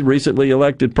Italy, recently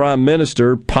elected prime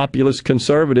minister, populist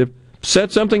conservative,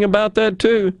 said something about that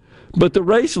too. But the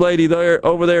race lady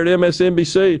over there at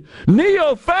MSNBC,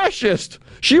 neo-fascist,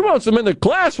 she wants them in the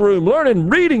classroom learning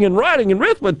reading and writing and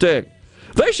arithmetic.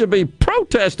 They should be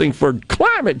protesting for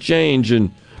climate change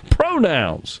and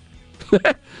pronouns.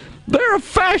 They're a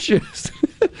fascist.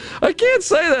 I can't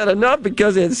say that enough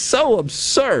because it's so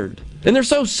absurd. And they're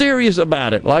so serious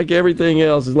about it, like everything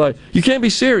else. Is like, you can't be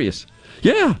serious.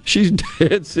 Yeah, she's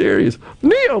dead serious.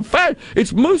 Neo-fascist.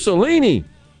 It's Mussolini.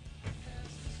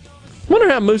 Wonder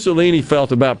how Mussolini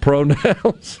felt about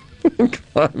pronouns and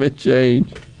climate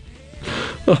change.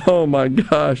 Oh, my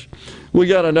gosh. We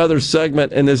got another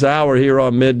segment in this hour here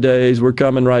on Middays. We're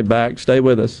coming right back. Stay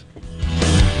with us.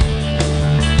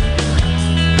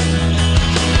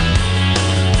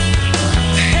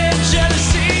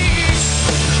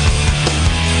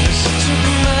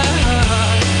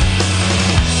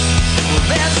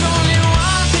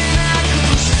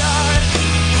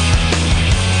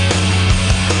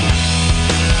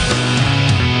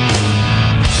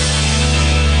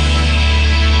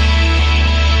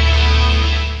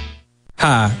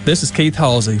 Hi, this is Keith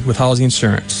Halsey with Halsey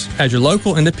Insurance. As your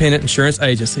local independent insurance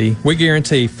agency, we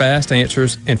guarantee fast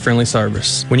answers and friendly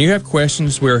service. When you have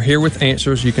questions, we are here with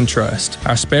answers you can trust.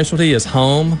 Our specialty is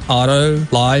home, auto,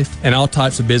 life, and all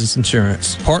types of business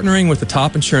insurance. Partnering with the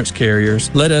top insurance carriers,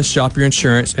 let us shop your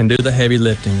insurance and do the heavy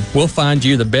lifting. We'll find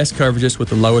you the best coverages with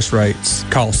the lowest rates.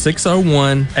 Call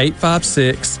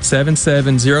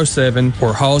 601-856-7707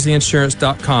 or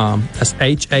halseyinsurance.com. That's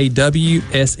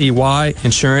HAWSEY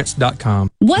insurance.com.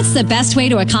 What's the best way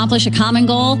to accomplish a common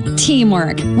goal?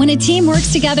 Teamwork. When a team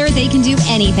works together, they can do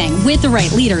anything with the right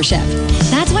leadership.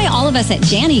 That's why all of us at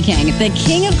Janny King, the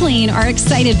king of clean, are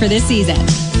excited for this season.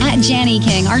 At Janny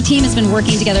King, our team has been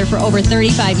working together for over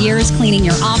 35 years, cleaning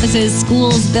your offices,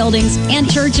 schools, buildings,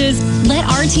 and churches. Let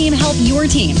our team help your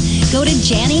team. Go to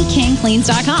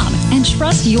JannyKingCleans.com and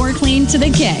trust your clean to the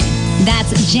king.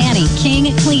 That's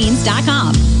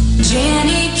JannyKingCleans.com.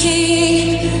 Janny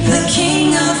King, the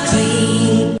king of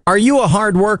clean. Are you a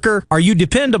hard worker? Are you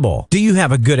dependable? Do you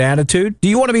have a good attitude? Do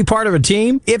you want to be part of a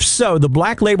team? If so, the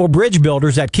Black Label Bridge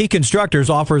Builders at Key Constructors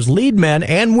offers lead men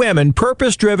and women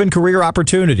purpose-driven career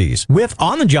opportunities with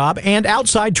on-the-job and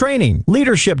outside training,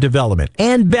 leadership development,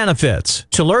 and benefits.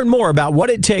 To learn more about what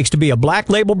it takes to be a Black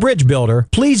Label Bridge Builder,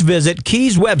 please visit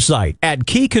Key's website at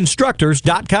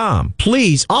keyconstructors.com.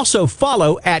 Please also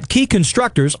follow at Key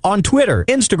Constructors on Twitter,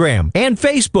 Instagram, and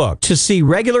Facebook to see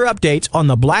regular updates on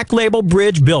the Black Label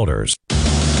Bridge Builders.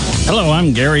 Hello,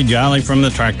 I'm Gary Jolly from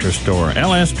the Tractor Store.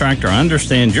 LS Tractor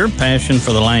understands your passion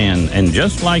for the land, and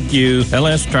just like you,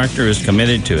 LS Tractor is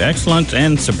committed to excellence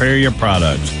and superior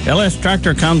products. LS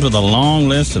Tractor comes with a long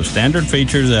list of standard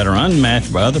features that are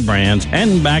unmatched by other brands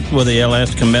and backed with the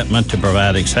LS commitment to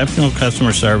provide exceptional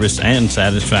customer service and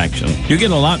satisfaction. You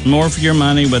get a lot more for your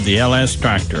money with the LS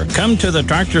Tractor. Come to the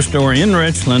Tractor Store in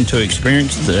Richland to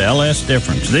experience the LS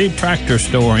difference. The Tractor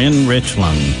Store in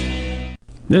Richland.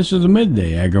 This is the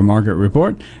Midday Agri-Market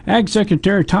Report. Ag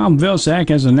Secretary Tom Vilsack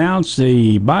has announced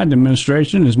the Biden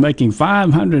administration is making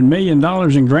 $500 million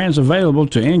in grants available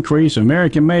to increase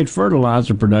American-made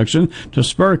fertilizer production to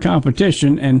spur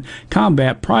competition and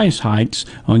combat price hikes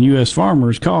on U.S.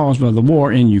 farmers caused by the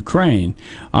war in Ukraine.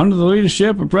 Under the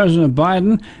leadership of President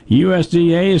Biden,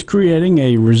 USDA is creating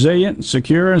a resilient,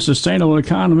 secure, and sustainable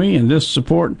economy, and this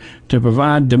support to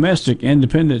provide domestic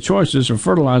independent choices for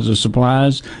fertilizer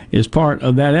supplies is part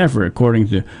of that effort, according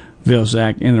to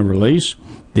Vilsack in a release.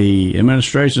 The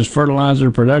administration's fertilizer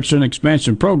production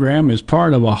expansion program is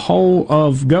part of a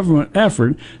whole-of-government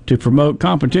effort to promote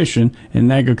competition in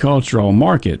agricultural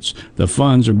markets. The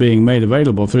funds are being made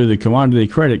available through the Commodity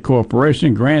Credit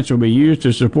Corporation. Grants will be used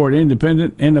to support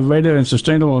independent, innovative, and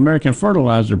sustainable American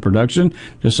fertilizer production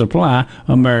to supply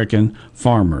American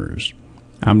farmers.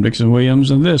 I'm Dixon Williams,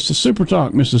 and this is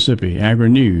SuperTalk Mississippi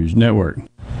Agri-News Network.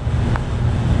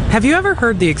 Have you ever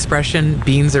heard the expression,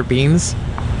 beans are beans?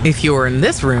 If you were in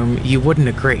this room, you wouldn't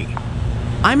agree.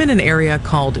 I'm in an area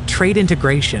called Trade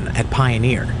Integration at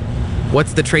Pioneer.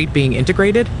 What's the trait being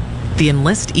integrated? The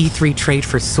Enlist E3 trait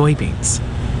for soybeans.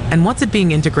 And what's it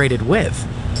being integrated with?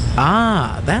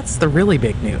 Ah, that's the really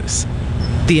big news.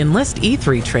 The Enlist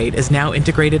E3 trait is now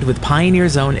integrated with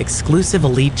Pioneer's own exclusive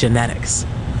elite genetics.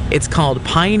 It's called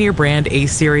Pioneer Brand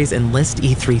A-Series Enlist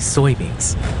E3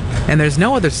 soybeans. And there's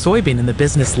no other soybean in the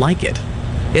business like it.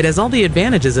 It has all the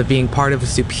advantages of being part of a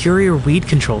superior weed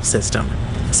control system,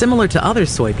 similar to other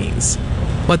soybeans.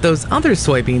 What those other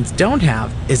soybeans don't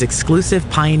have is exclusive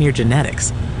Pioneer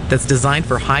genetics that's designed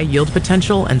for high yield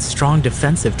potential and strong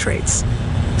defensive traits.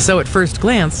 So at first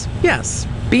glance, yes,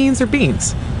 beans are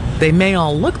beans. They may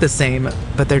all look the same,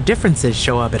 but their differences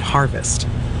show up at harvest.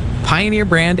 Pioneer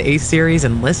Brand A-Series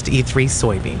Enlist E3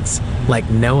 soybeans, like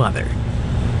no other.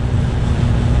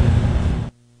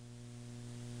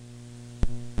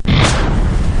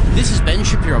 This is Ben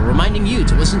Shapiro reminding you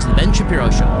to listen to The Ben Shapiro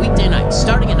Show weekday nights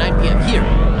starting at 9 p.m. here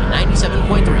on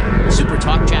 97.3 Super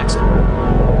Talk Jackson.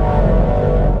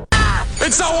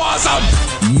 It's so awesome!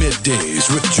 Middays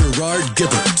with Gerard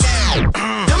Gibert.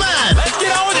 Come on, let's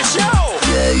get on with the show!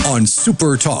 On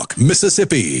Super Talk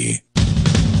Mississippi.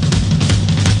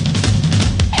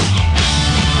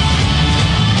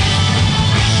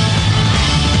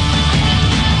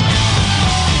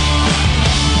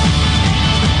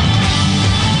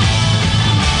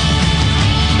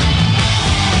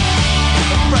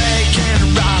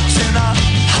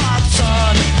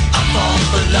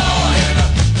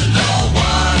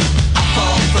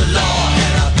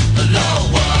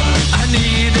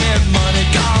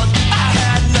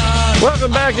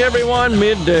 Welcome back, everyone.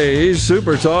 Middays,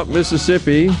 Super Talk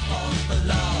Mississippi.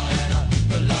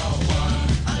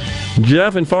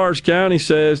 Jeff in Forest County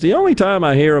says, the only time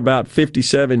I hear about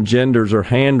 57 genders or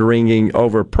hand-wringing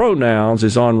over pronouns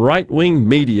is on right-wing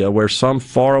media where some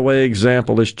faraway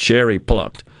example is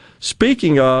cherry-plucked.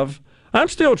 Speaking of, I'm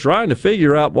still trying to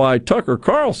figure out why Tucker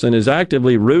Carlson is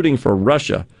actively rooting for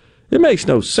Russia. It makes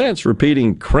no sense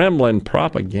repeating Kremlin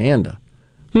propaganda.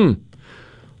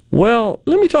 Well,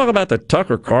 let me talk about the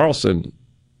Tucker Carlson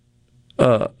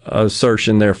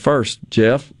assertion there first,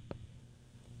 Jeff.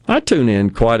 I tune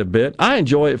in quite a bit. I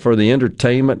enjoy it for the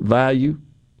entertainment value.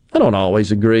 I don't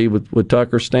always agree with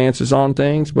Tucker's stances on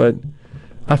things, but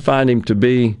I find him to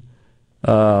be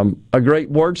a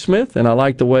great wordsmith, and I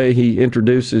like the way he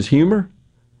introduces humor,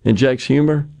 injects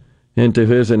humor into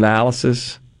his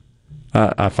analysis.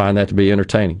 I find that to be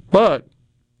entertaining. But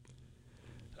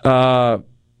I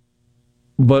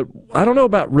don't know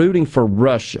about rooting for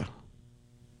Russia.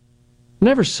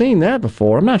 Never seen that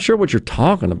before. I'm not sure what you're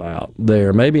talking about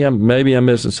there. Maybe I'm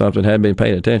missing something. Hadn't been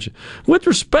paying attention. With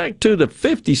respect to the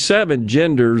 57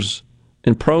 genders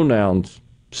and pronouns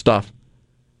stuff,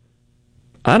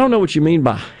 I don't know what you mean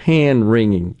by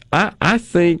hand-wringing. I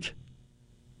think,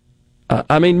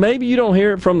 maybe you don't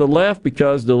hear it from the left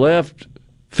because the left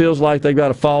feels like they've got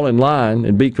to fall in line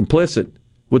and be complicit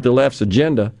with the left's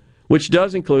agenda, which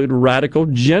does include radical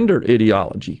gender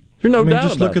ideology. There's no doubt about that.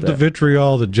 Just look at the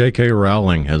vitriol that J.K.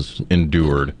 Rowling has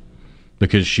endured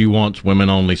because she wants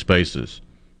women-only spaces.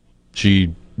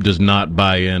 She does not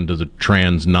buy into the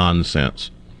trans nonsense.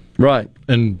 Right.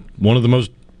 And one of the most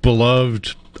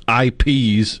beloved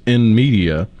IPs in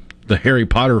media, the Harry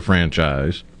Potter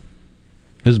franchise,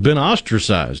 has been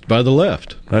ostracized by the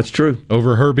left. That's true.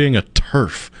 Over her being a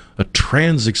TERF, a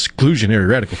trans-exclusionary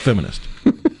radical feminist.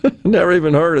 Never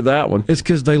even heard of that one. It's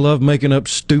because they love making up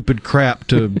stupid crap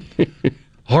to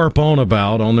harp on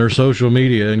about on their social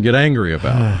media and get angry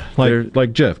about.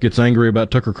 Like Jeff gets angry about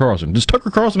Tucker Carlson. Does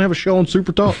Tucker Carlson have a show on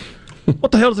SuperTalk?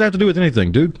 What the hell does that have to do with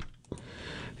anything, dude?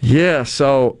 Yeah,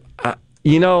 so,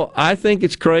 I think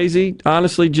it's crazy.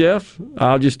 Honestly, Jeff,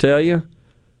 I'll just tell you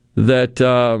that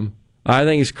I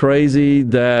think it's crazy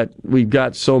that we've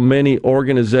got so many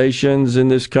organizations in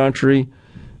this country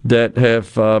that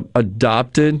have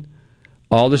adopted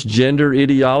all this gender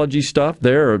ideology stuff.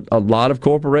 There are a lot of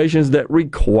corporations that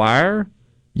require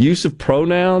use of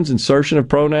pronouns, insertion of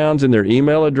pronouns in their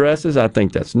email addresses. I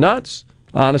think that's nuts.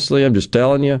 Honestly, I'm just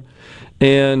telling you.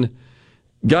 And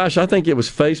gosh, I think it was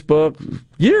Facebook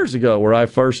years ago where I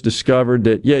first discovered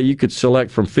that, you could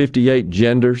select from 58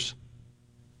 genders.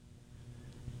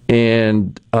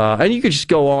 And you could just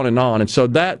go on. And so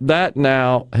that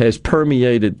now has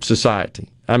permeated society.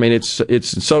 I mean,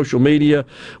 it's social media.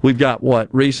 We've got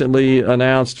what recently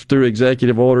announced through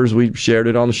executive orders. We shared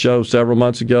it on the show several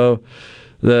months ago.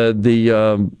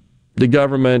 The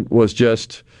government was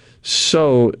just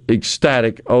so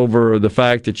ecstatic over the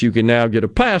fact that you can now get a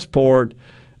passport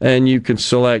and you can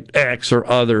select X or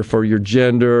other for your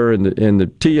gender, and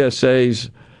the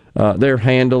TSA's their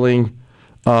handling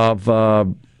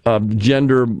of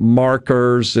gender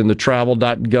markers in the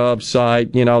travel.gov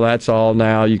site. That's all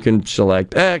now. You can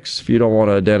select X if you don't want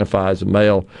to identify as a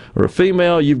male or a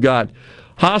female. You've got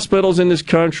hospitals in this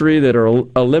country that are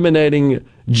eliminating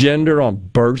gender on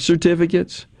birth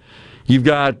certificates. You've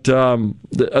got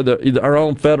our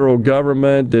own federal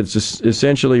government that's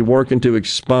essentially working to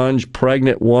expunge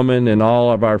pregnant woman in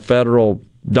all of our federal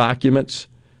documents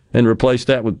and replace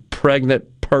that with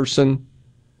pregnant person.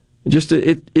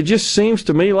 It just seems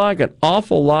to me like an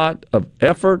awful lot of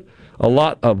effort, a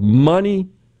lot of money,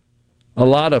 a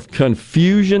lot of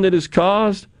confusion that is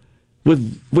caused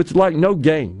with like no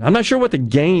gain. I'm not sure what the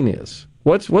gain is.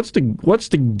 What's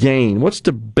the gain? What's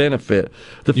the benefit?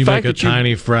 You make a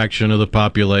tiny fraction of the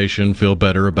population feel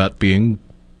better about being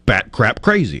bat crap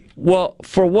crazy. Well,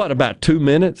 for what, about 2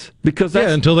 minutes? Because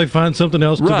until they find something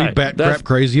else to be bat crap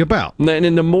crazy about.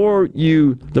 And the more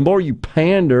you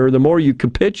pander, the more you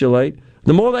capitulate,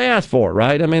 the more they ask for,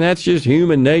 right? I mean, that's just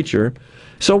human nature.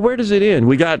 So where does it end?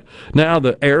 We got now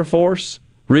the Air Force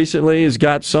recently has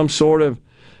got some sort of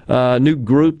new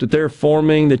group that they're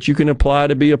forming that you can apply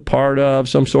to be a part of,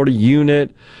 some sort of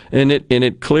unit, and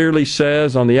it clearly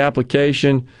says on the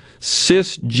application,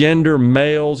 cisgender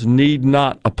males need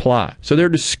not apply. So they're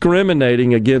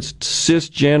discriminating against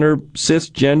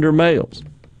cisgender males.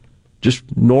 Just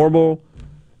normal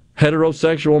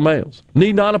heterosexual males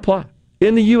need not apply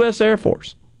in the U.S. Air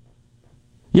Force.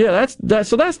 Yeah,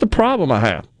 so that's the problem I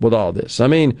have with all this. I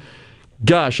mean,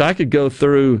 gosh, I could go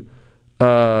through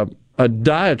a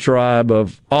diatribe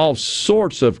of all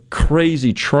sorts of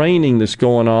crazy training that's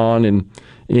going on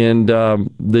in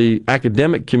the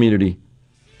academic community,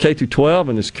 K through 12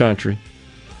 in this country,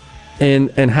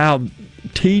 and how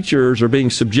teachers are being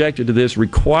subjected to this,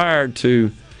 required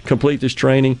to complete this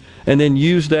training, and then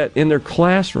use that in their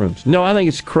classrooms. No, I think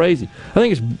it's crazy. I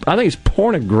think it's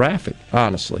pornographic,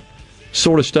 honestly,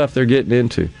 sort of stuff they're getting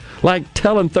into. Like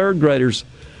telling third graders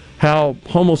how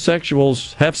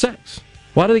homosexuals have sex.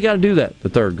 Why do they got to do that, the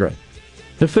third grade?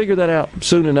 They'll figure that out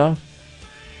soon enough.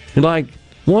 And like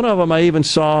one of them I even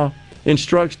saw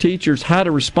instructs teachers how to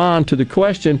respond to the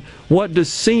question, what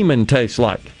does semen taste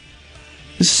like?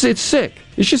 It's sick.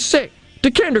 It's just sick. To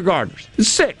kindergartners. It's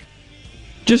sick.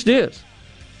 Just is.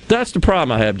 That's the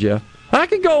problem I have, Jeff. I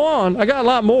could go on. I got a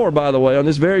lot more, by the way, on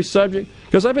this very subject,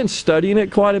 because I've been studying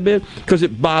it quite a bit, because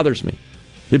it bothers me.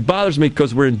 It bothers me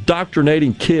because we're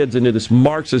indoctrinating kids into this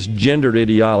Marxist gendered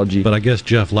ideology. But I guess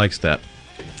Jeff likes that.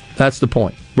 That's the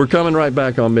point. We're coming right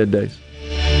back on Middays.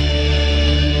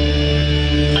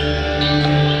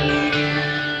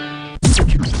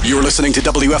 You're listening to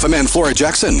WFMN Flora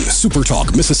Jackson,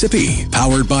 SuperTalk Mississippi,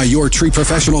 powered by your tree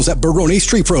professionals at Barone's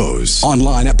Tree Pros.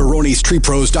 Online at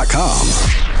baronestreepros.com.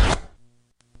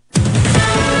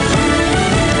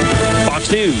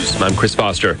 Fox News, I'm Chris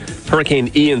Foster.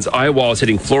 Hurricane Ian's eyewall is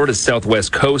hitting Florida's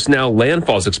southwest coast now.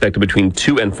 Landfall is expected between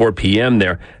 2 and 4 p.m.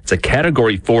 there. It's a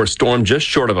Category 4 storm, just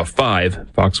short of a 5.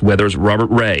 Fox Weather's Robert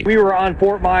Ray. We were on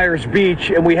Fort Myers Beach,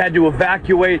 and we had to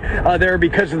evacuate there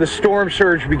because of the storm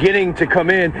surge beginning to come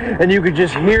in, and you could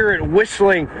just hear it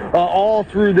whistling all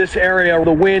through this area.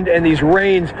 The wind and these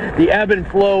rains, the ebb and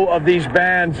flow of these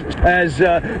bands, as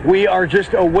we are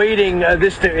just awaiting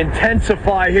this to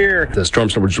intensify here. The storm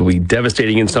surge will be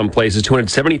devastating in some places.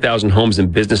 270,000 homes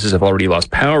and businesses have already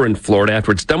lost power in Florida.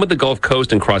 After it's done with the Gulf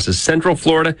Coast and crosses central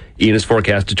Florida, Ian is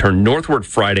forecast to turn northward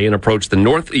Friday and approach the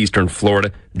northeastern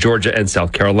Florida, Georgia, and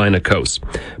South Carolina coasts.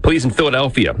 Police in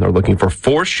Philadelphia are looking for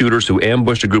 4 shooters who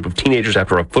ambushed a group of teenagers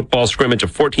after a football scrimmage. A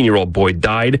 14-year-old boy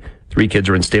died. 3 kids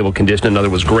are in stable condition. Another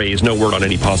was grazed. No word on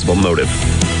any possible motive.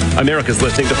 America's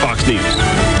listening to Fox News.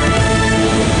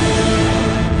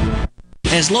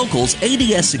 As locals,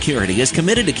 ADS Security is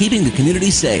committed to keeping the community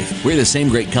safe. We're the same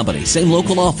great company, same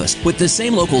local office, with the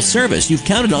same local service you've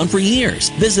counted on for years.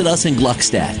 Visit us in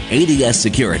Gluckstadt. ADS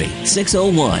Security,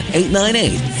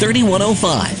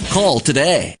 601-898-3105. Call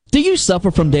today. Do you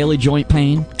suffer from daily joint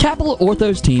pain? Capital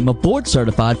Ortho's team of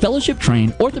board-certified,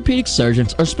 fellowship-trained orthopedic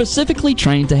surgeons are specifically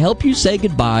trained to help you say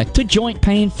goodbye to joint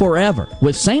pain forever.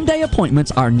 With same-day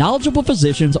appointments, our knowledgeable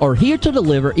physicians are here to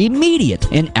deliver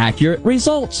immediate and accurate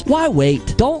results. Why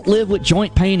wait? Don't live with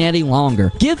joint pain any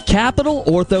longer. Give Capital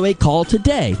Ortho a call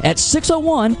today at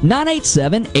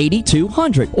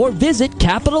 601-987-8200 or visit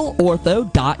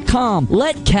capitalortho.com.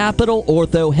 Let Capital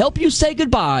Ortho help you say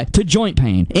goodbye to joint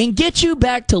pain and get you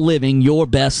back to living your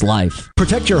best life.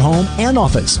 Protect your home and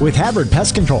office with Havard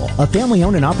Pest Control, a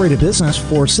family-owned and operated business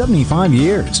for 75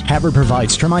 years. Havard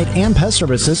provides termite and pest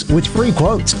services with free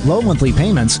quotes, low monthly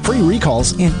payments, free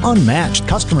recalls, and unmatched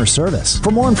customer service. For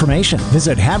more information,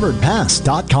 visit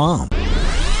HavardPest.com.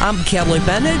 I'm Kelly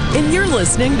Bennett, and you're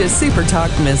listening to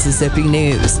SuperTalk Mississippi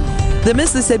News. The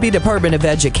Mississippi Department of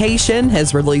Education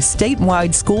has released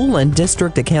statewide school and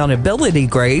district accountability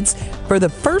grades for the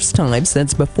first time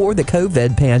since before the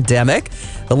COVID pandemic.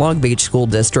 The Long Beach School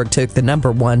District took the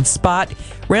number 1 spot.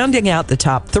 Rounding out the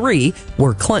top 3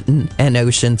 were Clinton and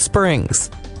Ocean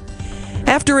Springs.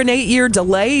 After an 8-year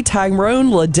delay, Tyrone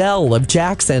Liddell of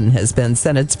Jackson has been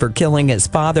sentenced for killing his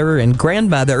father and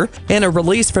grandmother. In a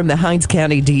release from the Hinds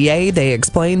County DA, they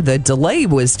explained the delay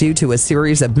was due to a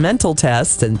series of mental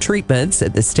tests and treatments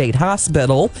at the state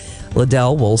hospital.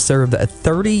 Liddell will serve a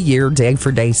 30-year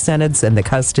day-for-day sentence in the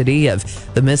custody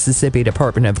of the Mississippi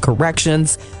Department of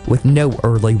Corrections with no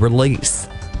early release.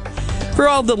 For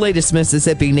all the latest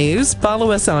Mississippi news, follow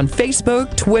us on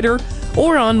Facebook, Twitter,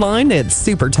 or online at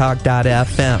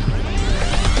supertalk.fm.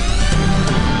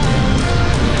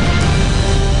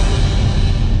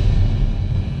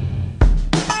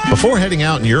 Before heading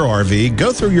out in your RV,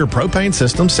 go through your propane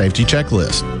system safety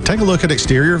checklist. Take a look at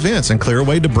exterior vents and clear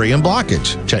away debris and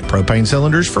blockage. Check propane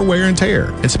cylinders for wear and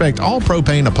tear. Inspect all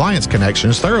propane appliance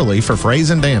connections thoroughly for frays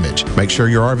and damage. Make sure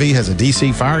your RV has a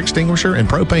DC fire extinguisher and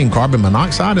propane carbon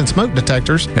monoxide and smoke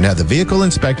detectors, and have the vehicle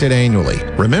inspected annually.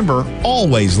 Remember,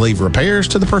 always leave repairs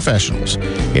to the professionals.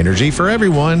 Energy for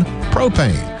everyone,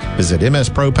 propane. Visit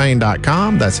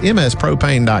mspropane.com. That's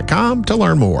mspropane.com to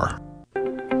learn more.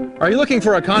 Are you looking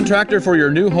for a contractor for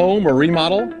your new home or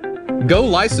remodel? Go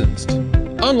licensed.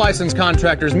 Unlicensed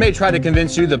contractors may try to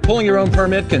convince you that pulling your own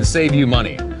permit can save you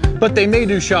money, but they may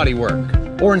do shoddy work,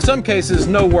 or in some cases,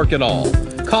 no work at all,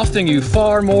 costing you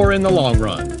far more in the long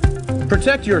run.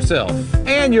 Protect yourself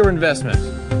and your investment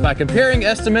by comparing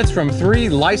estimates from 3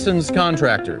 licensed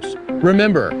contractors.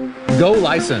 Remember, go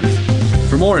licensed.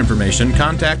 For more information,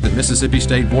 contact the Mississippi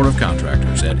State Board of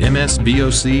Contractors at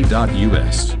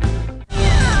msboc.us.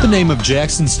 The name of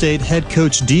Jackson State head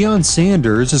coach Deion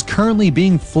Sanders is currently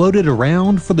being floated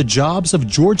around for the jobs of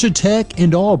Georgia Tech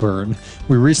and Auburn.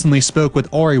 We recently spoke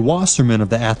with Ari Wasserman of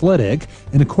The Athletic,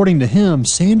 and according to him,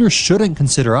 Sanders shouldn't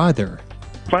consider either.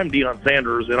 If I'm Deion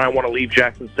Sanders and I want to leave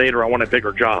Jackson State or I want a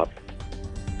bigger job,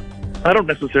 I don't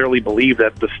necessarily believe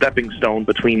that the stepping stone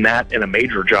between that and a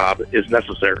major job is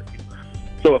necessary.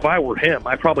 So if I were him,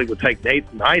 I probably would take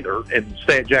neither and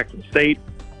stay at Jackson State,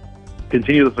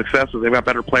 continue the success as they've got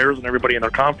better players and everybody in their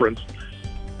conference,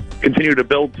 continue to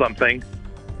build something,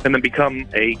 and then become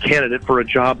a candidate for a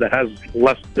job that has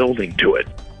less building to it.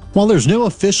 While there's no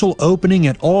official opening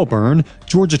at Auburn,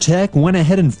 Georgia Tech went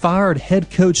ahead and fired head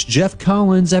coach Jeff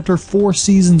Collins after 4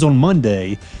 seasons on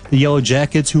Monday. The Yellow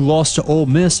Jackets, who lost to Ole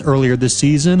Miss earlier this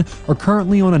season, are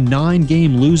currently on a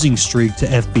 9-game losing streak to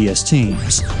FBS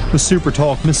teams. With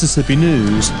SuperTalk Mississippi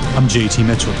News, I'm JT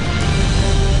Mitchell.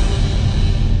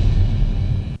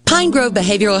 Pine Grove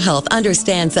Behavioral Health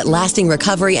understands that lasting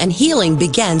recovery and healing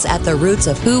begins at the roots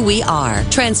of who we are.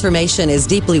 Transformation is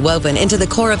deeply woven into the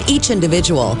core of each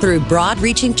individual through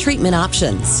broad-reaching treatment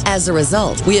options. As a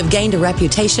result, we have gained a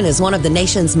reputation as one of the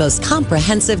nation's most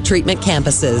comprehensive treatment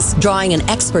campuses, drawing an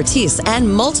expertise and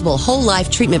multiple whole-life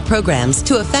treatment programs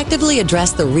to effectively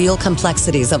address the real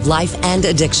complexities of life and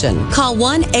addiction. Call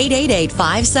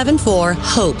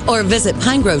 1-888-574-HOPE or visit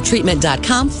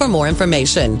pinegrovetreatment.com for more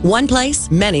information. One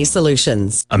place, many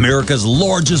solutions. America's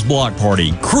largest block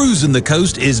party, Cruising the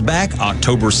Coast, is back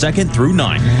October 2nd through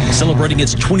 9th, celebrating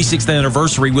its 26th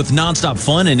anniversary with nonstop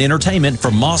fun and entertainment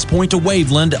from Moss Point to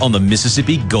Waveland on the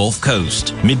Mississippi Gulf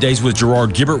Coast. Middays with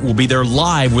Gerard Gibert will be there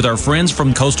live with our friends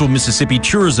from Coastal Mississippi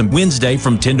Tourism Wednesday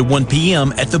from 10 to 1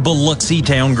 p.m. at the Biloxi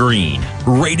Town Green.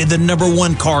 Rated the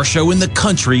 #1 car show in the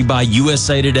country by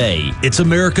USA Today. It's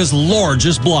America's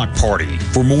largest block party.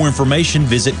 For more information,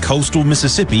 visit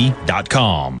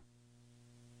coastalmississippi.com.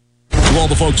 To all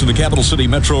the folks in the Capital City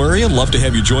metro area, love to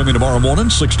have you join me tomorrow morning,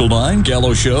 6 till 9,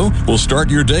 Gallo Show. We'll start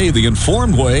your day the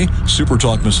informed way. Super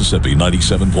Talk Mississippi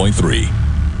 97.3.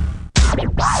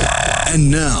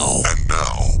 And now,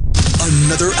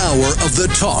 another hour of the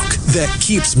talk that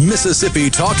keeps Mississippi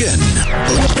talking.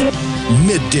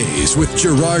 Middays with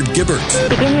Gerard Gibert.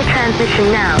 Begin your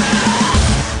transition now.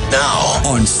 Now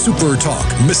on Super Talk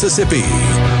Mississippi.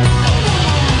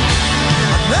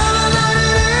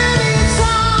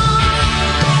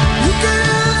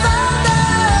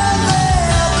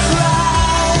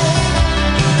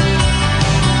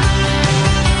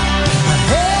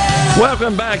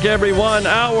 Welcome back, everyone.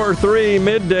 Hour 3,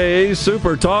 Middays,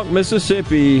 Super Talk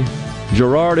Mississippi.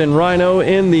 Gerard and Rhino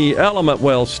in the Element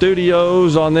Well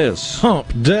studios on this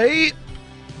Hump Day.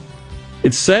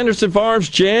 It's Sanderson Farms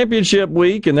Championship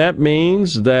Week, and that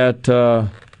means that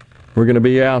we're going to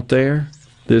be out there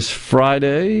this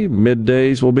Friday.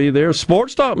 Middays will be there.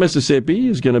 Sports Talk Mississippi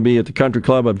is going to be at the Country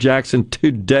Club of Jackson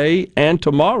today and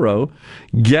tomorrow.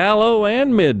 Gallo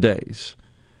and Middays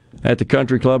at the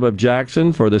Country Club of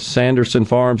Jackson for the Sanderson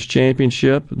Farms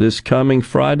Championship this coming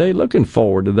Friday. Looking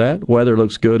forward to that. Weather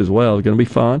looks good as well. It's going to be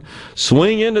fun.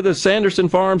 Swing into the Sanderson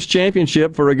Farms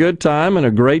Championship for a good time and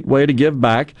a great way to give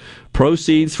back.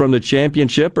 Proceeds from the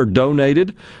championship are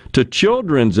donated to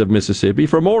Children's of Mississippi.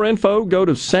 For more info, go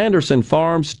to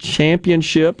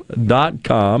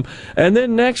SandersonFarmsChampionship.com. And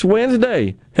then next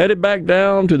Wednesday, headed back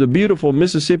down to the beautiful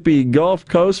Mississippi Gulf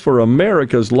Coast for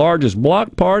America's largest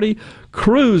block party,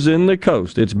 Cruising the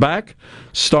Coast. It's back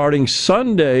starting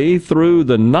Sunday through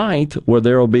the 9th, where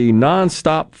there will be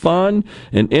nonstop fun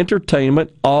and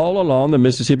entertainment all along the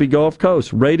Mississippi Gulf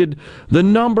Coast. Rated the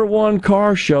 #1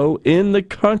 car show in the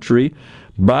country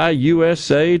by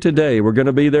USA Today. We're going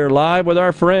to be there live with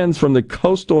our friends from the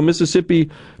Coastal Mississippi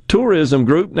Tourism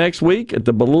Group next week at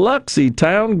the Biloxi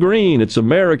Town Green. It's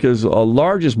America's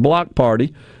largest block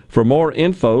party. For more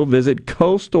info, visit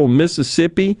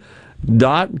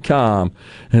coastalmississippi.com.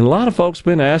 And a lot of folks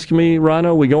been asking me,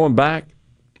 Rhino, we going back?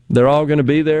 They're all going to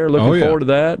be there. Looking forward to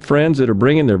that. Friends that are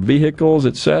bringing their vehicles,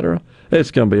 etc. It's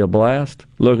going to be a blast.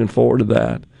 Looking forward to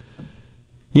that.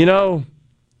 You know,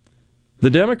 the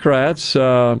Democrats,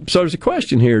 so there's a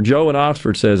question here. Joe in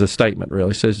Oxford says, a statement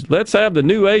really, says, let's have the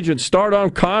new agents start on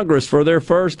Congress for their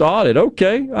first audit.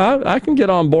 Okay, I can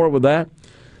get on board with that.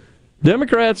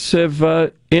 Democrats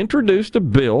have introduced a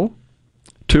bill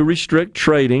to restrict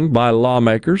trading by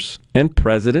lawmakers and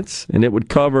presidents, and it would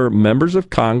cover members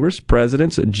of Congress,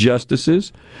 presidents, and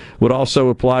justices. Would also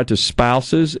apply to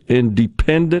spouses and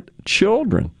dependent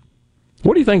children.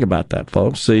 What do you think about that,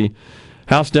 folks? See,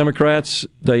 House Democrats,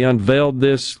 they unveiled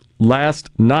this last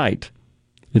night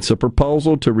It's a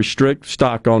proposal to restrict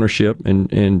stock ownership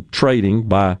and trading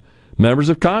by members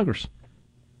of Congress.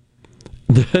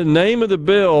 The name of the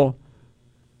bill,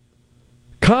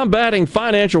 Combating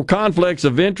Financial Conflicts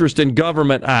of Interest in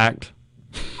Government Act.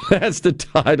 That's the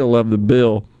title of the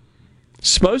bill. It's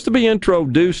supposed to be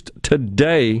introduced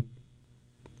today.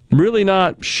 Really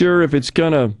not sure if it's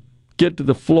going to get to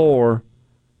the floor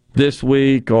this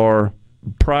week or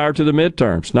prior to the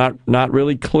midterms. Not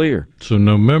really clear. So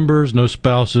no members, no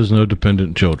spouses, no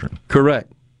dependent children.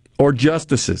 Correct. Or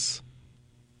justices.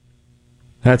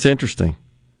 That's interesting.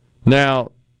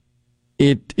 Now,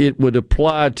 it would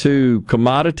apply to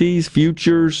commodities,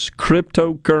 futures,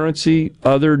 cryptocurrency,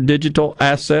 other digital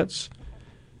assets,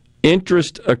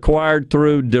 interest acquired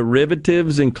through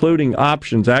derivatives, including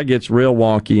options. That gets real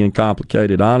wonky and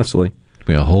complicated, honestly.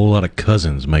 Be a whole lot of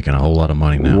cousins making a whole lot of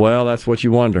money now. Well, that's what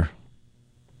you wonder.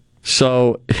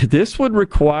 So this would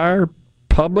require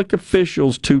public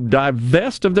officials to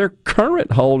divest of their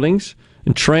current holdings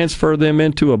and transfer them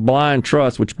into a blind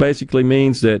trust, which basically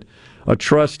means that a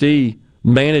trustee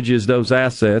manages those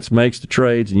assets, makes the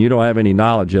trades, and you don't have any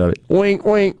knowledge of it. Wink,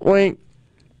 wink, wink.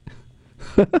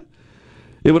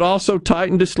 It would also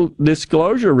tighten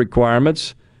disclosure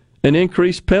requirements and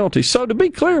increase penalties. So to be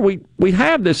clear, we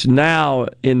have this now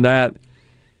in that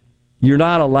you're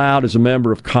not allowed as a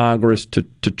member of Congress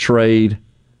to trade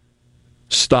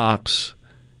stocks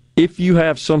if you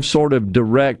have some sort of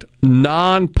direct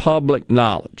non-public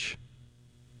knowledge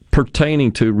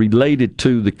pertaining to, related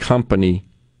to the company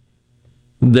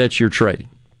that you're trading.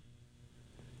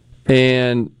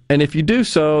 And if you do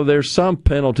so, there's some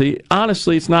penalty.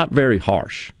 Honestly, it's not very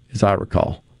harsh, as I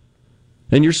recall.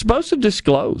 And you're supposed to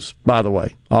disclose, by the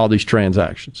way, all these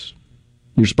transactions.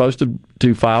 You're supposed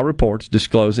to file reports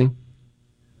disclosing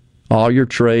all your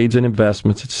trades and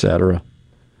investments, etc.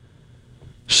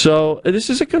 So this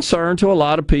is a concern to a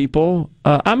lot of people.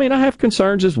 I have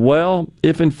concerns as well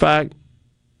if, in fact,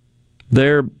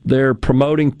 they're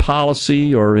promoting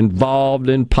policy or involved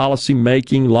in policy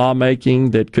making,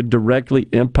 lawmaking that could directly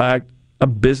impact a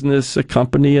business, a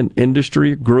company, an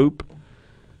industry, a group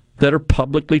that are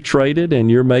publicly traded,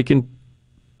 and you're making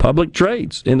public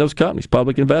trades in those companies,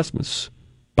 public investments,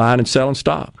 buying and selling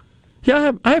stock.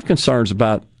 Yeah, I have concerns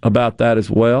about that as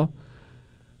well.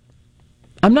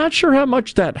 I'm not sure how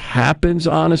much that happens,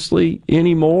 honestly,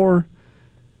 anymore,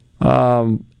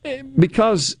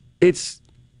 because it's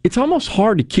almost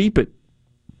hard to keep it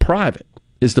private,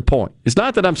 is the point. It's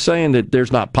not that I'm saying that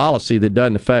there's not policy that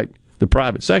doesn't affect the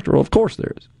private sector. Well, of course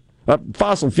there is.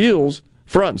 Fossil fuels,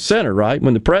 front and center, right?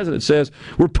 When the president says,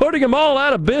 we're putting them all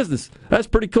out of business, that's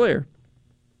pretty clear.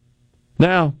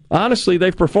 Now, honestly,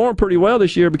 they've performed pretty well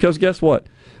this year because guess what?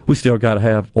 We still got to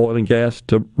have oil and gas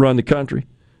to run the country.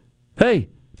 Hey,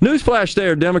 newsflash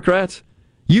there, Democrats.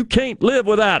 You can't live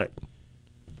without it.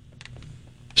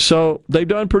 So they've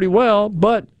done pretty well,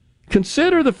 but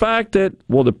consider the fact that,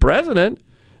 well, the president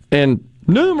and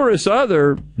numerous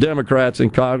other Democrats in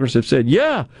Congress have said,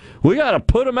 yeah, we got to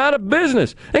put them out of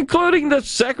business, including the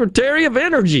Secretary of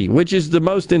Energy, which is the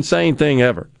most insane thing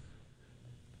ever.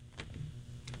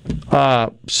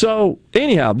 So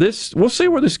anyhow, we'll see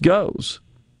where this goes.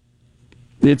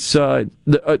 It's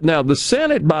now the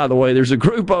Senate, by the way, there's a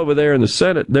group over there in the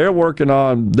Senate. They're working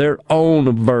on their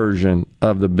own version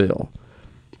of the bill.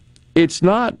 It's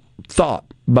not thought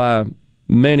by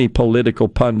many political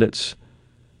pundits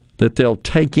that they'll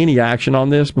take any action on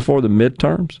this before the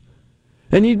midterms.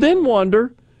 And you then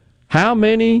wonder how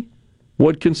many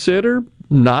would consider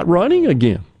not running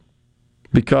again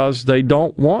because they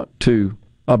don't want to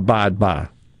abide by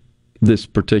this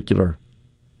particular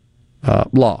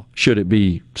law, should it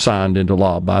be signed into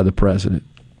law by the president.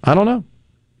 I don't know.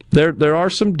 There are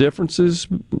some differences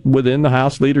within the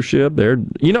House leadership.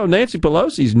 Nancy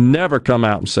Pelosi's never come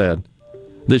out and said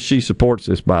that she supports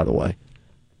this, by the way.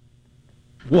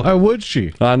 Why would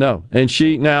she? I know.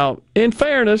 And now, in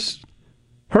fairness,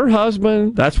 her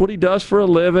husband, that's what he does for a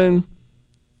living.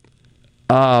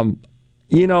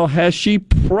 Has she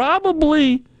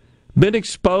probably been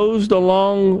exposed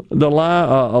along the line,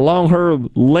 along her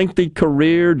lengthy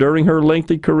career, during her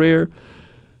lengthy career,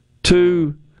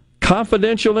 to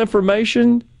confidential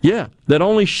information, that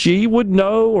only she would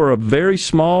know or a very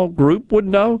small group would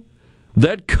know,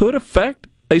 that could affect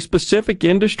a specific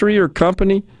industry or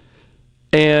company,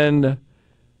 and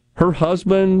her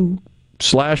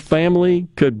husband/family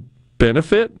could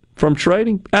benefit from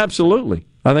trading? Absolutely.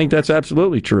 I think that's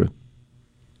absolutely true.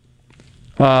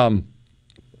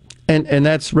 And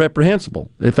that's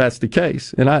reprehensible if that's the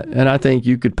case. And I think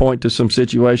you could point to some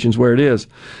situations where it is.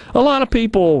 A lot of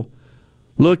people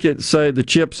look at, say, the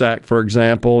CHIPS Act, for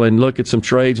example, and look at some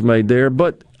trades made there.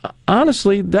 But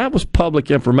honestly, that was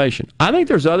public information. I think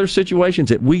there's other situations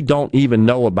that we don't even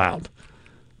know about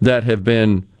that have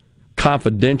been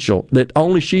confidential, that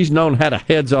only she's known, had a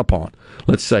heads up on,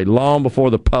 let's say, long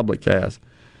before the public has.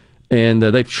 And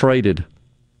they've traded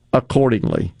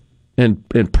accordingly and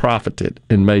profited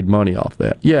and made money off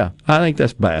that. Yeah, I think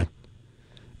that's bad.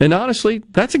 And honestly,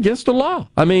 that's against the law.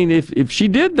 I mean, if she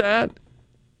did that,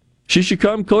 she should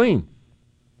come clean.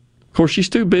 Of course, she's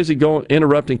too busy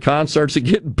interrupting concerts and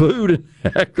getting booed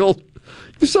and heckled.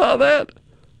 You saw that?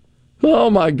 Oh,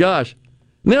 my gosh.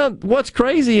 Now, what's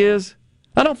crazy is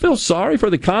I don't feel sorry for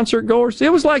the concert goers.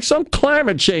 It was like some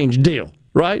climate change deal,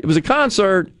 right? It was a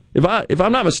concert, if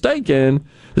I'm not mistaken,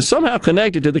 that's somehow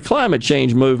connected to the climate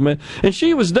change movement. And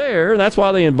she was there, and that's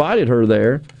why they invited her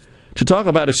there, to talk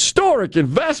about historic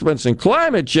investments in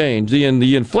climate change,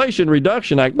 the Inflation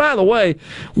Reduction Act. By the way,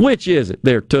 which is it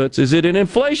there, Toots? Is it an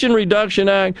Inflation Reduction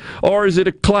Act or is it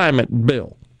a climate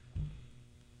bill?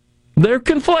 They're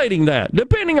conflating that,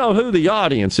 depending on who the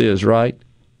audience is, right?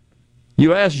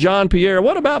 You ask John Pierre,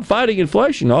 what about fighting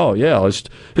inflation? Oh, yeah, it's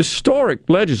historic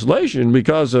legislation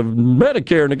because of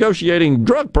Medicare negotiating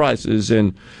drug prices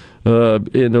and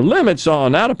the limits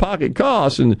on out-of-pocket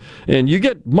costs, and you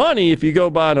get money if you go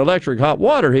buy an electric hot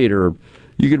water heater.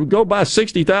 You can go buy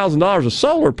 $60,000 of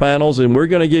solar panels, and we're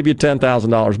going to give you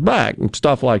 $10,000 back, and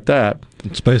stuff like that.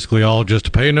 It's basically all just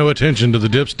to pay no attention to the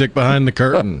dipstick behind the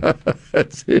curtain.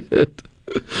 That's it.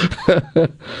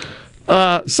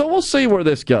 So we'll see where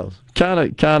this goes.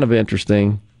 Kind of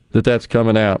interesting that's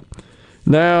coming out.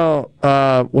 Now,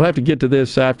 we'll have to get to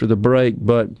this after the break,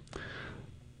 but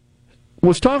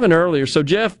was talking earlier, so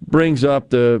Jeff brings up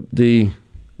the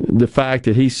fact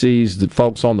that he sees that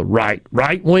folks on the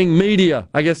right-wing media,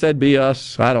 I guess that'd be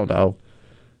us, I don't know,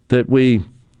 that we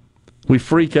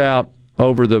freak out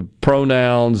over the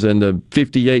pronouns and the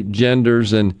 58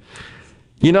 genders. And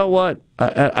you know what?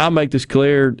 I'll make this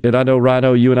clear, and I know,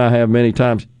 Rhino, you and I have many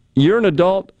times. You're an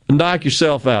adult, knock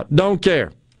yourself out. Don't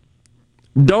care.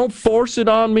 Don't force it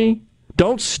on me.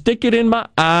 Don't stick it in my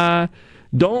eye.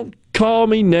 Don't call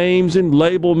me names and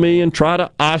label me and try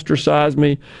to ostracize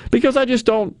me, because I just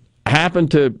don't happen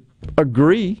to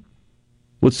agree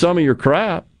with some of your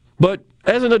crap. But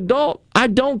as an adult, I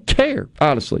don't care,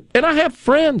 honestly. And I have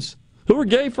friends who are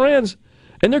gay friends,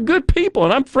 and they're good people,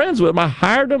 and I'm friends with them. I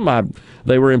hired them.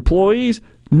 They were employees.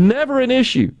 Never an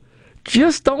issue.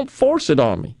 Just don't force it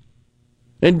on me.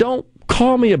 And don't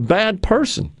call me a bad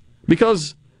person,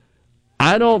 because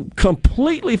I don't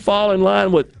completely fall in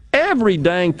line with every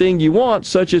dang thing you want,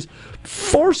 such as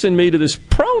forcing me to this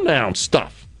pronoun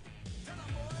stuff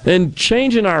and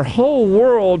changing our whole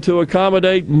world to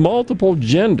accommodate multiple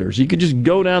genders. You could just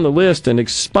go down the list and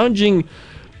expunging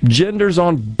genders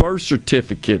on birth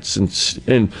certificates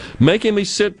and making me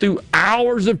sit through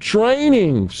hours of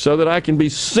training so that I can be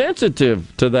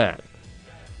sensitive to that,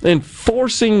 and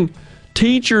forcing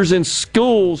teachers in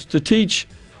schools to teach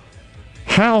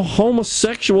how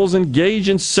homosexuals engage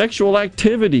in sexual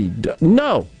activity.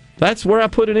 No, that's where I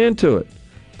put an end to it.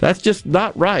 That's just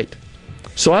not right.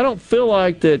 So I don't feel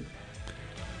like that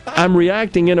I'm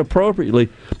reacting inappropriately.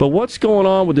 But what's going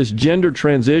on with this gender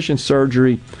transition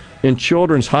surgery in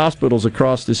children's hospitals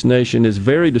across this nation is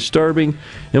very disturbing.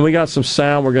 And we got some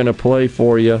sound we're going to play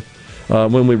for you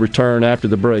when we return after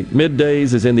the break.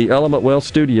 Middays is in the Element Well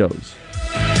Studios.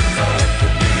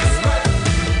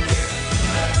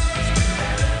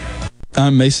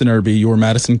 I'm Mason Irby, your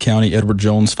Madison County Edward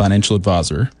Jones financial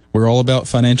advisor. We're all about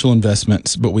financial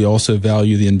investments, but we also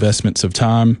value the investments of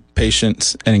time,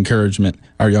 patience, and encouragement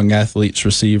our young athletes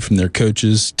receive from their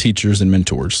coaches, teachers, and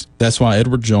mentors. That's why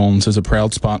Edward Jones is a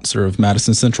proud sponsor of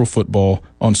Madison Central football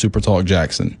on SuperTalk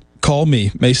Jackson. Call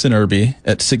me, Mason Irby,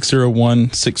 at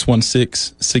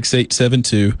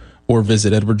 601-616-6872 or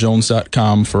visit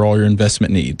edwardjones.com for all your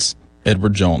investment needs.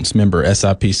 Edward Jones, member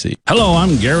SIPC. Hello,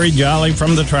 I'm Gary Jolly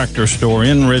from the Tractor Store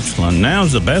in Richland.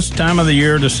 Now's the best time of the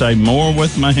year to save more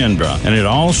with Mahindra, and it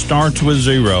all starts with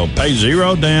zero. Pay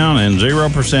zero down and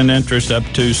 0% interest up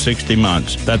to 60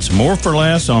 months. That's more for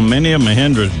less on many of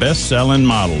Mahindra's best-selling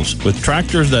models, with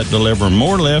tractors that deliver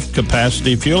more lift,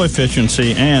 capacity, fuel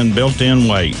efficiency, and built-in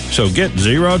weight. So get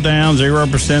zero down,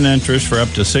 0% interest for up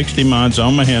to 60 months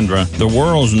on Mahindra, the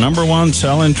world's #1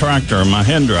 selling tractor,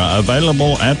 Mahindra,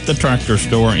 available at the Tractor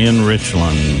Store in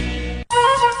Richland.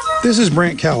 This is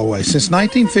Brent Calloway. Since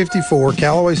 1954,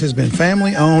 Calloway's has been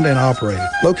family-owned and operated.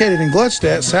 Located in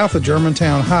Gluckstadt, south of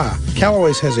Germantown High,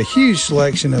 Calloway's has a huge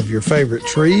selection of your favorite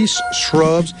trees,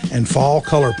 shrubs, and fall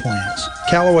color plants.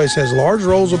 Callaway's has large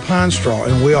rolls of pine straw,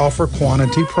 and we offer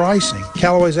quantity pricing.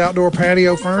 Callaway's outdoor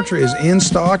patio furniture is in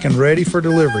stock and ready for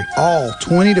delivery. All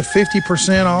 20 to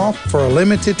 50% off for a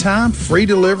limited time, free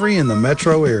delivery in the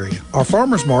metro area. Our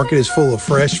farmers market is full of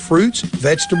fresh fruits,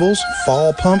 vegetables,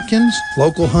 fall pumpkins,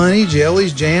 local honey,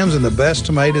 jellies, jams, and the best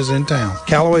tomatoes in town.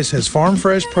 Callaway's has farm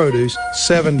fresh produce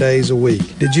 7 days a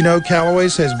week. Did you know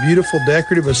Callaway's has beautiful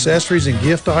decorative accessories and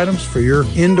gift items for your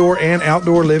indoor and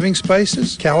outdoor living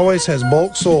spaces? Callaway's has bulk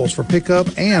soils for pickup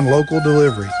and local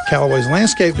delivery. Callaway's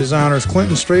landscape designers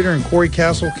Clinton Streeter and Corey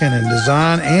Castle can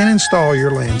design and install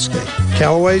your landscape.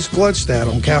 Callaway's Gluckstadt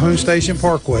on Calhoun Station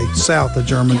Parkway, south of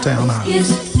Germantown High.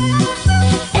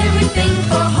 Everything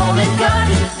for home and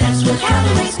garden, that's what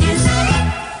Callaway's is.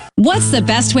 What's the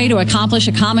best way to accomplish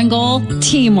a common goal?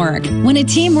 Teamwork. When a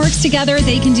team works together,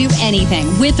 they can do anything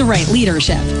with the right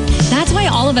leadership. That's why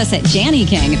all of us at Janny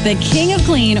King, the king of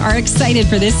clean, are excited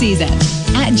for this season.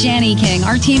 At Janny King,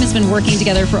 our team has been working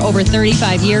together for over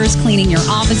 35 years, cleaning your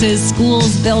offices,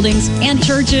 schools, buildings, and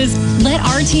churches. Let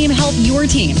our team help your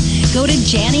team. Go to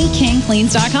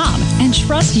JannyKingCleans.com and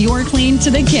trust your clean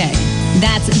to the king.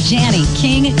 That's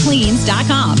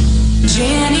JannyKingCleans.com.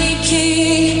 Janny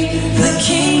King, the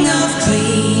king of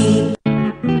clean.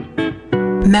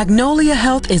 Magnolia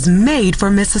Health is made for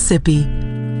Mississippi.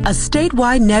 A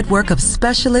statewide network of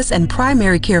specialists and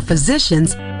primary care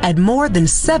physicians at more than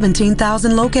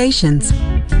 17,000 locations,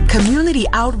 community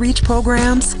outreach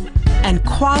programs, and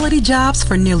quality jobs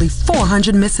for nearly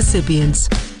 400 Mississippians.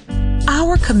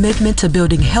 Our commitment to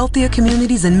building healthier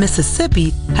communities in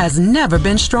Mississippi has never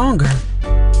been stronger.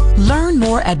 Learn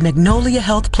more at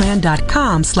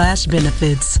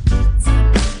magnoliahealthplan.com/benefits.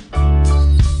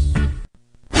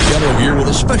 Gallo here with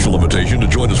a special invitation to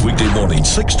join us weekday morning,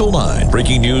 6 to 9.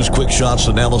 Breaking news, quick shots,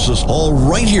 analysis, all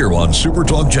right here on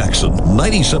SuperTalk Jackson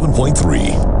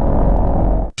 97.3.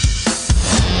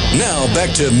 Now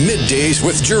back to Middays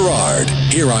with Gerard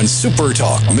here on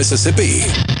SuperTalk Mississippi.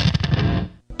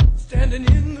 Standing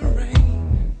in the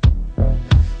rain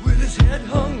with his head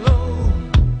hung low,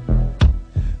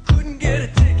 couldn't get a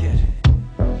ticket,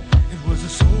 it was a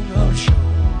sold-out show.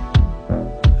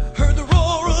 Heard the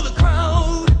roar of the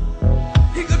crowd,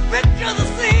 he could picture the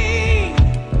scene,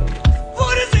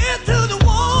 put his ear to the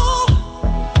wall,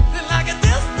 then like a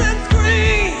distant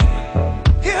scream,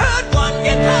 he heard one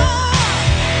guitar.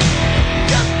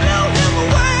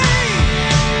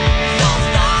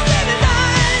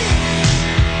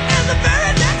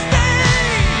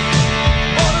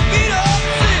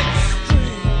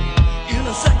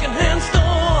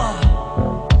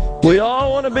 We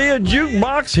all want to be a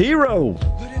jukebox hero.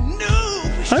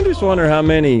 I just wonder how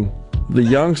many of the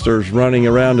youngsters running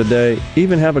around today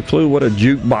even have a clue what a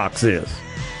jukebox is.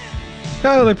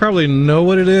 Oh, they probably know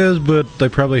what it is, but they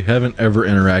probably haven't ever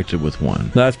interacted with one.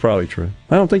 That's probably true.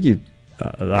 I don't think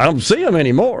I don't see them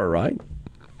anymore, right?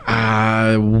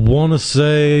 I want to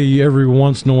say every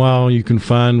once in a while you can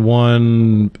find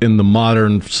one in the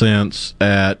modern sense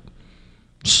at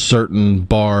certain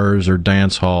bars or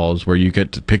dance halls where you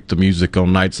get to pick the music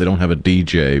on nights they don't have a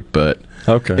DJ, but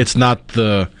it's not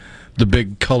the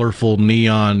big colorful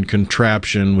neon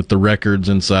contraption with the records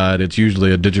inside. It's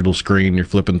usually a digital screen. You're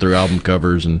flipping through album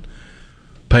covers and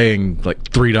paying like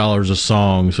 $3 a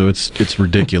song, so it's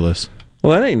ridiculous.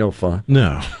 Well, that ain't no fun.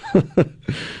 No.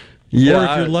 Yeah, or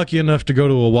if you're lucky enough to go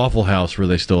to a Waffle House where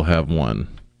they still have one.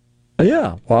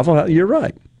 Yeah, Waffle House, you're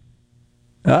right.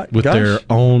 With their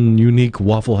own unique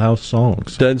Waffle House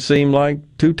songs. Doesn't seem like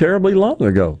too terribly long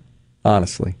ago,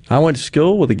 honestly. I went to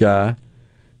school with a guy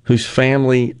whose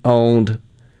family owned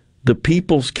the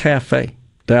People's Cafe,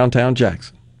 downtown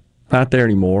Jackson. Not there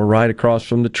anymore, right across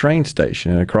from the train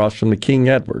station and across from the King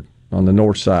Edward on the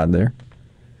north side there.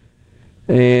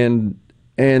 And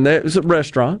that was a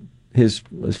restaurant. His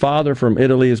father from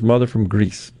Italy, his mother from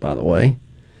Greece, by the way.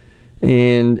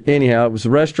 And anyhow, it was a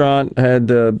restaurant, had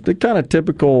the kind of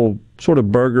typical sort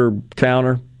of burger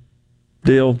counter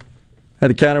deal. Had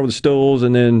the counter with the stools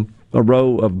and then a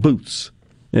row of booths.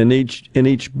 In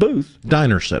each booth.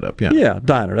 Diner setup, yeah. Yeah,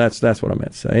 diner. That's what I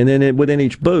meant to say. And then within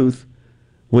each booth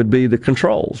would be the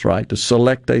controls, right? To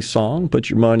select a song, put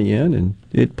your money in, and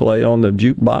it'd play on the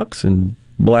jukebox and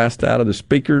blast out of the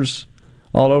speakers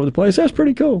all over the place. That's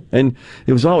pretty cool. And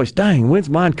it was always, dang, when's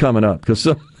mine coming up? Because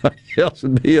somebody else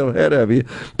would be ahead of you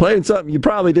playing something you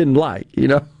probably didn't like, you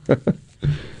know.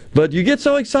 But you get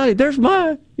so excited. There's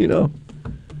mine, you know.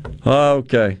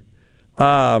 Okay.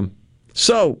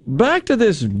 So back to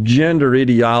this gender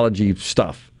ideology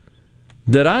stuff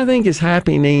that I think is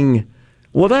happening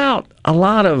without a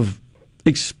lot of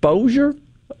exposure.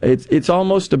 It's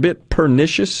almost a bit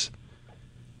pernicious.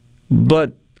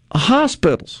 But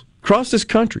hospitals across this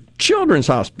country, children's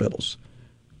hospitals,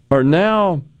 are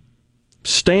now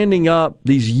standing up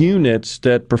these units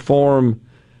that perform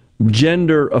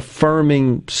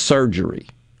gender-affirming surgery,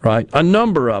 right? A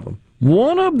number of them.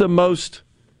 One of the most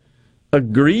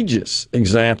egregious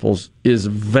examples is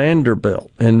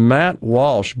Vanderbilt, and Matt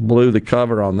Walsh blew the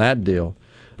cover on that deal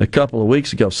a couple of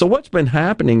weeks ago. So what's been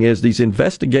happening is these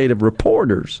investigative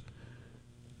reporters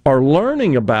are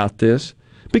learning about this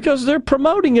because they're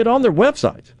promoting it on their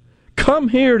websites. Come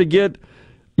here to get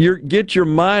your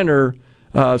minor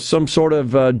some sort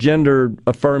of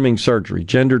gender-affirming surgery,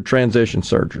 gender transition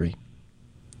surgery.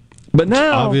 But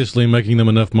now, obviously making them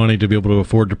enough money to be able to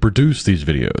afford to produce these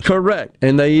videos. Correct.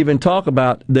 And they even talk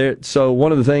about so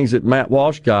one of the things that Matt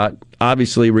Walsh got,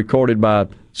 obviously recorded by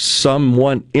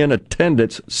someone in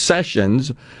attendance,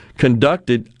 sessions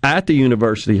conducted at the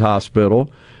University Hospital,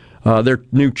 their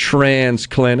new trans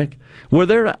clinic, where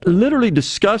they're literally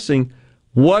discussing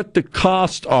what the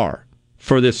costs are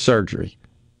for this surgery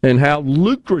and how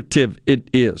lucrative it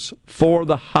is for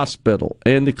the hospital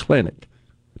and the clinic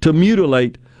to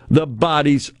mutilate the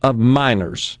bodies of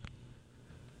minors.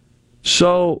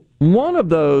 So one of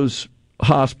those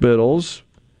hospitals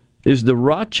is the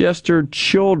Rochester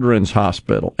Children's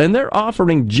Hospital, and they're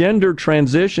offering gender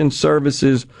transition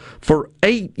services for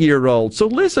 8-year-olds. So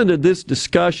listen to this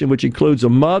discussion, which includes a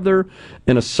mother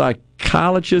and a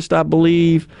psychologist, I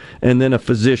believe, and then a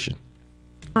physician.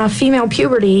 Female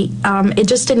puberty, it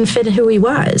just didn't fit who he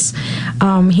was.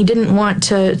 He didn't want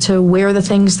to wear the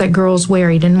things that girls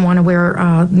wear. He didn't want to wear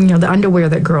the underwear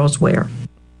that girls wear.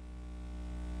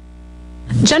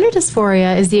 Gender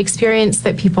dysphoria is the experience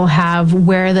that people have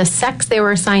where the sex they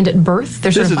were assigned at birth,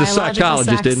 their This sort of is a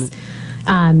psychologist, isn't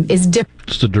it? Is different.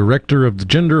 It's the director of the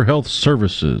Gender Health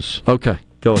Services. Okay,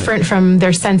 go ahead. Different from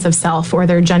their sense of self or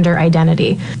their gender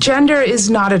identity. Gender is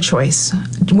not a choice.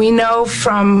 We know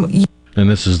from And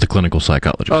this is the clinical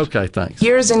psychologist. Okay, thanks.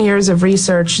 years and years of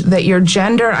research that your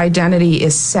gender identity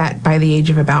is set by the age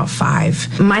of about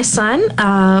 5. My son,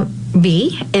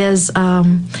 B, is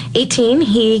 18.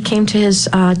 He came to his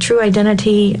true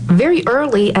identity very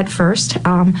early at first.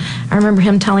 I remember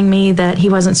him telling me that he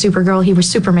wasn't Supergirl, he was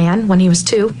Superman when he was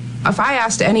 2. If I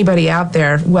asked anybody out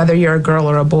there whether you're a girl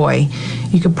or a boy,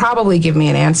 you could probably give me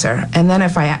an answer. And then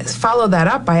if I follow that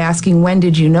up by asking, when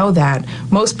did you know that?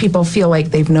 Most people feel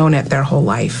like they've known it their whole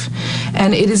life.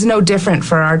 And it is no different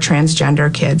for our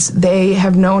transgender kids. They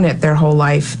have known it their whole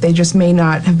life. They just may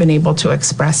not have been able to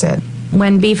express it.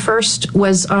 When B first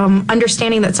was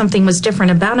understanding that something was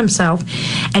different about himself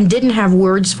and didn't have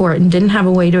words for it and didn't have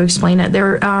a way to explain it,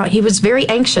 he was very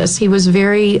anxious. He was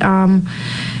very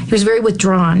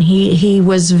withdrawn. He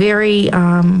was very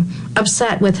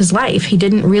upset with his life. He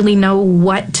didn't really know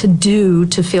what to do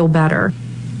to feel better.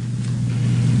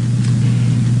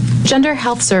 Gender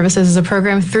Health Services is a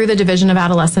program through the Division of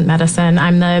Adolescent Medicine.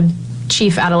 I'm the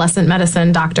chief adolescent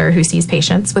medicine doctor who sees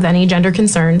patients with any gender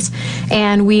concerns.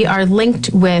 And we are linked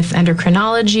with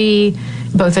endocrinology,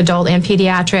 both adult and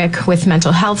pediatric, with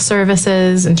mental health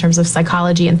services in terms of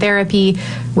psychology and therapy,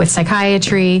 with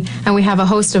psychiatry, and we have a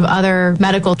host of other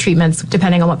medical treatments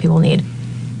depending on what people need.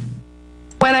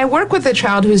 When I work with a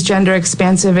child who's gender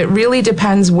expansive, it really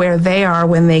depends where they are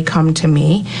when they come to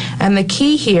me. And the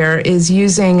key here is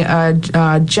using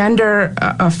a gender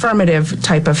affirmative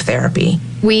type of therapy.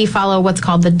 We follow what's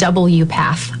called the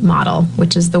WPATH model,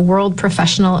 which is the World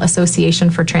Professional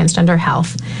Association for Transgender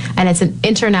Health. And it's an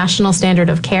international standard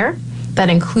of care that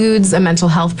includes a mental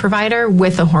health provider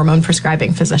with a hormone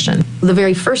prescribing physician. The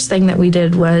very first thing that we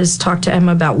did was talk to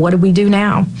Emma about what do we do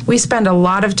now. We spend a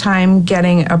lot of time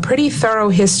getting a pretty thorough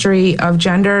history of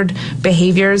gendered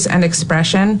behaviors and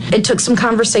expression. It took some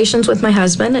conversations with my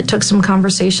husband. It took some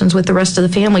conversations with the rest of the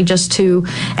family just to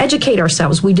educate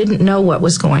ourselves. We didn't know what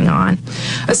was going on.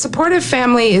 A supportive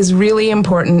family is really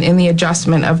important in the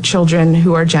adjustment of children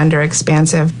who are gender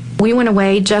expansive. We went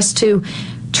away just to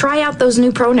try out those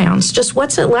new pronouns. Just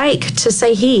what's it like to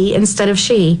say he instead of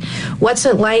she? What's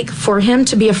it like for him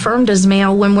to be affirmed as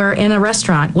male when we're in a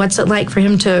restaurant? What's it like for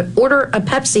him to order a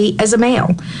Pepsi as a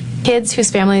male? Kids whose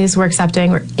families were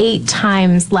accepting were 8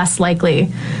 times less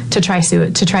likely to try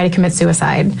to commit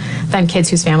suicide than kids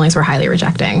whose families were highly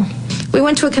rejecting. We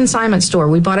went to a consignment store.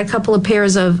 We bought a couple of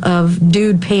pairs of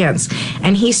dude pants,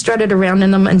 and he strutted around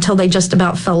in them until they just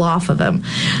about fell off of him.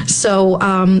 So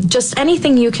just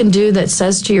anything you can do that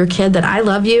says to your kid that I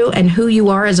love you and who you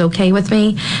are is okay with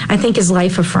me, I think is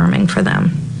life affirming for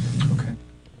them.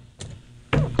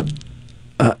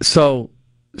 Okay. So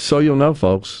you'll know,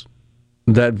 folks,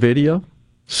 that video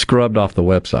scrubbed off the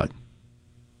website.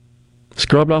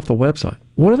 Scrubbed off the website.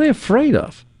 What are they afraid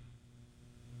of?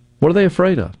 What are they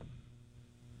afraid of?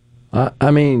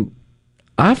 I mean,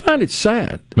 I find it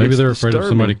sad. Maybe It's they're afraid of disturbing.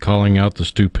 somebody calling out the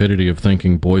stupidity of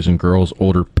thinking boys and girls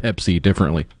order Pepsi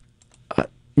differently.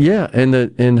 Yeah,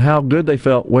 and how good they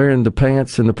felt wearing the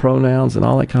pants and the pronouns and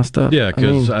all that kind of stuff. Yeah,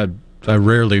 because I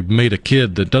rarely meet a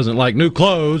kid that doesn't like new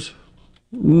clothes.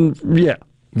 Yeah,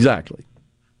 exactly.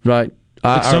 Right.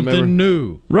 It's something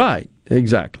new. Right,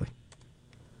 exactly.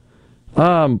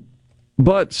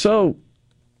 But so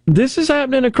this is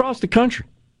happening across the country.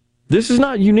 This is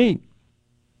not unique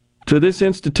to this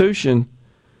institution.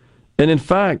 And in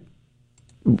fact,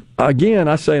 again,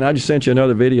 I say, and I just sent you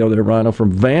another video there, Rhino,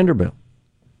 from Vanderbilt.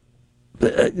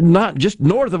 Not just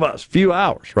north of us, few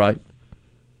hours, right?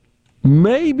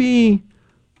 Maybe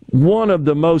one of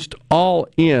the most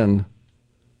all-in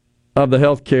of the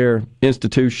healthcare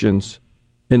institutions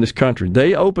in this country.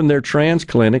 They opened their trans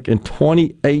clinic in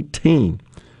 2018.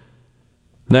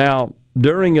 Now,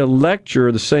 during a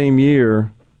lecture the same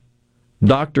year,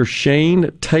 Dr.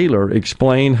 Shane Taylor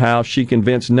explained how she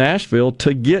convinced Nashville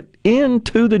to get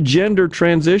into the gender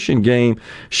transition game.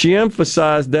 She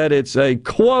emphasized that it's a,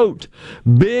 quote,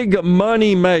 big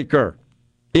money maker,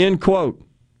 end quote,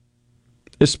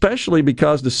 especially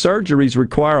because the surgeries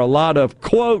require a lot of,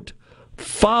 quote,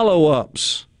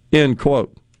 follow-ups, end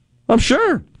quote. I'm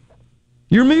sure.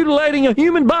 You're mutilating a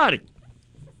human body.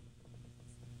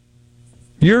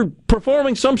 You're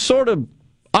performing some sort of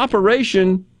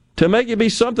operation to make it be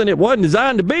something it wasn't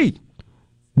designed to be.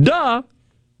 Duh.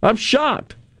 I'm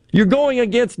shocked. You're going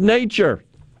against nature.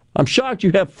 I'm shocked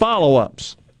you have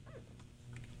follow-ups.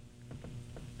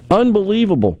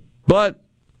 Unbelievable. But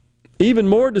even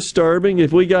more disturbing,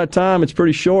 if we got time, it's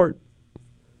pretty short.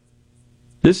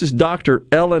 This is Dr.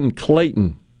 Ellen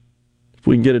Clayton, if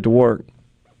we can get it to work.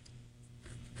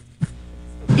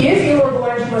 If you are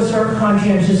going to assert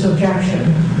conscientious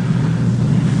objection,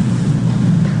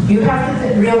 you have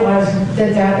to realize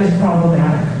that that is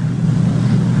problematic.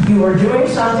 You are doing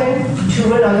something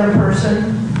to another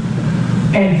person,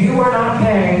 and you are not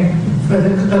paying for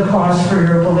the cost for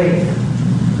your belief.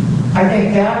 I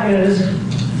think that is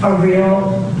a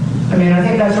real, I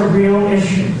think that's a real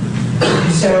issue.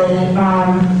 So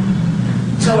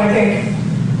I think,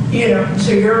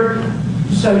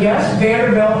 so yes,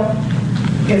 Vanderbilt,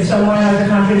 if someone has a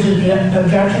conscientious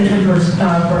objection to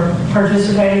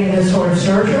participating in this sort of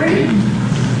surgery,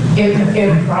 it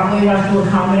probably has to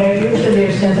accommodate you to the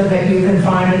extent that you can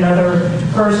find another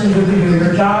person who can do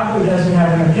your job, who doesn't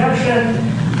have an objection,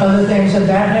 other things of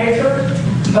that nature.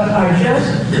 But I just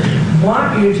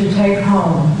want you to take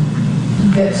home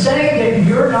that saying that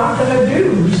you're not going to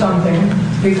do something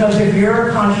because of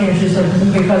your conscientious,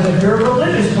 because of your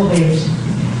religious beliefs,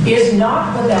 is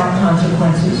not without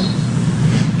consequences.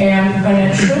 And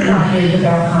it should not be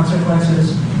without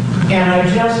consequences. And I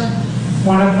just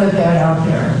want to put that out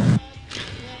there.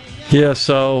 Yeah,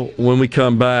 so when we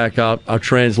come back, I'll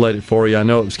translate it for you. I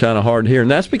know it was kind of hard to hear. And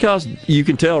that's because you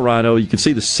can tell, Rhino, you can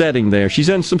see the setting there. She's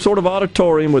in some sort of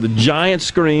auditorium with a giant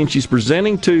screen. She's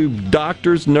presenting to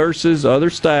doctors, nurses, other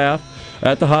staff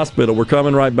at the hospital. We're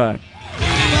coming right back.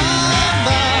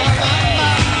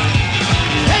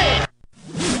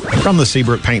 From the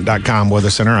SeabrookPaint.com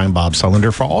Weather Center, I'm Bob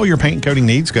Sullender. For all your paint coating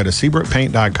needs, go to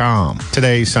SeabrookPaint.com.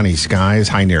 Today, sunny skies,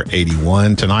 high near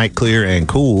 81. Tonight, clear and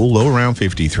cool, low around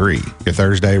 53. Your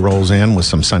Thursday rolls in with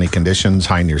some sunny conditions,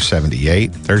 high near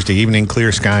 78. Thursday evening,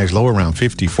 clear skies, low around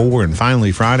 54. And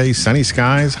finally, Friday, sunny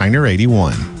skies, high near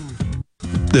 81.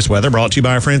 This weather brought to you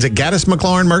by our friends at Gaddis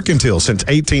McLaurin Mercantile since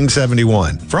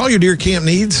 1871. For all your deer camp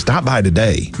needs, stop by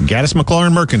today. Gaddis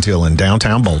McLaurin Mercantile in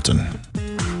downtown Bolton.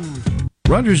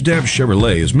 Rogers Dabbs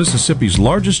Chevrolet is Mississippi's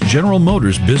largest General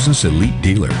Motors business elite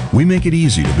dealer. We make it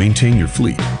easy to maintain your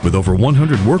fleet with over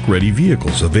 100 work-ready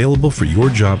vehicles available for your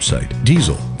job site.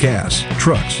 Diesel, gas,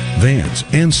 trucks, vans,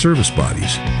 and service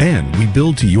bodies. And we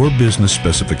build to your business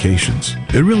specifications.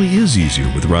 It really is easier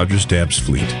with Rogers Dabbs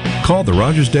Fleet. Call the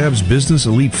Rogers Dabbs Business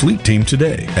Elite Fleet Team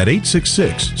today at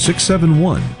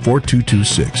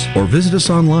 866-671-4226 or visit us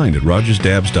online at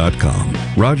rogersdabbs.com.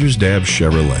 Rogers Dabbs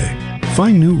Chevrolet.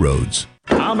 Find new roads.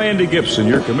 I'm Andy Gibson,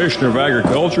 your Commissioner of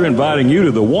Agriculture, inviting you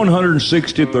to the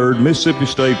 163rd Mississippi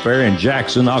State Fair in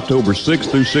Jackson, October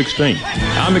 6th through 16th.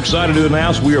 I'm excited to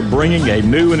announce we are bringing a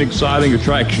new and exciting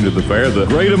attraction to the fair, the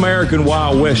Great American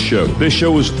Wild West Show. This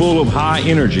show is full of high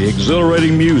energy,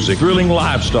 exhilarating music, thrilling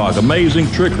livestock,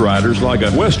 amazing trick riders like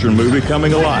a Western movie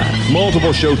coming alive.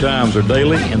 Multiple show times are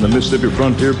daily in the Mississippi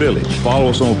Frontier Village. Follow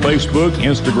us on Facebook,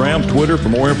 Instagram, Twitter for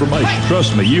more information.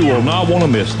 Trust me, you will not want to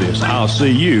miss this. I'll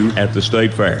see you at the State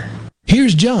Fair.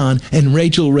 Here's John and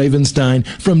Rachel Ravenstein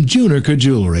from Juniker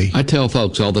Jewelry. I tell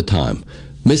folks all the time,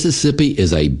 Mississippi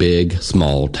is a big,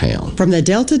 small town. From the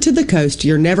Delta to the coast,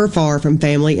 you're never far from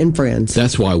family and friends.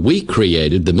 That's why we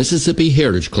created the Mississippi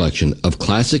Heritage Collection of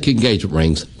classic engagement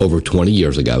rings over 20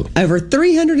 years ago. Over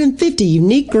 350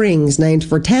 unique rings named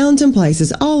for towns and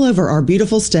places all over our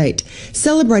beautiful state,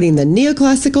 celebrating the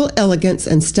neoclassical elegance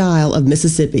and style of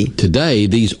Mississippi. Today,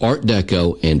 these Art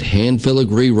Deco and hand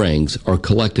filigree rings are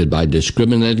collected by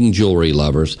discriminating jewelry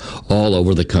lovers all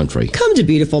over the country. Come to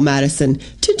beautiful Madison,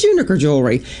 to Juniker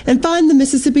Jewelry, and find the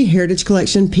Mississippi Heritage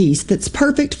Collection piece that's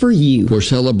perfect for you. We're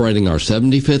celebrating our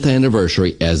 75th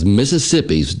anniversary as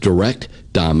Mississippi's direct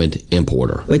diamond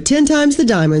importer. With 10 times the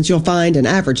diamonds you'll find in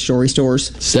average jewelry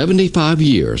stores. 75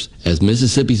 years as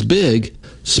Mississippi's big,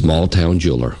 small town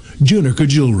jeweler. Juniker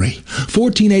Jewelry,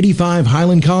 1485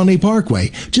 Highland Colony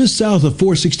Parkway, just south of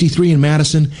 463 in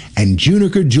Madison, and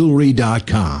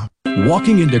junikerjewelry.com.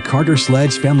 Walking into Carter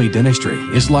Sledge Family Dentistry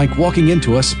is like walking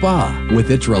into a spa.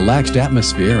 With its relaxed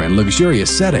atmosphere and luxurious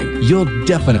setting, you'll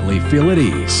definitely feel at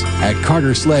ease. At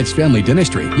Carter Sledge Family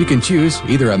Dentistry, you can choose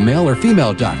either a male or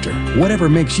female doctor, whatever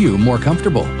makes you more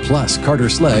comfortable. Plus, Carter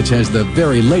Sledge has the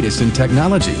very latest in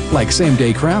technology, like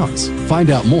same-day crowns.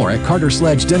 Find out more at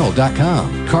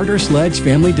cartersledgedental.com. Carter Sledge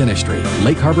Family Dentistry,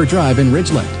 Lake Harbor Drive in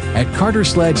Ridgeland. At Carter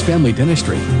Sledge Family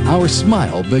Dentistry, our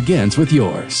smile begins with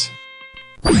yours.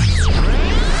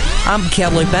 I'm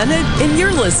Kelly Bennett, and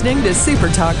you're listening to Super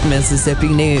Talk Mississippi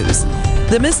News.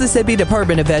 The Mississippi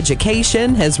Department of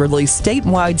Education has released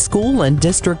statewide school and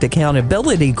district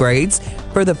accountability grades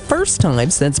for the first time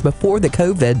since before the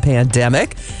COVID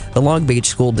pandemic. The Long Beach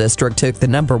School District took the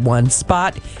number one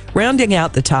spot. Rounding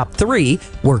out the top three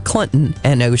were Clinton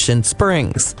and Ocean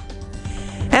Springs.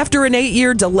 After an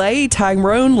 8-year delay,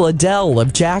 Tyrone Liddell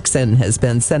of Jackson has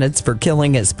been sentenced for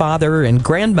killing his father and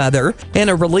grandmother. In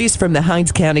a release from the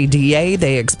Hinds County DA,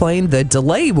 they explained the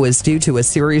delay was due to a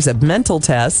series of mental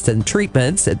tests and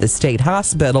treatments at the state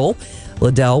hospital.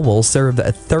 Liddell will serve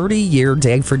a 30-year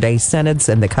day-for-day sentence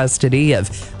in the custody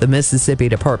of the Mississippi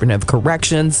Department of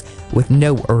Corrections with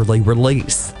no early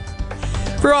release.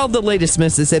 For all the latest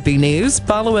Mississippi news,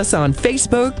 follow us on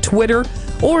Facebook, Twitter,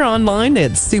 or online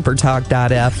at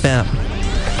supertalk.fm.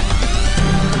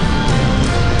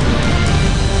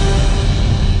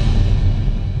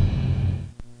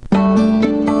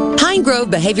 Pine Grove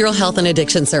Behavioral Health and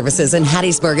Addiction Services in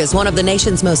Hattiesburg is one of the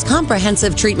nation's most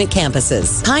comprehensive treatment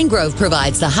campuses. Pine Grove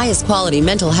provides the highest quality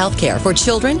mental health care for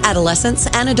children, adolescents,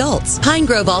 and adults. Pine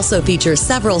Grove also features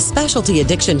several specialty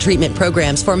addiction treatment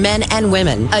programs for men and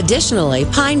women. Additionally,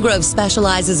 Pine Grove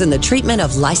specializes in the treatment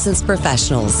of licensed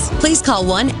professionals. Please call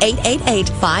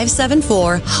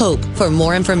 1-888-574-HOPE for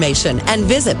more information and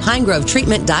visit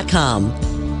pinegrovetreatment.com.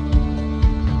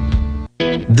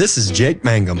 This is Jake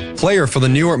Mangum, player for the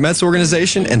New York Mets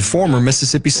organization and former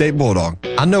Mississippi State Bulldog.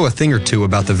 I know a thing or two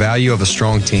about the value of a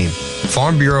strong team.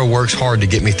 Farm Bureau works hard to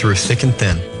get me through thick and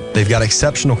thin. They've got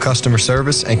exceptional customer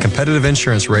service and competitive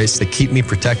insurance rates that keep me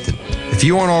protected. If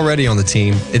you aren't already on the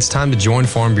team, it's time to join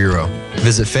Farm Bureau.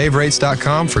 Visit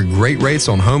favrates.com for great rates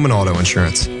on home and auto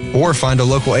insurance, or find a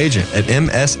local agent at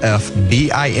msfbins.com.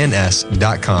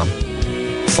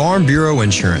 Farm Bureau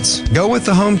Insurance. Go with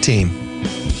the home team.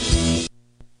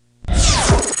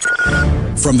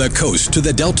 From the coast to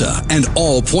the Delta and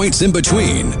all points in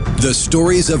between, the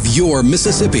stories of your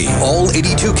Mississippi, all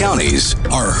 82 counties,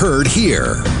 are heard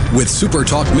here. With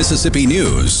SuperTalk Mississippi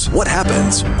News, what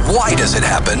happens? Why does it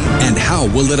happen? And how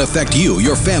will it affect you,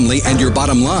 your family, and your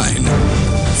bottom line?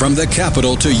 From the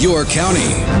capital to your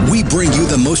county, we bring you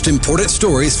the most important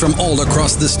stories from all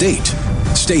across the state.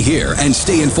 Stay here and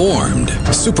stay informed.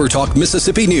 SuperTalk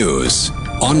Mississippi News.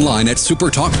 Online at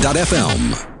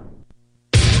supertalk.fm.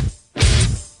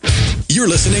 You're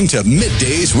listening to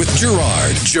Middays with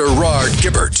Gerard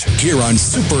Gibert, here on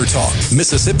Super Talk,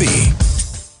 Mississippi.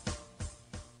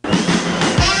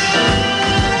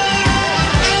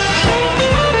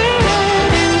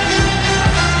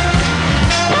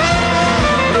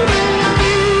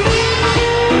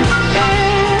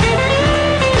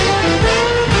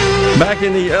 Back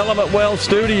in the Element Well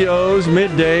Studios,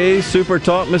 Middays, Super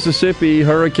Talk, Mississippi,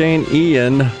 Hurricane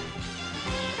Ian.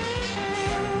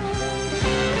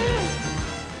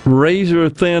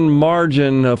 Razor-thin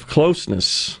margin of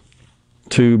closeness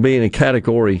to being a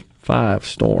Category 5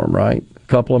 storm, right? A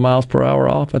couple of miles per hour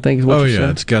off, I think is what you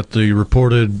said. It's got the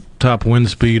reported top wind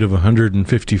speed of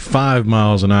 155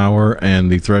 miles an hour,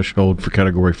 and the threshold for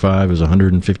Category 5 is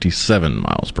 157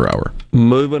 miles per hour.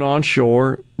 Moving on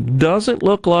shore, doesn't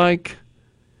look like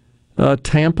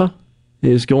Tampa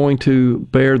is going to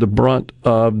bear the brunt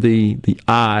of the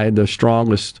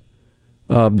strongest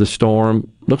of the storm.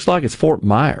 Looks like it's Fort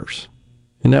Myers.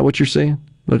 Isn't that what you're seeing?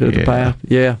 Looking at the path?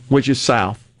 Yeah, which is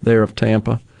south there of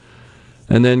Tampa.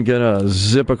 And then going to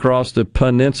zip across the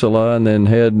peninsula and then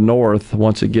head north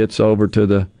once it gets over to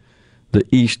the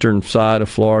eastern side of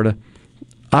Florida.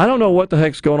 I don't know what the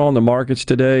heck's going on in the markets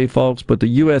today, folks, but the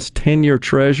U.S. 10-year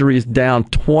Treasury is down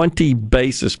 20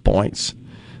 basis points.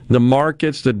 The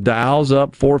markets, the Dow's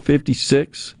up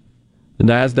 456. The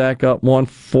NASDAQ up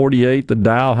 148. The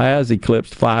Dow has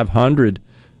eclipsed 500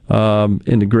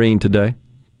 in the green today.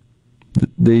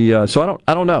 So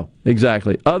I don't know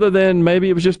exactly, other than maybe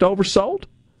it was just oversold.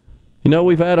 You know,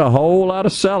 we've had a whole lot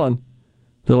of selling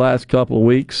the last couple of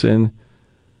weeks, and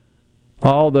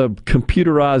all the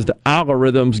computerized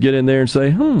algorithms get in there and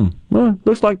say, well,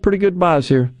 looks like pretty good buys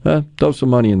here. Throw some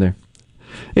money in there.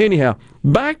 Anyhow,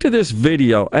 back to this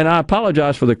video, and I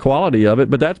apologize for the quality of it,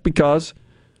 but that's because,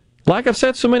 like I've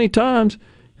said so many times,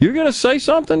 you're going to say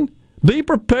something, be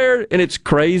prepared, and it's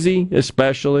crazy,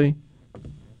 especially.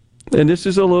 And this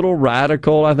is a little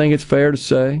radical, I think it's fair to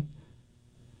say.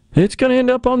 It's going to end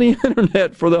up on the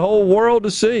internet for the whole world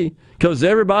to see, because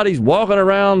everybody's walking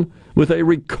around with a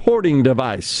recording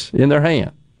device in their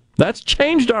hand. That's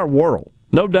changed our world,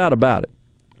 no doubt about it.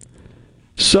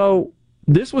 So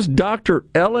this was Dr.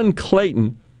 Ellen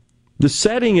Clayton. The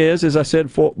setting is, as I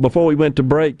said before we went to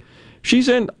break, she's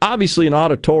in, obviously, an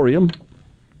auditorium,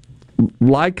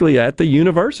 likely at the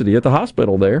university, at the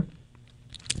hospital there.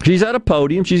 She's at a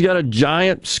podium. She's got a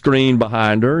giant screen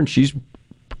behind her, and she's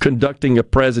conducting a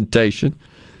presentation.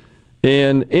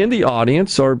 And in the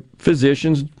audience are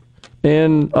physicians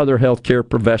and other healthcare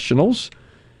professionals.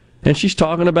 And she's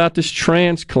talking about this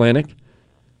trans clinic.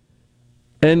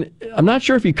 And I'm not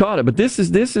sure if you caught it, but this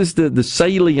is the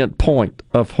salient point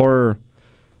of her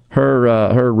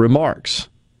remarks.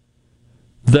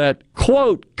 That,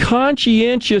 quote,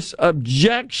 conscientious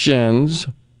objections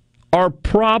are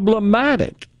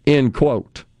problematic, end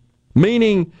quote.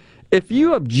 Meaning, if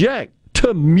you object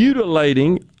to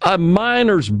mutilating a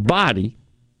minor's body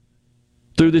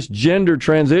through this gender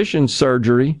transition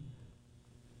surgery,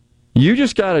 you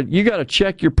gotta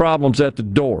check your problems at the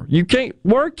door. You can't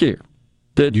work here.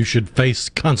 That you should face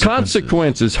consequences.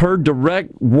 Consequences, her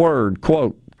direct word,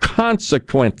 quote,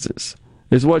 consequences,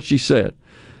 is what she said.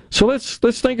 So let's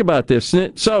think about this.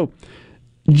 So,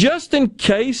 just in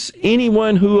case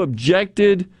anyone who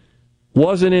objected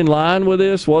wasn't in line with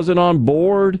this, wasn't on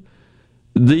board,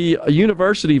 the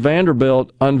University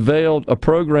Vanderbilt unveiled a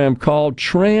program called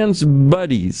Trans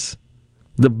Buddies.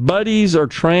 The buddies are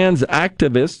trans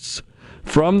activists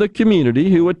from the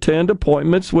community who attend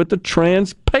appointments with the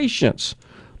trans patients,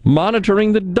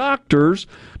 monitoring the doctors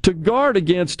to guard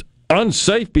against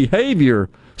unsafe behavior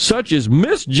such as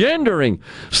misgendering.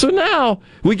 So now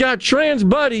we got trans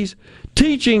buddies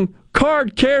teaching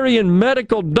card-carrying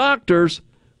medical doctors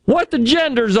what the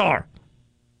genders are.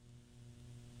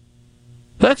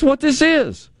 That's what this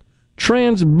is.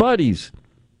 Trans buddies.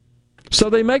 So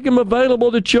they make them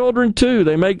available to children, too.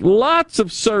 They make lots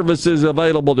of services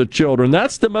available to children.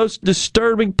 That's the most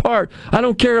disturbing part. I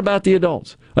don't care about the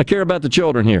adults. I care about the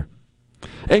children here,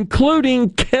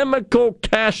 including chemical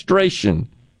castration.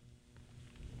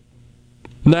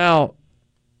 Now,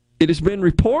 it has been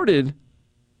reported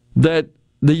that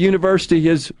the university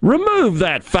has removed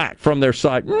that fact from their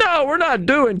site. No, we're not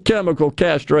doing chemical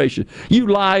castration. You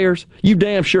liars, you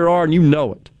damn sure are, and you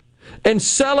know it. And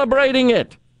celebrating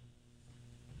it,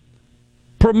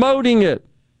 promoting it.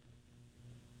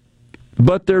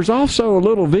 But there's also a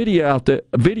little video out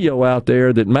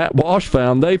there that Matt Walsh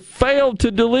found they failed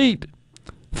to delete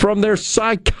from their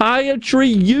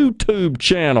psychiatry YouTube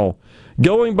channel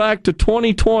going back to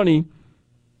 2020.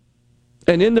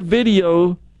 And in the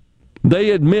video,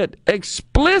 they admit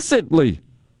explicitly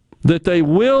that they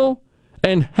will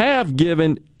and have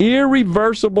given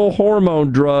irreversible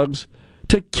hormone drugs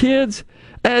to kids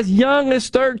as young as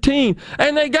 13.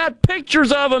 And they got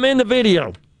pictures of them in the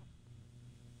video.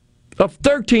 Of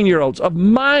 13-year-olds, of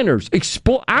minors.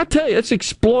 I tell you, it's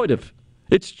exploitive.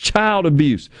 It's child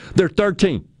abuse. They're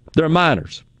 13. They're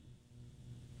minors.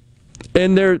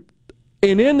 And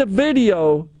in the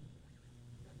video,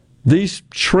 these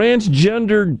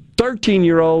transgendered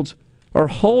 13-year-olds are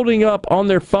holding up on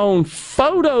their phone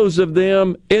photos of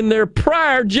them in their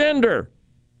prior gender.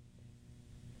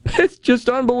 It's just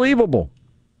unbelievable.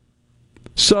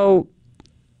 So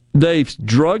they've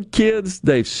drugged kids,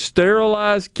 they've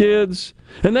sterilized kids,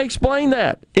 and they explain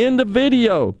that in the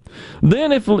video.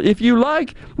 Then if you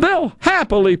like, they'll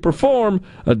happily perform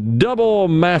a double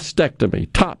mastectomy,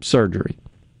 top surgery,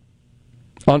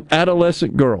 on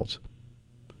adolescent girls.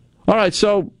 All right,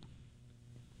 so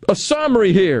a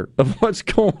summary here of what's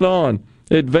going on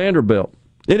at Vanderbilt.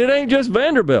 And it ain't just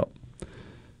Vanderbilt.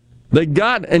 They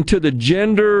got into the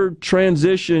gender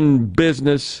transition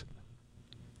business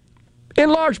in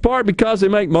large part because they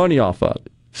make money off of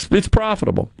it. It's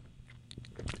profitable.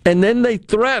 And then they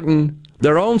threaten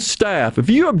their own staff. If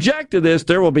you object to this,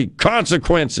 there will be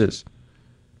consequences.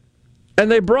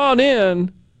 And they brought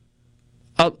in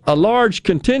a large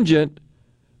contingent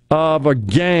of a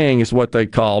gang, is what they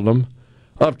called them,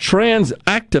 of trans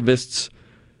activists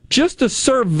just to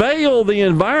surveil the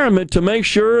environment to make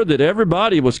sure that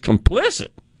everybody was complicit,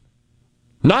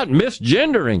 not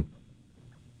misgendering.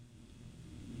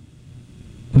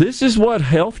 This is what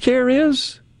healthcare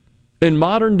is in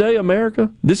modern day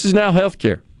America. This is now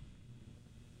healthcare.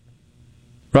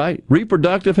 Right?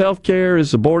 Reproductive healthcare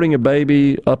is aborting a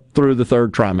baby up through the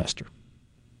 3rd trimester.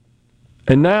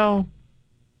 And now,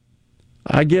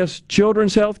 I guess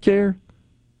children's healthcare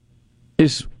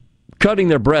is cutting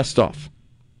their breast off,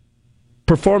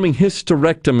 performing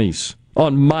hysterectomies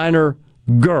on minor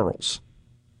girls,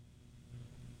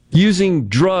 using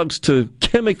drugs to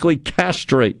chemically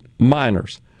castrate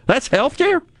minors. That's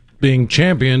healthcare? Being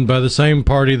championed by the same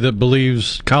party that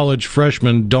believes college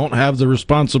freshmen don't have the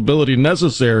responsibility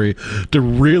necessary to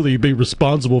really be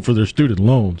responsible for their student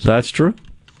loans. That's true.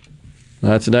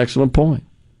 That's an excellent point.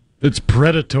 It's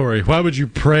predatory. Why would you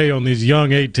prey on these young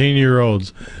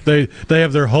 18-year-olds? They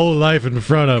have their whole life in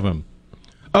front of them.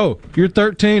 Oh, you're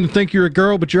 13 and think you're a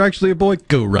girl, but you're actually a boy?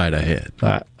 Go right ahead.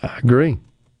 I agree.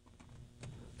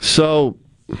 So,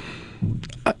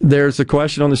 there's a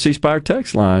question on the C Spire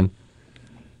text line.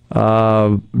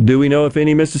 Do we know if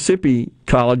any Mississippi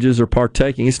colleges are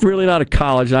partaking? It's really not a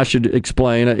college, and I should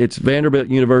explain. It's Vanderbilt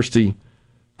University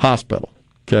Hospital,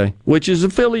 okay, which is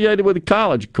affiliated with a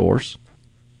college, of course.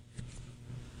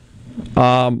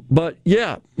 But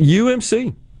yeah,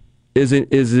 UMC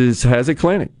has a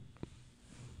clinic,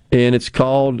 and it's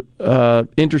called,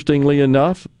 interestingly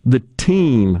enough, the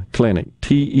Team Clinic,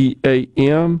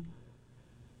 TEAM.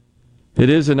 It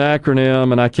is an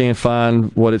acronym, and I can't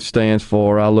find what it stands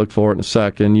for. I'll look for it in a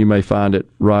second. You may find it,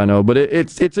 Rhino. But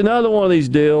it's another one of these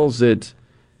deals that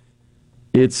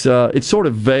it sort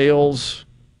of veils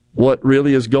what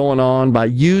really is going on by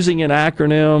using an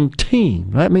acronym,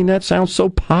 TEAM. I mean, that sounds so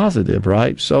positive,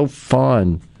 right? So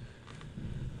fun,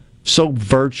 so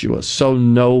virtuous, so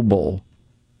noble.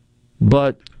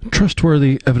 But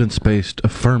trustworthy, evidence-based,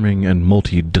 affirming, and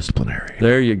multidisciplinary.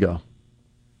 There you go.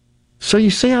 So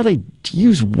you see how they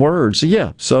use words.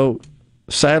 Yeah, so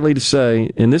sadly to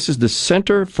say, and this is the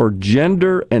Center for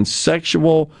Gender and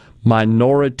Sexual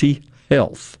Minority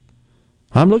Health.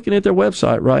 I'm looking at their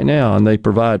website right now, and they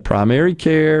provide primary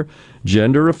care,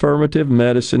 gender-affirmative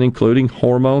medicine, including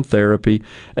hormone therapy,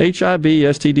 HIV,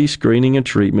 STD screening and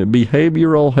treatment,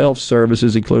 behavioral health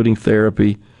services, including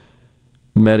therapy,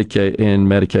 and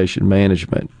medication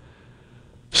management.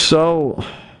 So,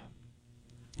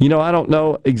 I don't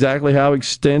know exactly how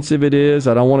extensive it is.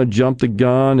 I don't want to jump the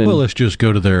gun. Well, let's just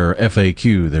go to their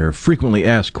FAQ, their frequently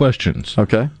asked questions.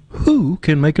 Okay. Who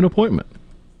can make an appointment?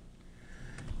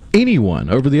 Anyone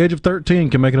over the age of 13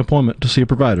 can make an appointment to see a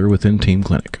provider within Team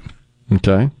Clinic.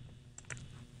 Okay.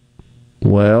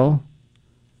 Well,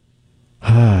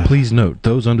 please note,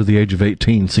 those under the age of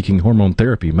 18 seeking hormone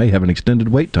therapy may have an extended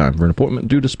wait time for an appointment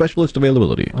due to specialist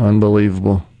availability.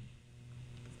 Unbelievable.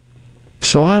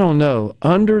 So I don't know.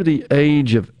 Under the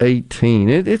age of 18,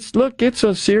 it's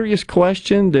a serious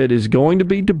question that is going to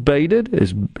be debated,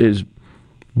 is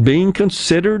being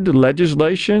considered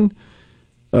legislation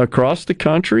across the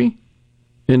country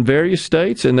in various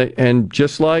states, and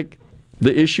just like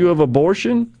the issue of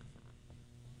abortion,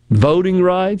 voting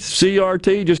rights,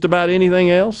 CRT, just about anything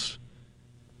else.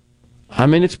 I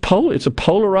mean, it's a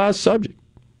polarized subject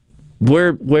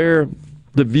where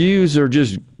the views are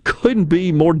just couldn't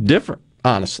be more different,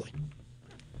 honestly.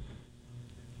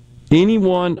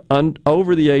 Anyone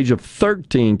over the age of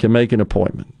 13 can make an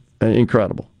appointment.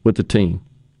 Incredible, with the team.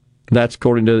 That's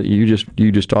according to you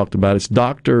just talked about. It's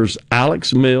Doctors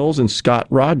Alex Mills and Scott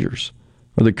Rogers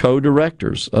are the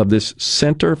co-directors of this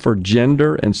Center for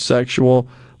Gender and Sexual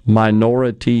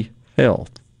Minority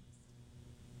Health.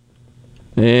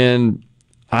 And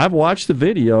I've watched the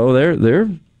video.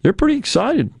 They're pretty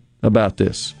excited about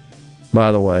this,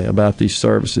 by the way, about these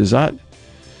services.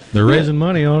 They're raising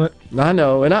money on it. I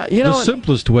know, and the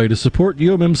simplest way to support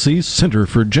UMMC's Center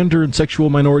for Gender and Sexual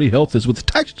Minority Health is with a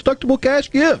tax-deductible cash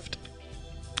gift.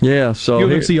 Yeah, so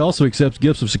UMMC also accepts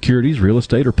gifts of securities, real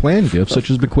estate, or planned gifts such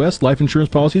as bequests, life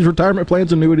insurance policies, retirement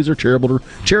plans, annuities, or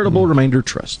charitable remainder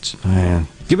trusts. Man,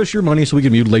 give us your money so we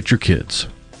can mutilate your kids.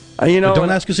 But don't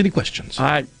ask us any questions.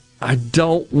 I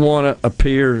don't want to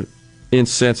appear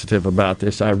insensitive about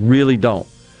this. I really don't.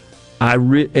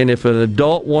 And if an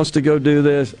adult wants to go do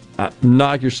this,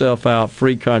 knock yourself out.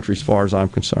 Free country as far as I'm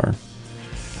concerned.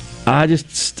 I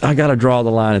got to draw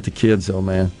the line at the kids, though,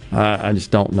 man. I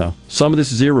just don't know. Some of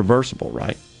this is irreversible,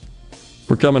 right?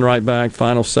 We're coming right back.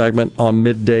 Final segment on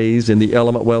Middays in the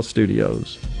Element Wealth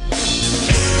Studios.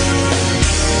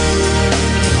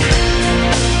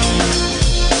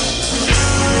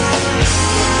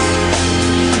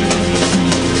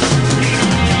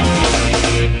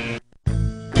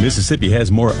 Mississippi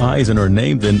has more eyes in our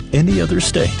name than any other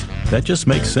state. That just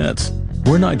makes sense.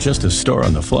 We're not just a star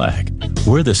on the flag.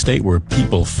 We're the state where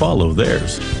people follow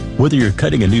theirs. Whether you're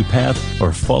cutting a new path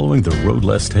or following the road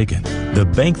less taken, the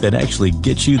bank that actually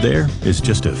gets you there is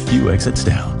just a few exits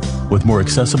down. With more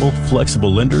accessible,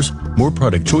 flexible lenders, more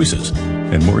product choices,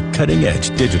 and more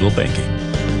cutting-edge digital banking.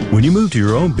 When you move to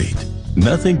your own beat,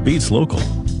 nothing beats local.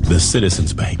 The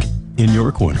Citizens Bank. In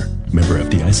your corner. Member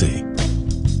FDIC.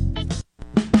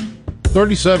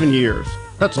 37 years.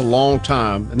 That's a long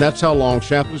time, and that's how long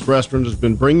Shapley's Restaurant has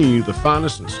been bringing you the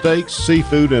finest in steaks,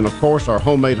 seafood, and of course our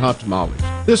homemade hot tamales.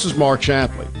 This is Mark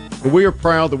Shapley, and we are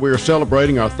proud that we are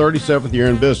celebrating our 37th year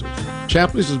in business.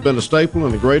 Shapley's has been a staple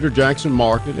in the greater Jackson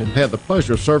market and had the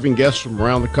pleasure of serving guests from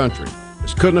around the country.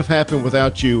 This couldn't have happened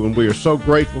without you, and we are so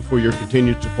grateful for your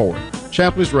continued support.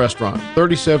 Shapley's Restaurant,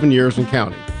 37 years and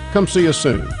counting. Come see us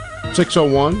soon.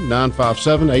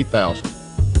 601-957-8000.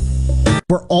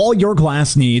 For all your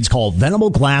glass needs, call Venable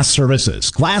Glass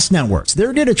Services. Glass Networks.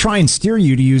 They're going to try and steer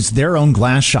you to use their own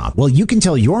glass shop. Well, you can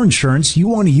tell your insurance you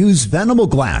want to use Venable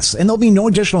Glass, and there'll be no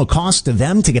additional cost to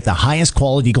them to get the highest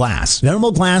quality glass.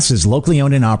 Venable Glass is locally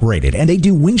owned and operated, and they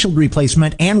do windshield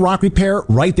replacement and rock repair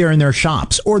right there in their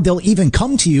shops, or they'll even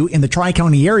come to you in the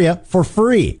Tri-County area for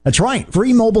free. That's right,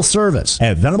 free mobile service.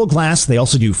 At Venable Glass, they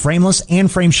also do frameless and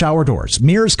frame shower doors,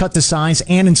 mirrors cut to size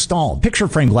and installed, picture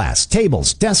frame glass,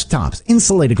 tables, desktops,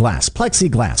 insulated glass,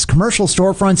 plexiglass, commercial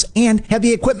storefronts, and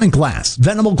heavy equipment glass.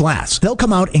 Venable Glass. They'll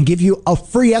come out and give you a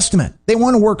free estimate. They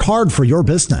want to work hard for your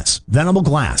business. Venable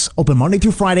Glass. Open Monday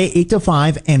through Friday, 8 to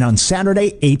 5, and on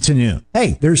Saturday, 8 to noon.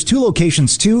 Hey, there's 2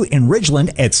 locations too in Ridgeland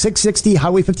at 660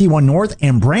 Highway 51 North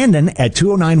and Brandon at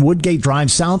 209 Woodgate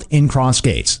Drive South in Cross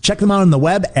Gates. Check them out on the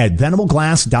web at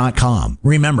venableglass.com.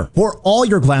 Remember, for all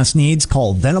your glass needs,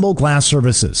 call Venable Glass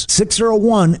Services.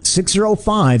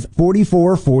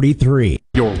 601-605-4443.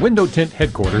 Your window tint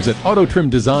headquarters at Auto Trim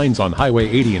Designs on Highway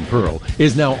 80 in Pearl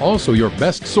is now also your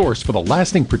best source for the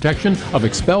lasting protection of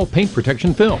Expel paint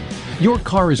protection film. Your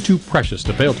car is too precious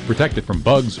to fail to protect it from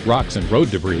bugs, rocks, and road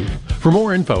debris. For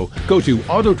more info, go to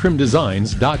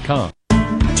autotrimdesigns.com.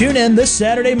 Tune in this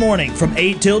Saturday morning from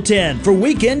 8 till 10 for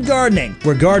Weekend Gardening,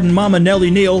 where Garden Mama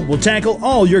Nellie Neal will tackle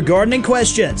all your gardening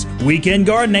questions. Weekend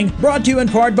Gardening brought to you in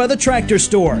part by the Tractor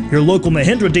Store, your local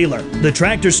Mahindra dealer. The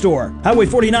Tractor Store, Highway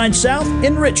 49 South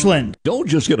in Richland. Don't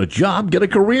just get a job, get a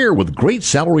career with great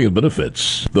salary and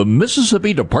benefits. The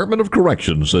Mississippi Department of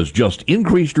Corrections has just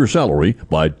increased your salary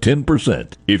by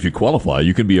 10%. If you qualify,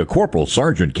 you can be a corporal,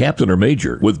 sergeant, captain, or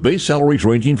major, with base salaries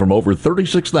ranging from over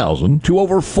 $36,000 to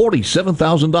over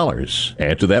 $47,000.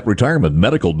 Add to that retirement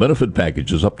medical benefit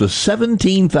packages up to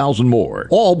 $17,000 more,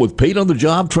 all with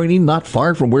paid-on-the-job training not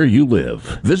far from where you live.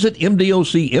 Visit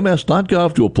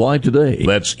mdocms.gov to apply today.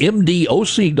 That's mdoc.ms.gov.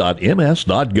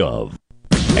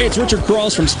 Hey, it's Richard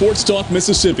Cross from Sports Talk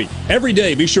Mississippi. Every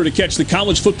day, be sure to catch the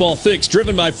college football fix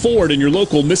driven by Ford and your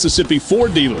local Mississippi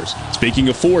Ford dealers. Speaking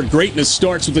of Ford, greatness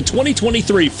starts with the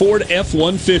 2023 Ford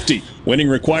F-150. Winning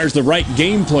requires the right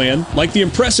game plan, like the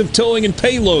impressive towing and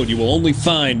payload you will only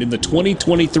find in the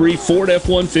 2023 Ford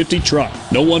F-150 truck.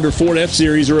 No wonder Ford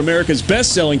F-Series are America's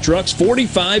best-selling trucks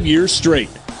 45 years straight.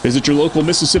 Visit your local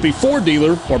Mississippi Ford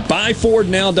dealer or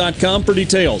buyfordnow.com for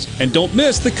details. And don't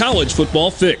miss the college football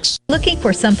fix. Looking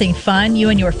for something fun you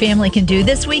and your family can do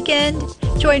this weekend?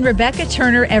 Join Rebecca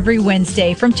Turner every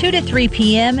Wednesday from 2 to 3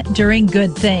 p.m. during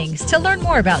Good Things to learn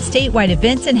more about statewide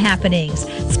events and happenings.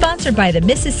 Sponsored by the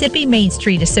Mississippi Main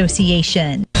Street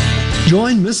Association.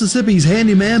 Join Mississippi's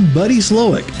handyman Buddy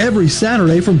Slowick every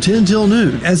Saturday from 10 till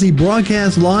noon as he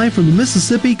broadcasts live from the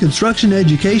Mississippi Construction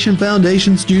Education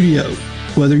Foundation studio.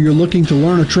 Whether you're looking to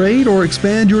learn a trade or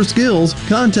expand your skills,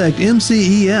 contact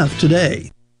MCEF today.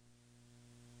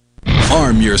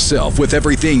 Arm yourself with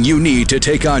everything you need to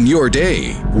take on your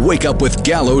day. Wake up with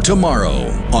Gallo tomorrow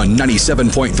on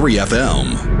 97.3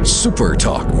 FM, Super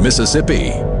Talk,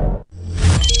 Mississippi.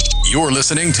 You're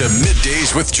listening to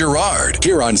Middays with Gerard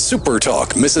here on Super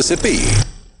Talk, Mississippi.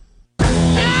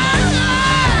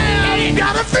 You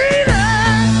gotta feel it.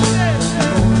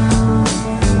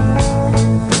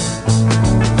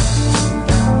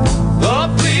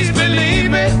 Oh, please believe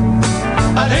me,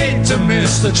 I'd hate to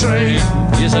miss the train.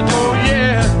 Yes, I do,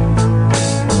 yeah.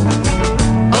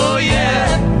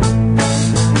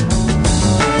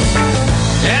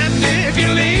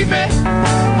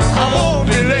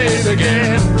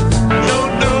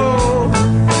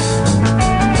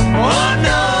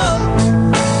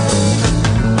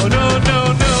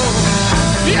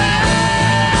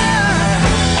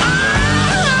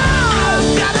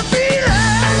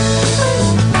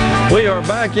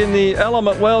 Back in the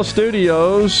Element Well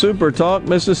Studios, Super Talk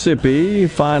Mississippi,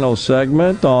 final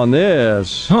segment on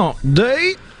this hump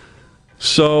day.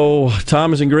 So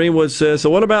Thomas in Greenwood says, so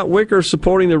what about Wicker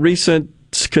supporting the recent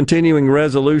continuing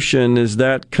resolution? Is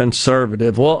that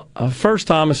conservative? Well, first,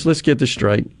 Thomas, let's get this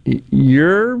straight.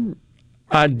 Your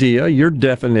idea, your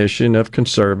definition of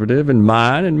conservative and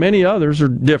mine and many others are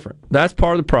different. That's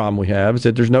part of the problem we have, is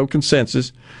that there's no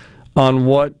consensus on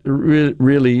what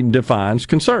really defines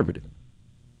conservative.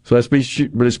 So let's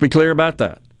be clear about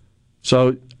that.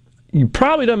 So it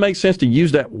probably doesn't make sense to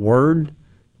use that word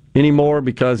anymore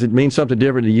because it means something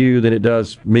different to you than it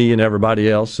does me and everybody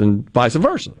else, and vice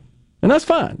versa. And that's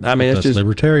fine. I mean, it's just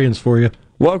libertarians for you.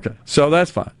 Well, okay, so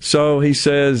that's fine. So he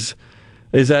says,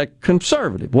 is that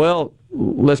conservative? Well,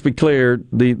 let's be clear.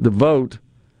 The vote,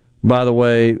 by the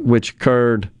way, which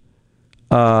occurred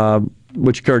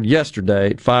yesterday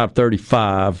at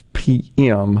 5:35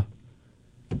 p.m.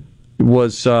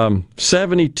 was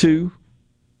 72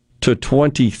 to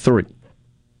 23.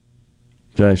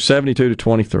 Okay, 72 to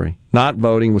 23. Not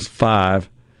voting was 5.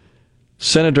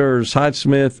 Senators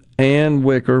Hyde-Smith and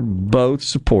Wicker both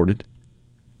supported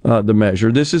the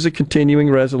measure. This is a continuing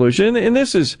resolution, and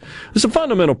this is a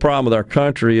fundamental problem with our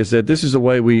country, is that this is the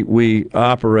way we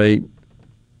operate,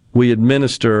 we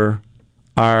administer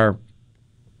our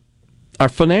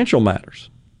financial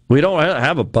matters. We don't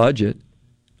have a budget.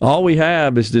 All we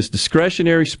have is this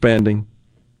discretionary spending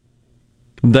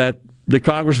that the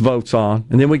Congress votes on,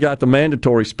 and then we got the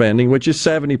mandatory spending, which is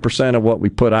 70% of what we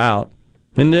put out,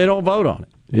 and they don't vote on it.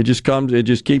 It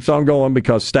just keeps on going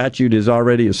because statute has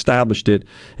already established it,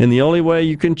 and the only way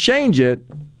you can change it,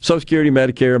 Social Security,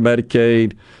 Medicare,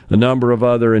 Medicaid, a number of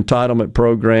other entitlement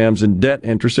programs and debt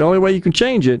interest, the only way you can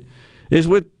change it is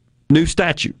with new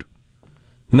statute.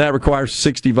 And that requires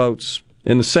 60 votes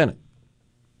in the Senate,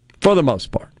 for the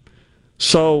most part.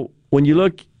 So when you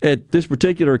look at this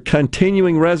particular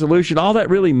continuing resolution, all that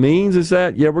really means is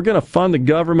that, we're going to fund the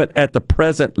government at the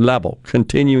present level,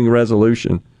 continuing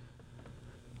resolution,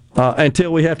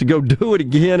 until we have to go do it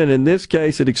again. And in this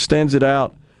case, it extends it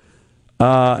out.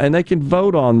 And they can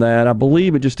vote on that. I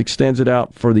believe it just extends it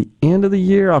out for the end of the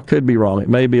year. I could be wrong. It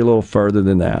may be a little further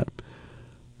than that.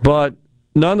 But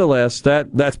nonetheless,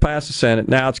 that's passed the Senate.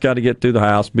 Now it's got to get through the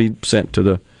House, be sent to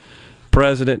the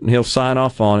president, and he'll sign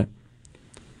off on it.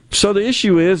 So the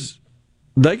issue is,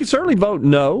 they could certainly vote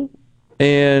no,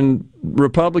 and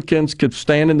Republicans could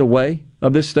stand in the way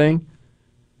of this thing.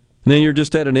 And then you're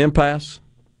just at an impasse,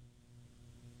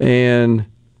 and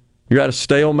you're at a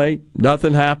stalemate.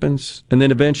 Nothing happens, and then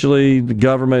eventually the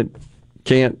government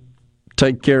can't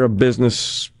take care of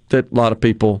business that a lot of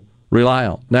people rely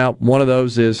on. Now, one of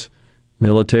those is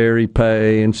military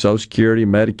pay and Social Security,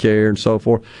 Medicare, and so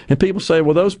forth. And people say,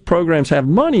 well, those programs have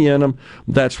money in them.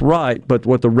 That's right, but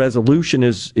what the resolution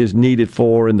is needed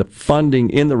for, and the funding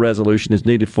in the resolution is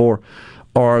needed for,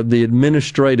 are the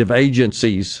administrative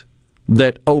agencies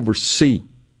that oversee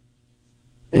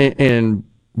and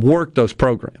work those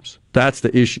programs. That's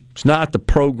the issue. It's not the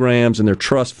programs and their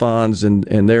trust funds and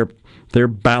their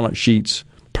balance sheets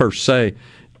per se.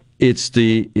 It's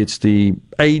the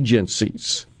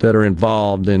agencies that are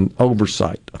involved in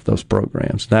oversight of those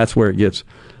programs. That's where it gets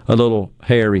a little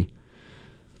hairy.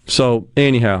 So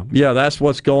anyhow, that's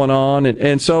what's going on.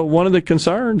 And so one of the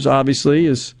concerns, obviously,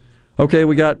 is, okay,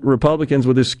 we got Republicans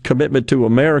with this commitment to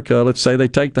America. Let's say they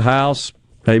take the House,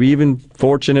 maybe even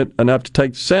fortunate enough to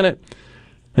take the Senate.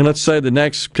 And let's say the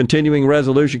next continuing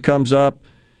resolution comes up,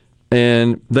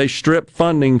 and they strip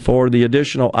funding for the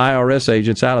additional IRS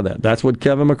agents out of that. That's what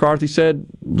Kevin McCarthy said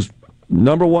was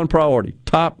number one priority,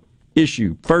 top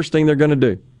issue, first thing they're going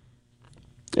to do.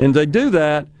 And they do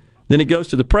that, then it goes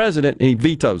to the president, and he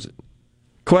vetoes it.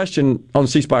 Question on the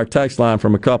C Spire text line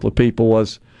from a couple of people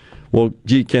was, well,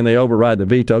 gee, can they override the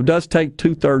veto? It does take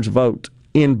 2/3 vote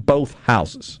in both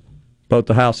houses, both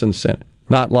the House and the Senate.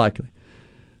 Not likely.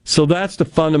 So that's the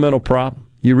fundamental problem.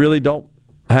 You really don't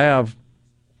have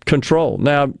control.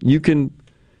 Now you can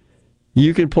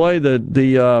play the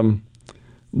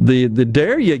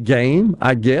dare you game,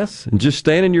 I guess, and just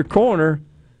stand in your corner.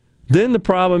 Then the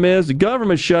problem is the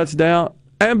government shuts down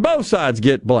and both sides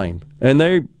get blamed. And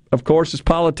they, of course, as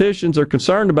politicians, are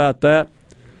concerned about that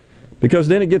because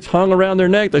then it gets hung around their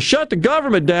neck. They shut the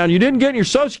government down. You didn't get your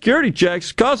Social Security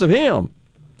checks because of him.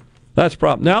 That's a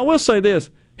problem. Now I will say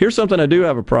this. Here's something I do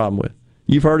have a problem with.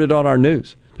 You've heard it on our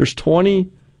news. There's $20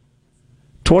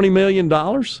 million,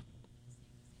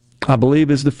 I believe,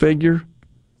 is the figure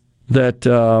that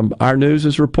our news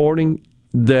is reporting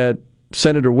that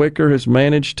Senator Wicker has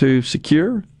managed to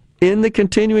secure in the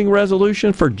continuing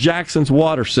resolution for Jackson's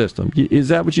water system. Is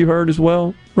that what you heard as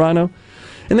well, Rhino?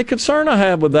 And the concern I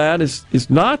have with that is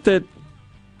not that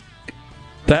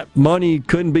money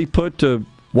couldn't be put to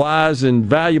wise and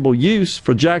valuable use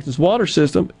for Jackson's water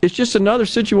system. It's just another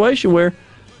situation where,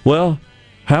 well,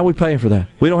 how are we paying for that?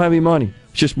 We don't have any money.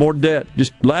 It's just more debt,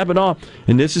 just lapping off.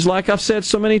 And this is like I've said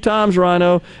so many times,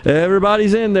 Rhino,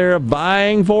 everybody's in there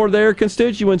vying for their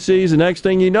constituencies. The next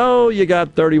thing you know, you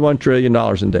got $31 trillion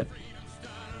in debt.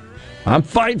 I'm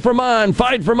fighting for mine,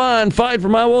 fight for mine, fight for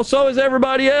mine. Well, so is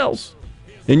everybody else.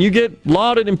 And you get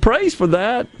lauded and praised for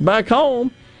that back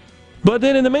home. But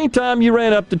then in the meantime, you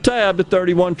ran up the tab to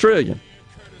 $31 trillion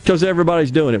because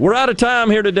everybody's doing it. We're out of time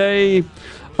here today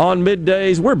on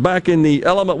Middays. We're back in the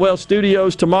Element Well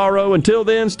Studios tomorrow. Until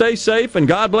then, stay safe and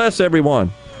God bless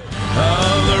everyone.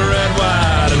 Of the red,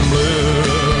 white, and blue.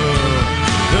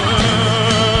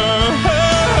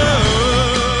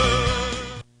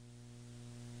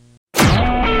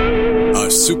 A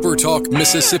SuperTalk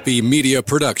Mississippi media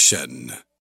production.